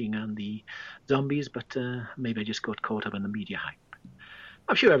eating and the zombies, but maybe I just got caught up in the media hype.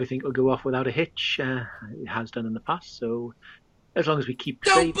 I'm sure everything will go off without a hitch. It has done in the past, so as long as we keep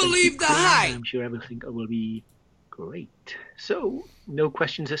safe. Don't believe the hype! I'm sure everything will be great. So, no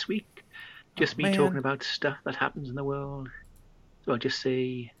questions this week. Just me talking about stuff that happens in the world. So I'll just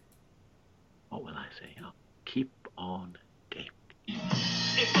say, what will I say? I'll keep on gaming.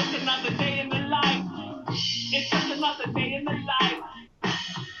 It's just another day in the life. It's just another day in the life.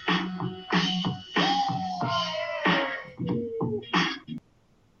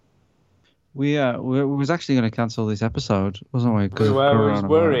 We was actually going to cancel this episode, wasn't we? We were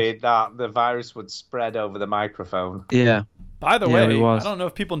worried that the virus would spread over the microphone. Yeah. By the way, I don't know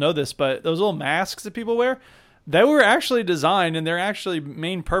if people know this, but those little masks that people wear, they were actually designed, and their actually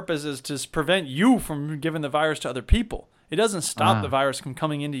main purpose is to prevent you from giving the virus to other people. It doesn't stop the virus from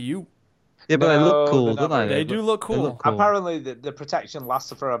coming into you. Yeah, but they look cool, don't they? They do look cool. Apparently, the protection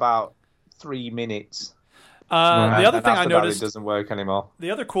lasted for about 3 minutes. The other thing I noticed, it doesn't work anymore.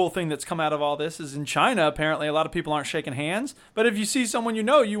 The other cool thing that's come out of all this is in China, apparently a lot of people aren't shaking hands. But if you see someone you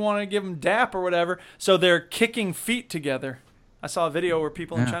know, you want to give them dap or whatever. So they're kicking feet together. I saw a video where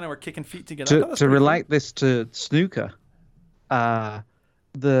people in China were kicking feet together. To relate this to snooker, the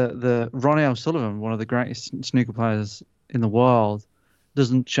Ronnie O'Sullivan, one of the greatest snooker players in the world,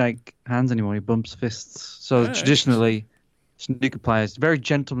 doesn't shake hands anymore. He bumps fists. So traditionally, snooker players, very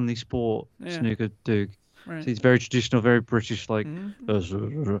gentlemanly sport, snooker do. Right. So he's very traditional, very British, like, but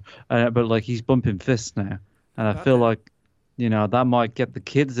like he's bumping fists now, and I feel like, that might get the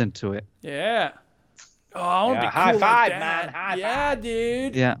kids into it. Yeah. Oh, I want to be cool high five, like that. man. Yeah,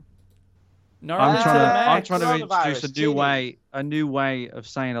 dude. Yeah. I'm trying to introduce a new way of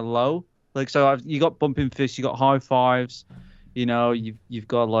saying hello. Like, so you got bumping fists, you got high fives, you've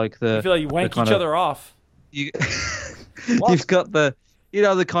got like the. You feel like you wank each other off. You've got the,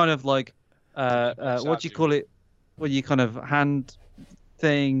 the kind of like. What do you call it? When you kind of hand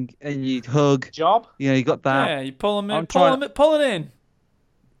thing and you hug. Job? You got that. Yeah, you pull them in. Pull it in.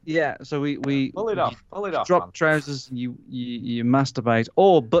 Yeah, so we Pull it off. Pull it off. drop Man. trousers, and you masturbate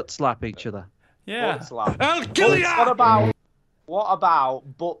or butt slap each other. Yeah. Butt slap. I'll kill ya! What about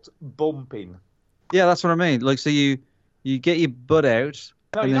butt bumping? Yeah, that's what I mean. Like, so you get your butt out.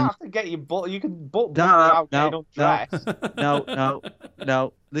 No, and you then... don't have to get your butt. You can butt bump No, without getting undressed.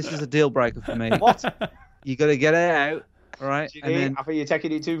 no. This is a deal breaker for me. What? You got to get it out, all right? Ginny, And then I think you're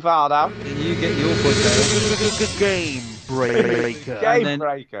taking it too far now. you get your butt out. Game breaker. Game then-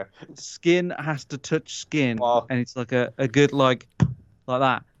 breaker. Skin has to touch skin, Oh. and it's like a good like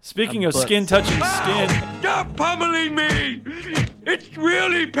that. Speaking And of skin touching skin, Stop pummeling me! It's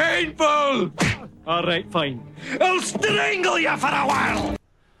really painful! All right, fine. I'll strangle you for a while!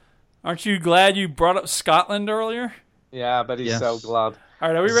 aren't you glad you brought up Scotland earlier? Yeah, but he's Yes. so glad. All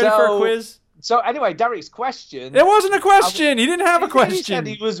right, are we ready for a quiz? So anyway, Derek's question. It wasn't a question. He didn't have a He question. said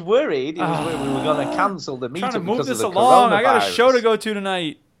he was worried. He was worried we were going to cancel the meeting Trying to move because this of the along. I got a coronavirus. show to go to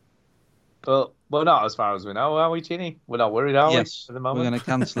tonight. But we're not, as far as we know, are we, Ginny? We're not worried, are Yes, we? At the we're moment, going to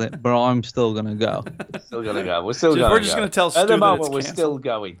cancel it, but I'm still going to go. still gonna go. We're still We're going. just gonna tell Stu At the that moment, it's we're canceled. still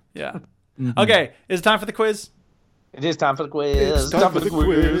going. Yeah. Mhm. Okay, is it time for the quiz? It is time for the quiz. It's time for the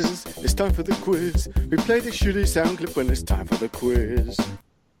quiz. It's time for the quiz. We play the shitty sound clip when it's time for the quiz.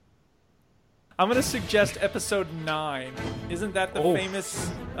 I'm going to suggest episode 9. Isn't that the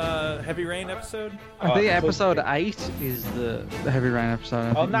famous Heavy Rain episode? I think episode 8 is the Heavy Rain episode. I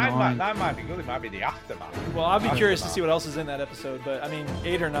Oh, think 9 9. might be good. It might be the aftermath. Well, I'll be curious to see what else is in that episode, but I mean,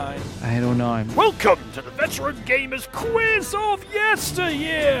 8 or 9. 8 or 9. Welcome to the Veteran Gamers Quiz of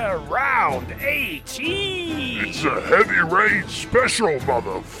Yesteryear, Round 18. It's a Heavy Rain special,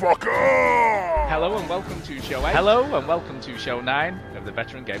 motherfucker! Hello and welcome to show 8. Hello and welcome to show 9 of the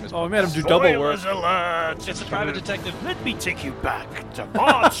Veteran Gamers. Oh, we made him do double work. Spoilers alert! It's a private detective. Let me take you back to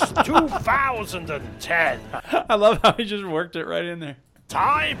March 2010. I love how he just worked it right in there.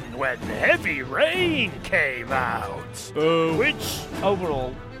 Time when Heavy Rain came out. Boom. Which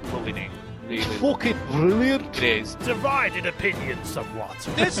Overall, loving it. Really. Fucking brilliant. It is. divided opinions somewhat.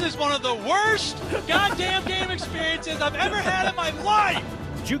 This is one of the worst goddamn game experiences I've ever had in my life.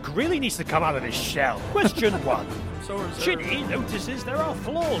 Duke really needs to come out of his shell. Question 1. So Ginny notices there are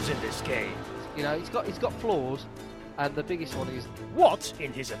flaws in this game. You know, it's got flaws, and the biggest one is What,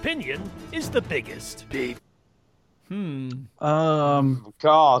 in his opinion, is the biggest?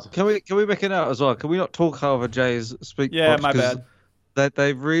 God. Can we make a note as well? Can we not talk over Jay's speak? Yeah, box? my 'Cause bad.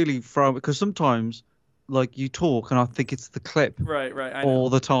 They really throw, because sometimes like you talk and I think it's the clip Right, I know. all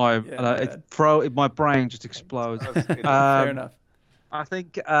the time, Yeah, and my my brain just explodes. Fair enough. I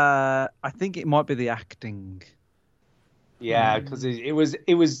think it might be the acting. Yeah, because it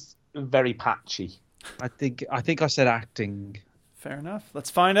was very patchy. I think I said acting. Fair enough. Let's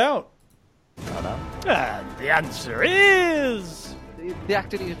find out. And the answer is... the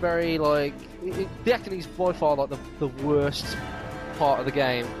acting is very like the acting is by far like the worst part of the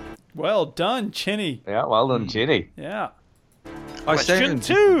game. Well done, Chinny. Yeah, well done, Ginny. Yeah. Question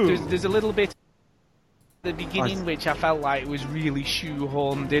 2. There's a little bit at the beginning which I felt like was really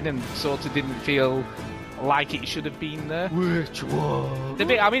shoehorned in and sort of didn't feel like it should have been there. Which one? The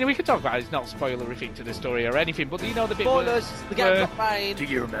bit, I mean, we could talk about it. It's not spoilerific to the story or anything, but you know the bit Spoilers. The game's not made. Do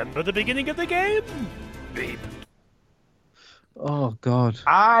you remember the beginning of the game? Beep. Oh God.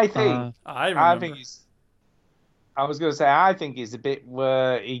 I think I remember. I was going to say, I think it's a bit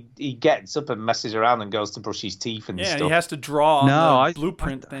where he gets up and messes around and goes to brush his teeth and Yeah, stuff. and he has to draw the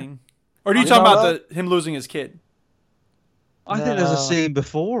blueprint thing. Or are you I talking know about him losing his kid? I think there's a scene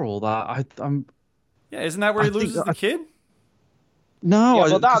before all that. I'm. Yeah, isn't that where he loses the kid? No,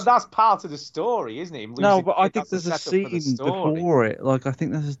 Yeah, well, that's part of the story, isn't it? Him No, losing but the I kid, think that's there's a the setup for the scene story. before it. Like I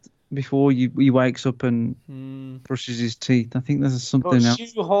think there's before he wakes up and brushes his teeth. I think there's something But else.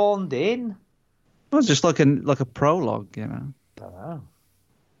 shoehorned in. Well, it's just like a prologue, you know. I don't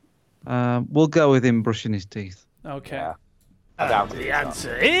know. We'll go with him brushing his teeth. Okay. And the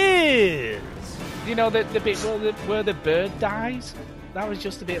answer is... You know, the bit where the bird dies? That was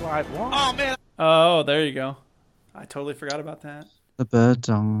just a bit like, what? Oh man. Oh, there you go. I totally forgot about that. The bird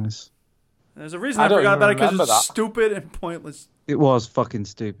dies. There's a reason I I don't forgot about it, because remember it's that. stupid and pointless. It was fucking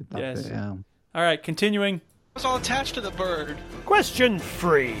stupid. That Yes. bit, yeah. All right, continuing. It's all attached to the bird. Question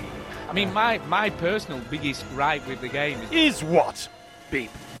 3. I mean, my personal biggest gripe with the game is... Is what? Beep.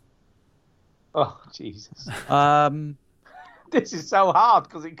 Oh, Jesus. This is so hard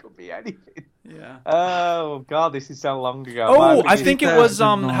because it could be anything. Yeah. Oh, God, this is so long ago. Oh, My I think it biggest- was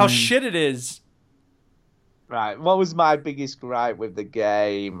how shit it is. Right, what was my biggest gripe with the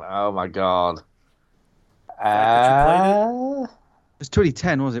game? Oh, my God. It's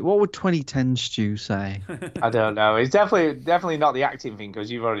 2010, was it? What would 2010 Stu say? I don't know. It's definitely not the acting thing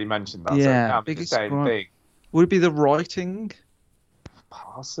because you've already mentioned that. Yeah, so it can't be the biggest same crime. thing. Would it be the writing?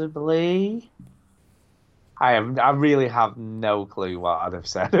 Possibly. I really have no clue what I'd have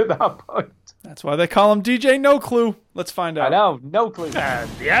said at that point. That's why they call him DJ No Clue. Let's find out. I know, no clue. And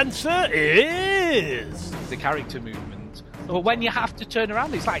the answer is the character movement. But when you have to turn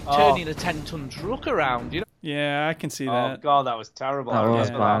around, it's like Oh. turning a 10-ton truck around, you know? Yeah, I can see Oh that. God, that was terrible. That I was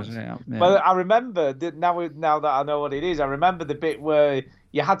remember bad, that. yeah. But I remember that now that I know what it is, I remember the bit where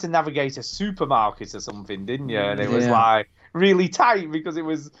you had to navigate a supermarket or something, didn't you? And it was Yeah. like really tight because it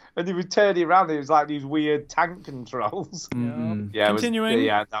was, and you were turning around. It was like these weird tank controls. Mhm. Yeah, it was- Continuing.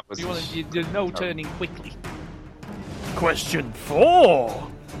 yeah, that was. There's no turning quickly. question 4.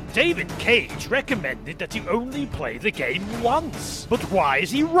 David Cage recommended that you only play the game once. But why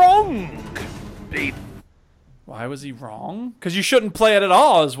is he wrong? Beep. Why was he wrong? Because you shouldn't play it at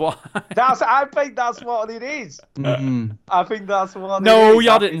all, is why. I think that's what it is. Mhm. I think that's what. No, it is.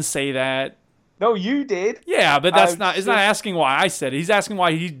 y'all didn't say that. No, you did. Yeah, but that's I'm not. It's not just- asking why I said it. He's asking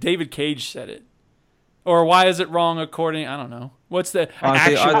why David Cage said it, or why is it wrong according? I don't know. What's the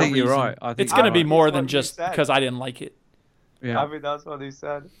actual I think you're reason? right. I think It's going to you're be right. more That's than what you just said. because I didn't like it. Yeah. I think that's what he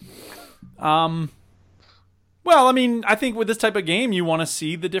said. Well, I mean, I think with this type of game, you want to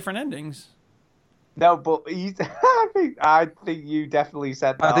see the different endings. No, but I think you definitely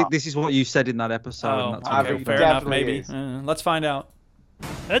said that. I think this is what you said in that episode. Oh, and that's I okay, think fair enough. definitely Maybe. is. Let's find out.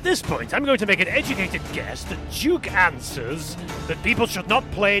 At this point, I'm going to make an educated guess that Duke answers that people should not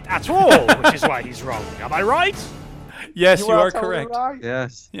play it at all, which is why he's wrong. Am I right? Yes, you are totally correct. right.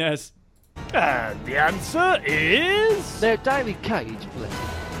 Yes. Yes. And the answer is... Now, David Cage, bless him,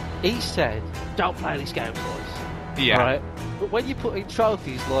 he said, don't play this game twice. Yeah. Right? But when you put in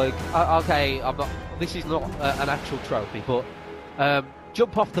trophies like, okay, I'm not. This is not an actual trophy, but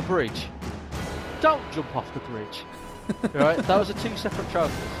jump off the bridge. Don't jump off the bridge. Right? Those are two separate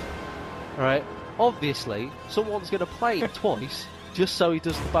trophies. Right? Obviously, someone's going to play it twice just so he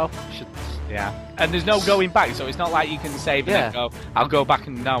does the both options. Yeah. And there's no going back, so it's not like you can save and Yeah. then go, I'll go back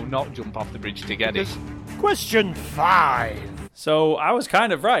and now not jump off the bridge to get it. Question 5. So I was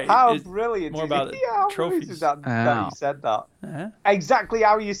kind of right. How It's brilliant! More is about it? Yeah, how brilliant trophies. is that you said that. Uh-huh. Exactly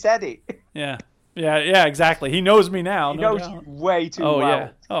how you said it. Yeah. Yeah, exactly. He knows me now. He no knows doubt. you way too Oh, well. yeah.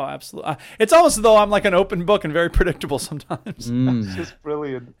 Oh, absolutely. It's almost as though I'm like an open book and very predictable sometimes. It's just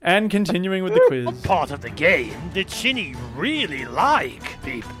brilliant. And continuing with the quiz. What part of the game did Chinny really like?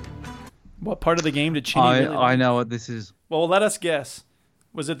 Beep. What part of the game did Chinny really I like? know what this is. Well, let us guess.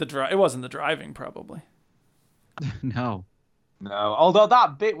 Was it the It wasn't the driving, probably. No. No, although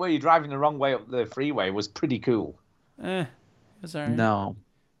that bit where you're driving the wrong way up the freeway was pretty cool. It's all right. No.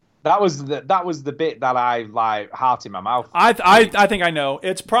 That was the bit that I like heart in my mouth. I think I know.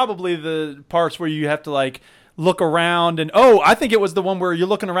 It's probably the parts where you have to like look around and I think it was the one where you're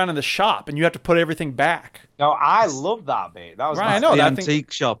looking around in the shop and you have to put everything back. No, I love that bit. That was Right, my I know. The I think-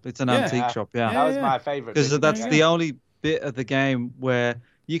 antique shop. It's an Yeah. antique shop, yeah. That was my favourite. Because bit. that's the only bit of the game where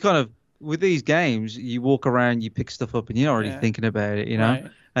you kind of, with these games, you walk around, you pick stuff up, and you're not really Yeah. thinking about it, you know? Right.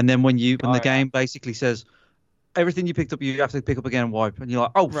 And then when the yeah. game basically says, everything you picked up, you have to pick up again and wipe, and you're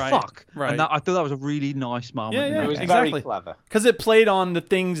like, oh, Right, fuck. right. And I thought that was a really nice moment. Yeah, in yeah, that It was game. exactly. very clever. Because it played on the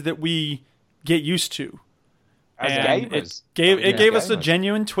things that we get used to. As And gamers. It gave us a gamers.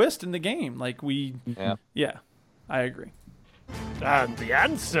 genuine twist in the game. Like Yeah. I agree. And the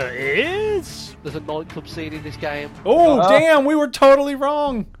answer is... There's a nightclub scene in this game. Oh, damn, we were totally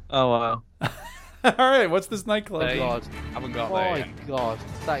wrong. Oh, wow. All right, what's this nightclub? Hey. God. Haven't got there My yet. God.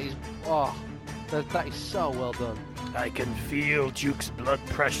 That is... that is so well done. I can feel Duke's blood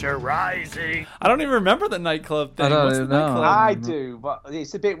pressure rising. I don't even remember the nightclub thing. I don't What's the even know. nightclub? I do, but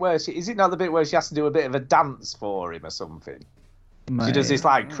it's a bit where is it not the bit where she has to do a bit of a dance for him or something? She does this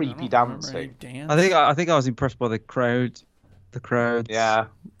like creepy dance thing. Dance? I think I was impressed by the crowd. The crowds. Yeah.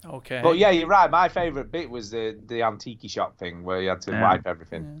 Okay. But yeah, you're right. My favourite bit was the antique shop thing where you had to Yeah. wipe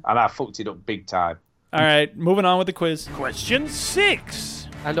everything, and I fucked it up big time. All right, moving on with the quiz. Question 6.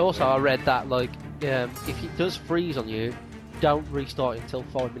 And also, I read that, like, if it does freeze on you, don't restart it until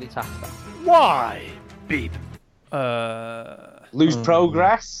 5 minutes after. Why? Beep. Lose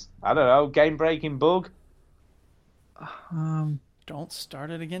progress. I don't know. Game breaking bug. Don't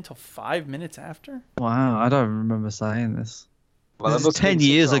start it again till 5 minutes after. Wow, I don't remember saying this. Well, This there is must have 10 been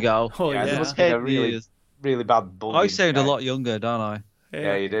years some- ago. Oh, yeah, yeah. there must be a 10 really, years. really bad bug. I in sound the a game. lot younger, don't I?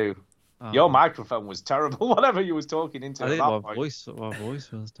 Yeah, you do. Oh. Your microphone was terrible. Whatever you was talking into. I at think that my point.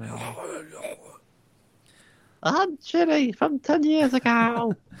 voice was terrible. I'm Chili from 10 years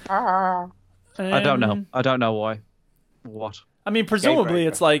ago. I don't know. I don't know why. What? I mean, presumably breaker.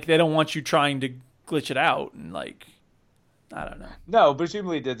 it's like they don't want you trying to glitch it out and like, I don't know. No,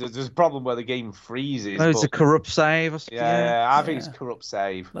 presumably there's a problem where the game freezes. No, it's but- a corrupt save or something. Yeah, I think it's corrupt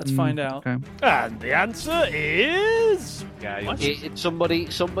save. Let's find out. Okay. And the answer is...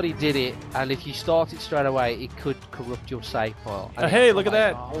 Somebody did it, and if you start it straight away, it could corrupt your save file. And Hey, it's look at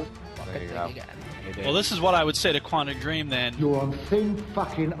like, that. oh, fucking thing again. Well, this is what I would say to Quantic Dream then. You're on thin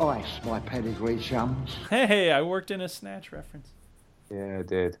fucking ice, my pedigree chums. Hey, I worked in a Snatch reference. Yeah, I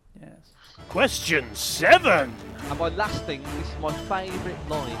did. Yes. Question 7. And my last thing, this is my favourite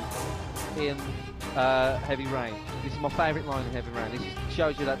line in Heavy Rain. This is my favourite line in Heavy Rain. This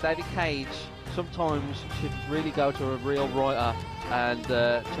shows you that David Cage sometimes should really go to a real writer and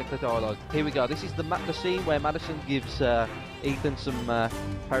check the dialogue. Here we go. This is the scene where Madison gives Ethan some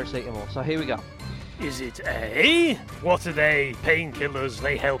paracetamol. So here we go. Is it A, what are they? Painkillers,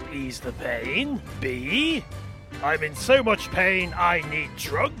 they help ease the pain. B, I'm in so much pain I need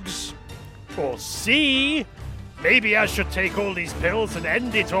drugs. Or C, maybe I should take all these pills and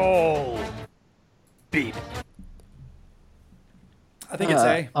end it all. Beep. I think it's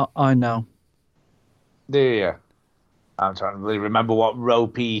A. I know. Do you? I'm trying to really remember what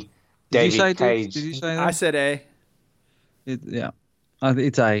ropey David Cage. Did you say that? I said A. Yeah.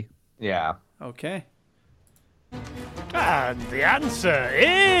 It's A. Yeah. Okay. And the answer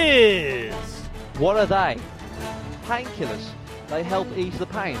is... What are they? Painkillers. They help ease the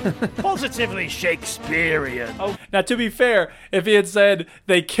pain. Positively Shakespearean. Oh, now to be fair, if he had said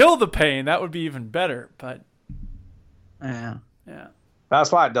they kill the pain, that would be even better. But yeah.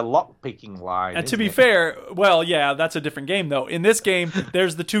 That's like the lock-picking line. And to be fair, well, yeah, that's a different game though. In this game,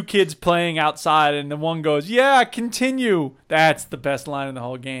 there's the two kids playing outside, and the one goes, "Yeah, continue." That's the best line in the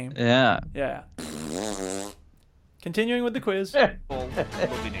whole game. Yeah. Yeah. Continuing with the quiz.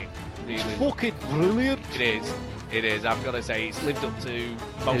 Fucking brilliant. It is. It is. I've got to say, it's lived up to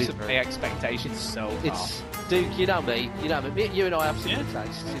most of my expectations so far. It's Duke, you know me. You and I have similar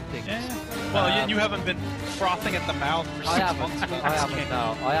tastes in things. Yeah. Well, you haven't been frothing at the mouth for 6 months. I haven't.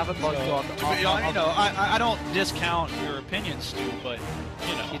 No, I haven't. I don't discount your opinion, Stu, but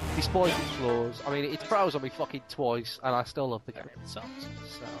it despises its flaws. I mean, it's froze on me fucking twice, and I still love the game. So,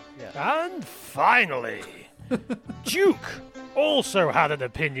 yeah. And finally, Duke also had an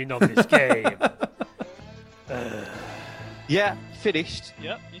opinion on this game. Yeah, finished.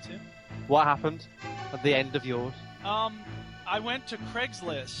 Yep, me too. What happened at the end of yours? I went to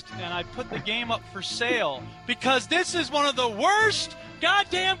Craigslist and I put the game up for sale because this is one of the worst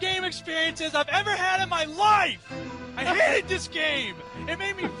goddamn game experiences I've ever had in my life. I hated this game. It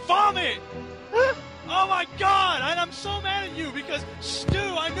made me vomit. Oh my god, and I'm so mad at you because Stu,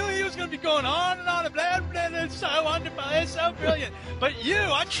 I knew he was going to be going on and on and blah, blah, blah, it's so wonderful, it's so brilliant. But you,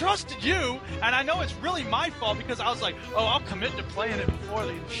 I trusted you, and I know it's really my fault because I was like, oh, I'll commit to playing it before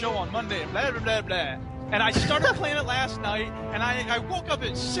the show on Monday, and blah, blah, blah, blah. And I started playing it last night, and I woke up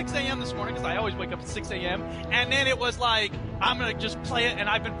at 6 a.m. this morning because I always wake up at 6 a.m. And then it was like, I'm going to just play it, and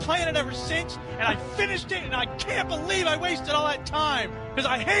I've been playing it ever since, and I finished it, and I can't believe I wasted all that time because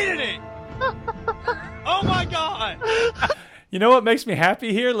I hated it. Oh my god! You know what makes me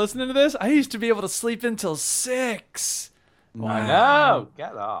happy here listening to this? I used to be able to sleep until 6. I know.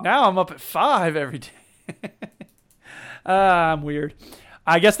 Get off. Now I'm up at 5 every day. I'm weird.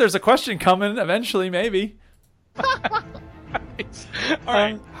 I guess there's a question coming eventually, maybe. All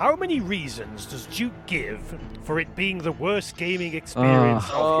right. How many reasons does Duke give for it being the worst gaming experience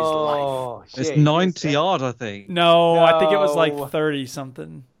of his life? It's 90 odd, I think. No, I think it was like 30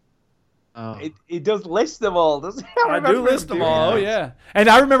 something. Oh. It does list them all, doesn't it? I do list them all. Oh yeah. And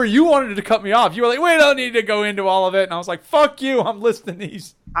I remember you wanted to cut me off. You were like, "We don't need to go into all of it," and I was like, "Fuck you! I'm listing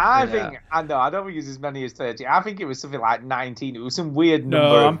these." I think I don't think it was as many as 30. I think it was something like 19. It was some weird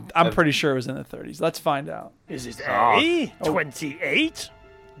number. No, I'm pretty sure it was in the 30s. Let's find out. Is it A, 28,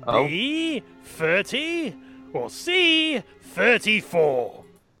 B, 30, or C, 34?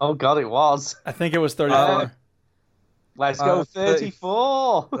 Oh god, it was. I think it was 34. Let's go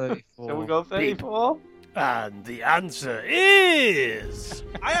 34. 34. Shall we go 34? And the answer is...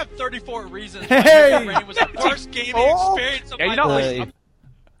 I have 34 reasons Hey! why Heavy Rain was the worst gaming experience of my life.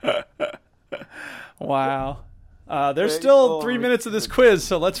 Wow. There's still 3 minutes of this quiz,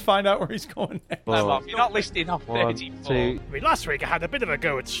 so let's find out where he's going next. You're not listing off 34. I mean, last week I had a bit of a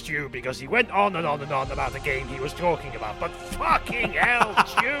go at Stu because he went on and on and on about the game he was talking about. But fucking hell,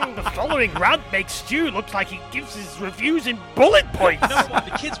 Stu! The following rant makes Stu look like he gives his reviews in bullet points. Number one,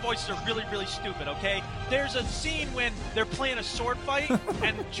 the kids' voices are really, really stupid, okay? There's a scene when they're playing a sword fight,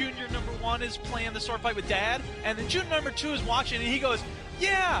 and Junior number 1 is playing the sword fight with Dad, and then Junior number 2 is watching, and he goes,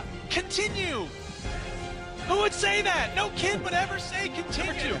 "Yeah, continue! Who would say that. No kid would ever say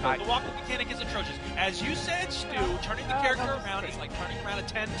continue. The walk-up mechanic is atrocious. As you said, Stu, turning the character around is like turning around a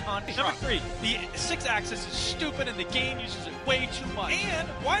 10-ton truck. Number 3, the 6-axis is stupid and the game uses it way too much. And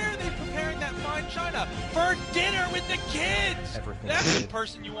why are they preparing that fine china? For dinner with the kids. That's the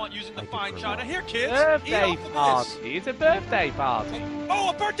person you want using the fine china. Here, kids, Birthday eat off of party. It's a birthday party. Oh,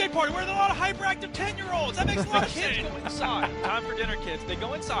 a birthday party where there are a lot of hyperactive 10-year-olds. That makes a lot of sense. Kids go inside. Time for dinner, kids. They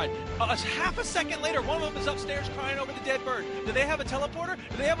go inside. Half a second later, one of them is upstairs crying over the dead bird. Do they have a teleporter?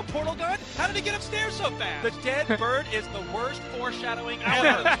 Do they have a portal gun? How did he get upstairs so fast? The dead bird is the worst foreshadowing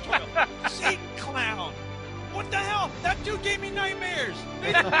ever. Satan clown. What the hell? That dude gave me nightmares.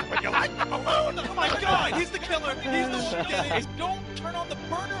 Would you like the balloon? Oh my God, he's the killer. He's the one getting. Don't turn on the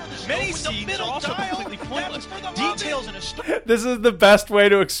burner of the stove. Many scenes are also completely pointless. Details in a story. This is the best way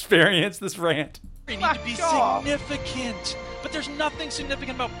to experience this rant. Need to be significant. But there's nothing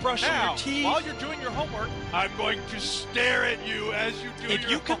significant about brushing your teeth. While you're doing your homework, I'm going to stare at you as you do If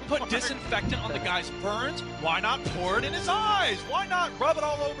you can put disinfectant on the guy's burns, why not pour it in his eyes? Why not rub it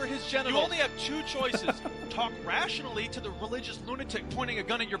all over his genitals? You only have 2 choices. Talk rationally to the religious lunatic pointing a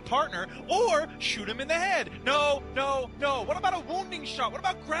gun at your partner, or shoot him in the head. No. What about a wounding shot? What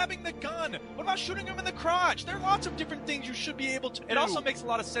about grabbing the gun? What about shooting him in the crotch? There are lots of different things you should be able to do. It also makes a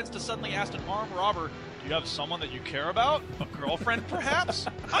lot of sense to suddenly ask an armed robber, do you have someone that you care about? A girlfriend, perhaps?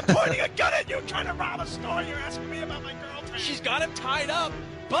 I'm pointing a gun at you trying to rob a store. You're asking me about my girlfriend. She's got him tied up,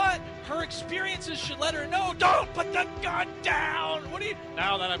 but her experiences should let her know, don't put the gun down. What do you...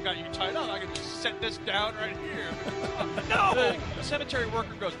 Now that I've got you tied up, I can just set this down right here. No! The cemetery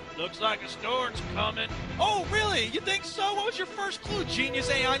worker goes, looks like a storm's coming. Oh, really? You think so? What was your first clue, genius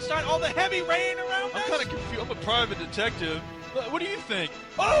A. Einstein? All the heavy rain around us? I'm kind of confused. I'm a private detective. What do you think?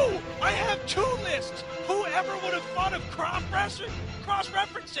 Oh, I have 2 lists. Whoever would have thought of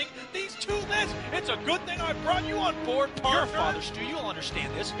cross-referencing these 2 lists? It's a good thing I brought you on board, partner. You're a father, Stu. You'll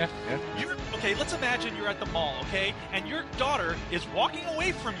understand this. Yeah. Okay, let's imagine you're at the mall, okay? And your daughter is walking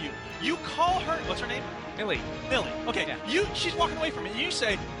away from you. You call her... What's her name? Millie. Okay. Yeah. She's walking away from you. And you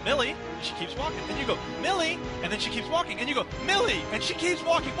say, Millie, and she keeps walking. And you go, Millie, and then she keeps walking. And you go, Millie, and she keeps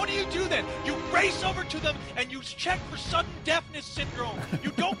walking. What do you do then? You race over to them and you check for sudden deafness syndrome.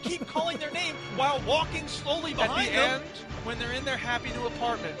 You don't keep calling their name while walking slowly behind them. At the end, when they're in their happy new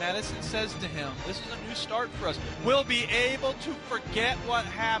apartment, Madison says to him, this is a new start for us. We'll be able to forget what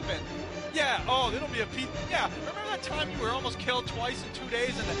happened. Yeah, it'll be a piece. Yeah, remember that time you were almost killed twice in 2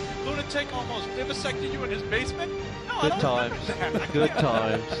 days and the lunatic almost vivisected you in his basement? No, Good times. Good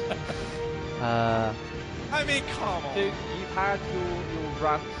times. I mean, come on. Dude, you've had your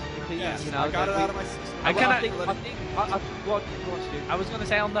rants. Yes, you know, I got it out of my system. I was going to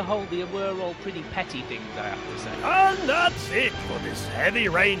say, on the whole, they were all pretty petty things, I have to say. And that's it for this Heavy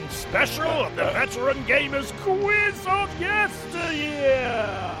Rain special of the Veteran Gamers Quiz of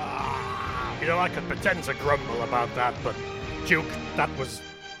Yesteryear. You know, I could pretend to grumble about that, but Duke, that was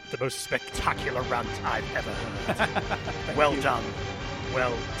the most spectacular rant I've ever heard. Well done.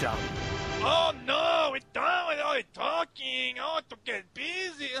 Well done. Oh no, it's done with all the talking. Oh, to get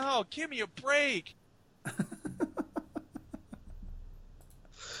busy. Oh, give me a break.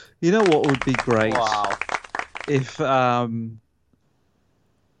 You know what would be great? Wow. If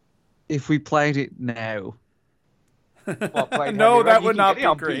we played it now. No, that would not be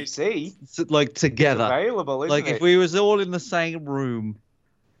great. PC. Like together. It's available, isn't like it? if we was all in the same room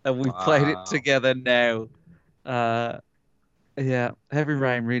and we played it together now. Yeah, Heavy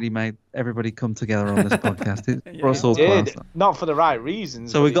Rain really made everybody come together on this podcast. Russell did. Not for the right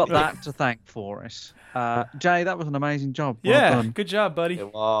reasons. So we got that to thank for it. Jay, that was an amazing job. Well done. Good job, buddy.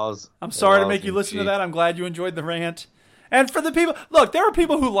 It was. I'm sorry to make you listen to that. I'm glad you enjoyed the rant. And for the people, look, there are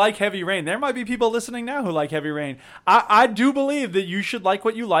people who like Heavy Rain. There might be people listening now who like Heavy Rain. I do believe that you should like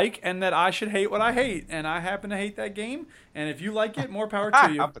what you like and that I should hate what I hate. And I happen to hate that game. And if you like it, more power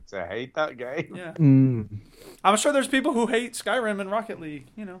to you. I happen to hate that game. Yeah. I'm sure there's people who hate Skyrim and Rocket League.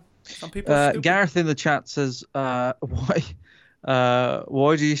 You know, some people are stupid. Gareth in the chat says, why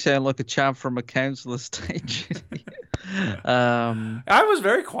do you sound like a champ from a council estate? I was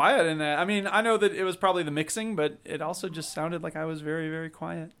very quiet in that. I mean, I know that it was probably the mixing, but it also just sounded like I was very, very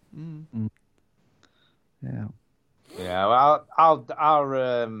quiet. Yeah. Yeah. Well,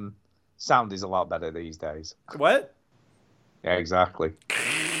 our sound is a lot better these days. What? Yeah, exactly.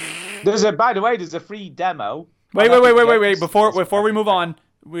 By the way, there's a free demo. Wait. Before we move on,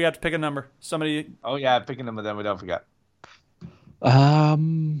 we have to pick a number. Somebody. Oh yeah, pick a number, then we don't forget.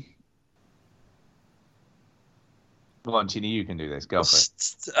 Come on, Chini, you can do this. Go for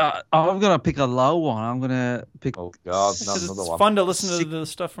it. I'm gonna pick a low one. I'm gonna pick. Oh God, not another one. It's fun to listen to the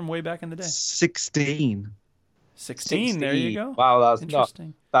stuff from way back in the day. 16. 16. There you go. Wow, that's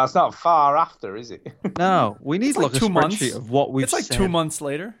Interesting. That's not far after, is it? No, we need like a 2 months. spreadsheet of what we've It's like said. 2 months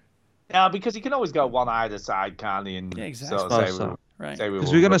later. Yeah, because you can always go one either side, can't you? And Yeah, exactly. Sort of say So. Right. say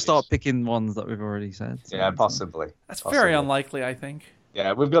Because we're going to start picking ones that we've already said. So. Yeah, possibly. That's Possibly. very unlikely, I think.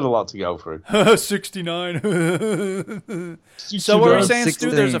 Yeah, we've got a lot to go through. 69. So what were you saying, 16.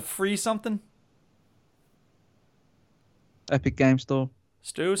 Stu? There's a free something? Epic Game Store.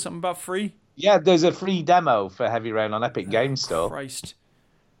 Stu, something about free? Yeah, there's a free demo for Heavy Rain on Epic Game Store. Christ.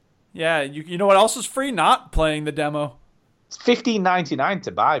 Yeah, you know what else is free? Not playing the demo. It's $15.99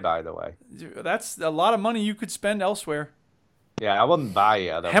 to buy, by the way. That's a lot of money you could spend elsewhere. Yeah, I wouldn't buy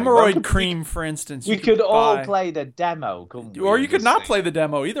it. I don't Hemorrhoid think. cream, for instance. We you could all buy. play the demo, couldn't we? Or you could Just not say- play the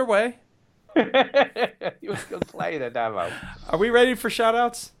demo. Either way. You could play the demo. Are we ready for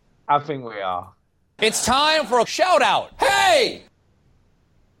shout-outs? I think we are. It's time for a shout out. Hey!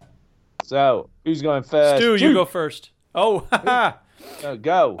 So, who's going first? Stu, you go first. Oh, haha.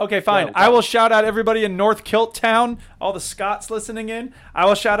 Go. Okay, fine. Go. I will shout out everybody in North Kilt Town, all the Scots listening in. I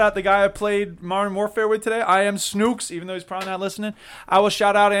will shout out the guy I played Modern Warfare with today. I am Snooks, even though he's probably not listening. I will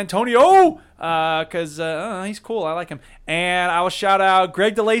shout out Antonio, because he's cool. I like him. And I will shout out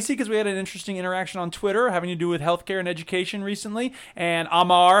Greg DeLacy, because we had an interesting interaction on Twitter having to do with healthcare and education recently. And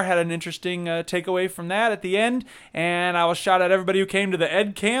Amar had an interesting takeaway from that at the end. And I will shout out everybody who came to the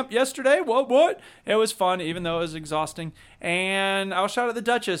Ed Camp yesterday. What? It was fun, even though it was exhausting. And I'll shout out the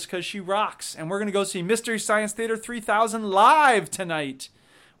Duchess, because she rocks. And we're going to go see Mystery Science Theater 3000 live tonight,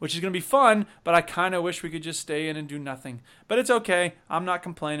 which is going to be fun, but I kind of wish we could just stay in and do nothing. But it's okay. I'm not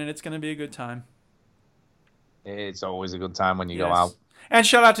complaining. It's going to be a good time. It's always a good time when you go Yes. out. And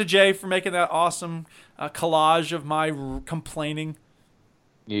shout out to Jay for making that awesome collage of my complaining.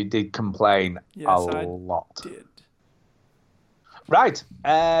 You did complain Yes, a I lot. did. Right.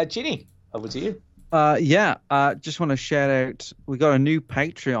 Ginny, over to you. Just want to shout out, we got a new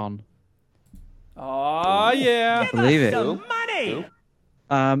Patreon. Oh, yeah. I believe it. Some money.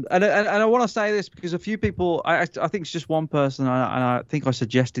 And I want to say this because a few people, I think it's just one person, and I think I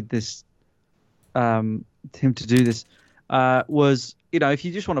suggested this, him to do this, was, if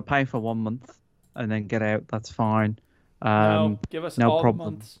you just want to pay for 1 month and then get out, that's fine. No, give us no all problem.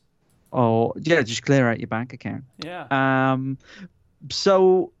 the months. Or, just clear out your bank account. Yeah.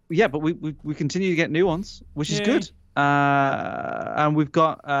 So, but we continue to get new ones, which is Yay. good. And we've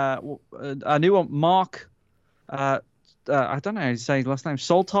got a new one, Mark. I don't know how to say his last name.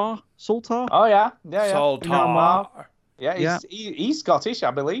 Soltar. Oh yeah. Soltar. You know Mark? Yeah, Yeah. he's Scottish,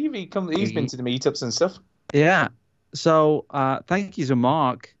 I believe. He's been to the meetups and stuff. Yeah. So thank you to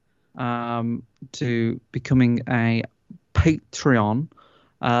Mark to becoming a Patreon.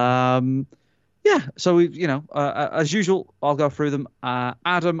 So we, as usual, I'll go through them.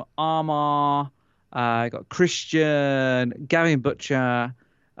 Adam Armour, got Christian, Gavin Butcher,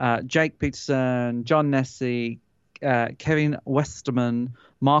 Jake Peterson, John Nessie, Kevin Westerman,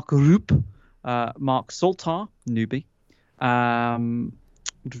 Mark Roop, Mark Soltar, newbie,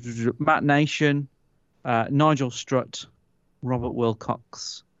 Matt Nation, Nigel Strutt, Robert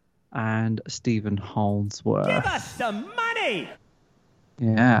Wilcox, and Stephen Holdsworth. Give us some money.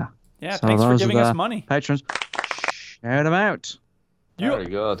 Yeah. Yeah, So thanks for those are giving us the money. Patrons. Shout them out. Very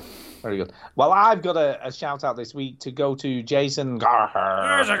good. Very good. Well, I've got a shout out this week to go to Jason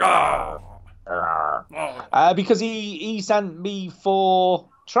Garher. Because he sent me 4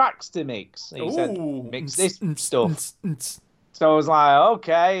 tracks to mix. He said, mix this stuff. So I was like,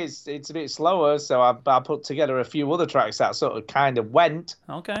 okay, it's a bit slower. So I put together a few other tracks that sort of kind of went.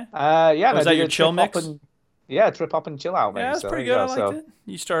 Okay. Yeah. Was that your chill mix? Trip hop and chill out mix. Yeah, that's So pretty there good. you I go. liked it.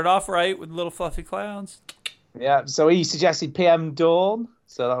 You started off right with little fluffy clouds. Yeah, so he suggested PM Dawn.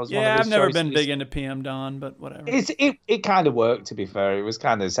 So that was one of Yeah, his I've never choices. been big into PM Dawn, but whatever. It kind of worked, to be fair. It was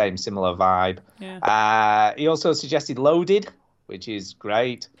kind of the same similar vibe. Yeah. He also suggested Loaded, which is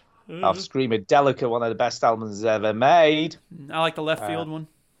great. Off Screamadelica, one of the best albums ever made. I like the Left Field one.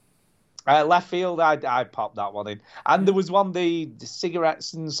 Left Field, I popped that one in. And there was one, the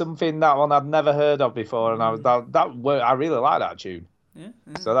Cigarettes and something, that one I'd never heard of before. And I really like that tune. Yeah.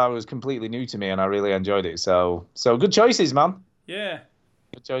 So that was completely new to me, and I really enjoyed it. So good choices, man. Yeah.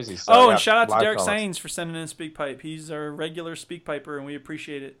 Good choices. So, And shout out to live Derek callers. Sains for sending in a speak pipe. He's our regular speak piper, and we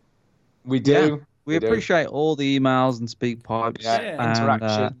appreciate it. We do. Yeah, we do. appreciate all the emails and speak pipes. Yeah, and,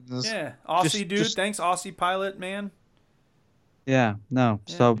 interactions. Yeah. Aussie dude. Thanks, Aussie pilot, man. Yeah, no.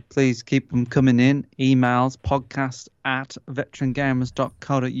 So please keep them coming in. Emails,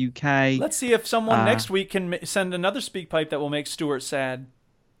 podcast@veterangamers.co.uk. Let's see if someone next week can send another speak pipe that will make Stuart sad.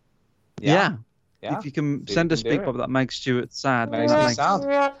 Yeah. Yeah. If you can See if send you us can big do it. Bob, that makes Stuart sad. Makes me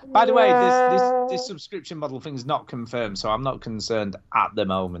sad. By the way, this subscription model thing's not confirmed, so I'm not concerned at the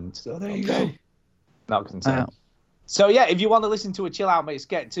moment. So there you go. Not concerned. So yeah, if you want to listen to a chill out mix,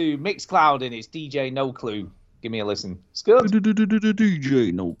 get to Mixcloud and it's DJ No Clue. Give me a listen. It's good.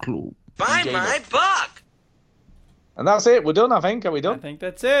 DJ No Clue. Buy my book. And that's it. We're done, I think. Are we done? I think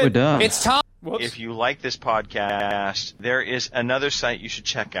that's it. We're done. It's time. Whoops. If you like this podcast, there is another site you should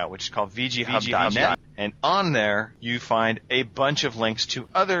check out, which is called VGHub.net. And on there, you find a bunch of links to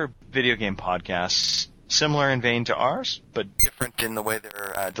other video game podcasts, similar in vein to ours, but different in the way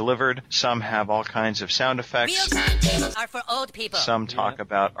they're delivered. Some have all kinds of sound effects. Are for old people. Some talk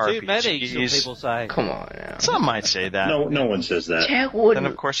about Too many, some RPGs. people say. Come on now. Some might say that. No one says that. Then,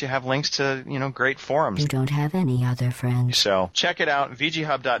 of course, you have links to, great forums. You don't have any other friends. So check it out,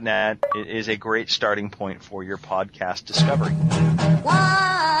 VGHub.net. It is a great starting point for your podcast discovery.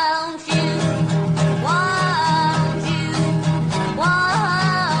 Won't you? Won't you?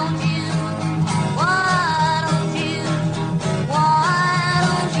 Won't you? Why don't you? Why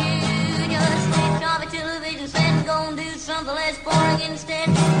don't you just switch off the television set and go and do something less boring instead?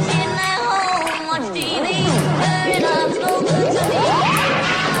 Sitting at home, watch TV, turn it up, smoke good to me.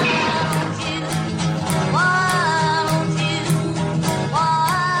 Why don't you?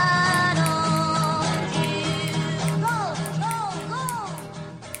 Why don't you? Go, go, go!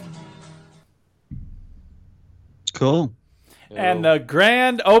 Cool. And the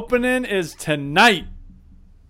grand opening is tonight.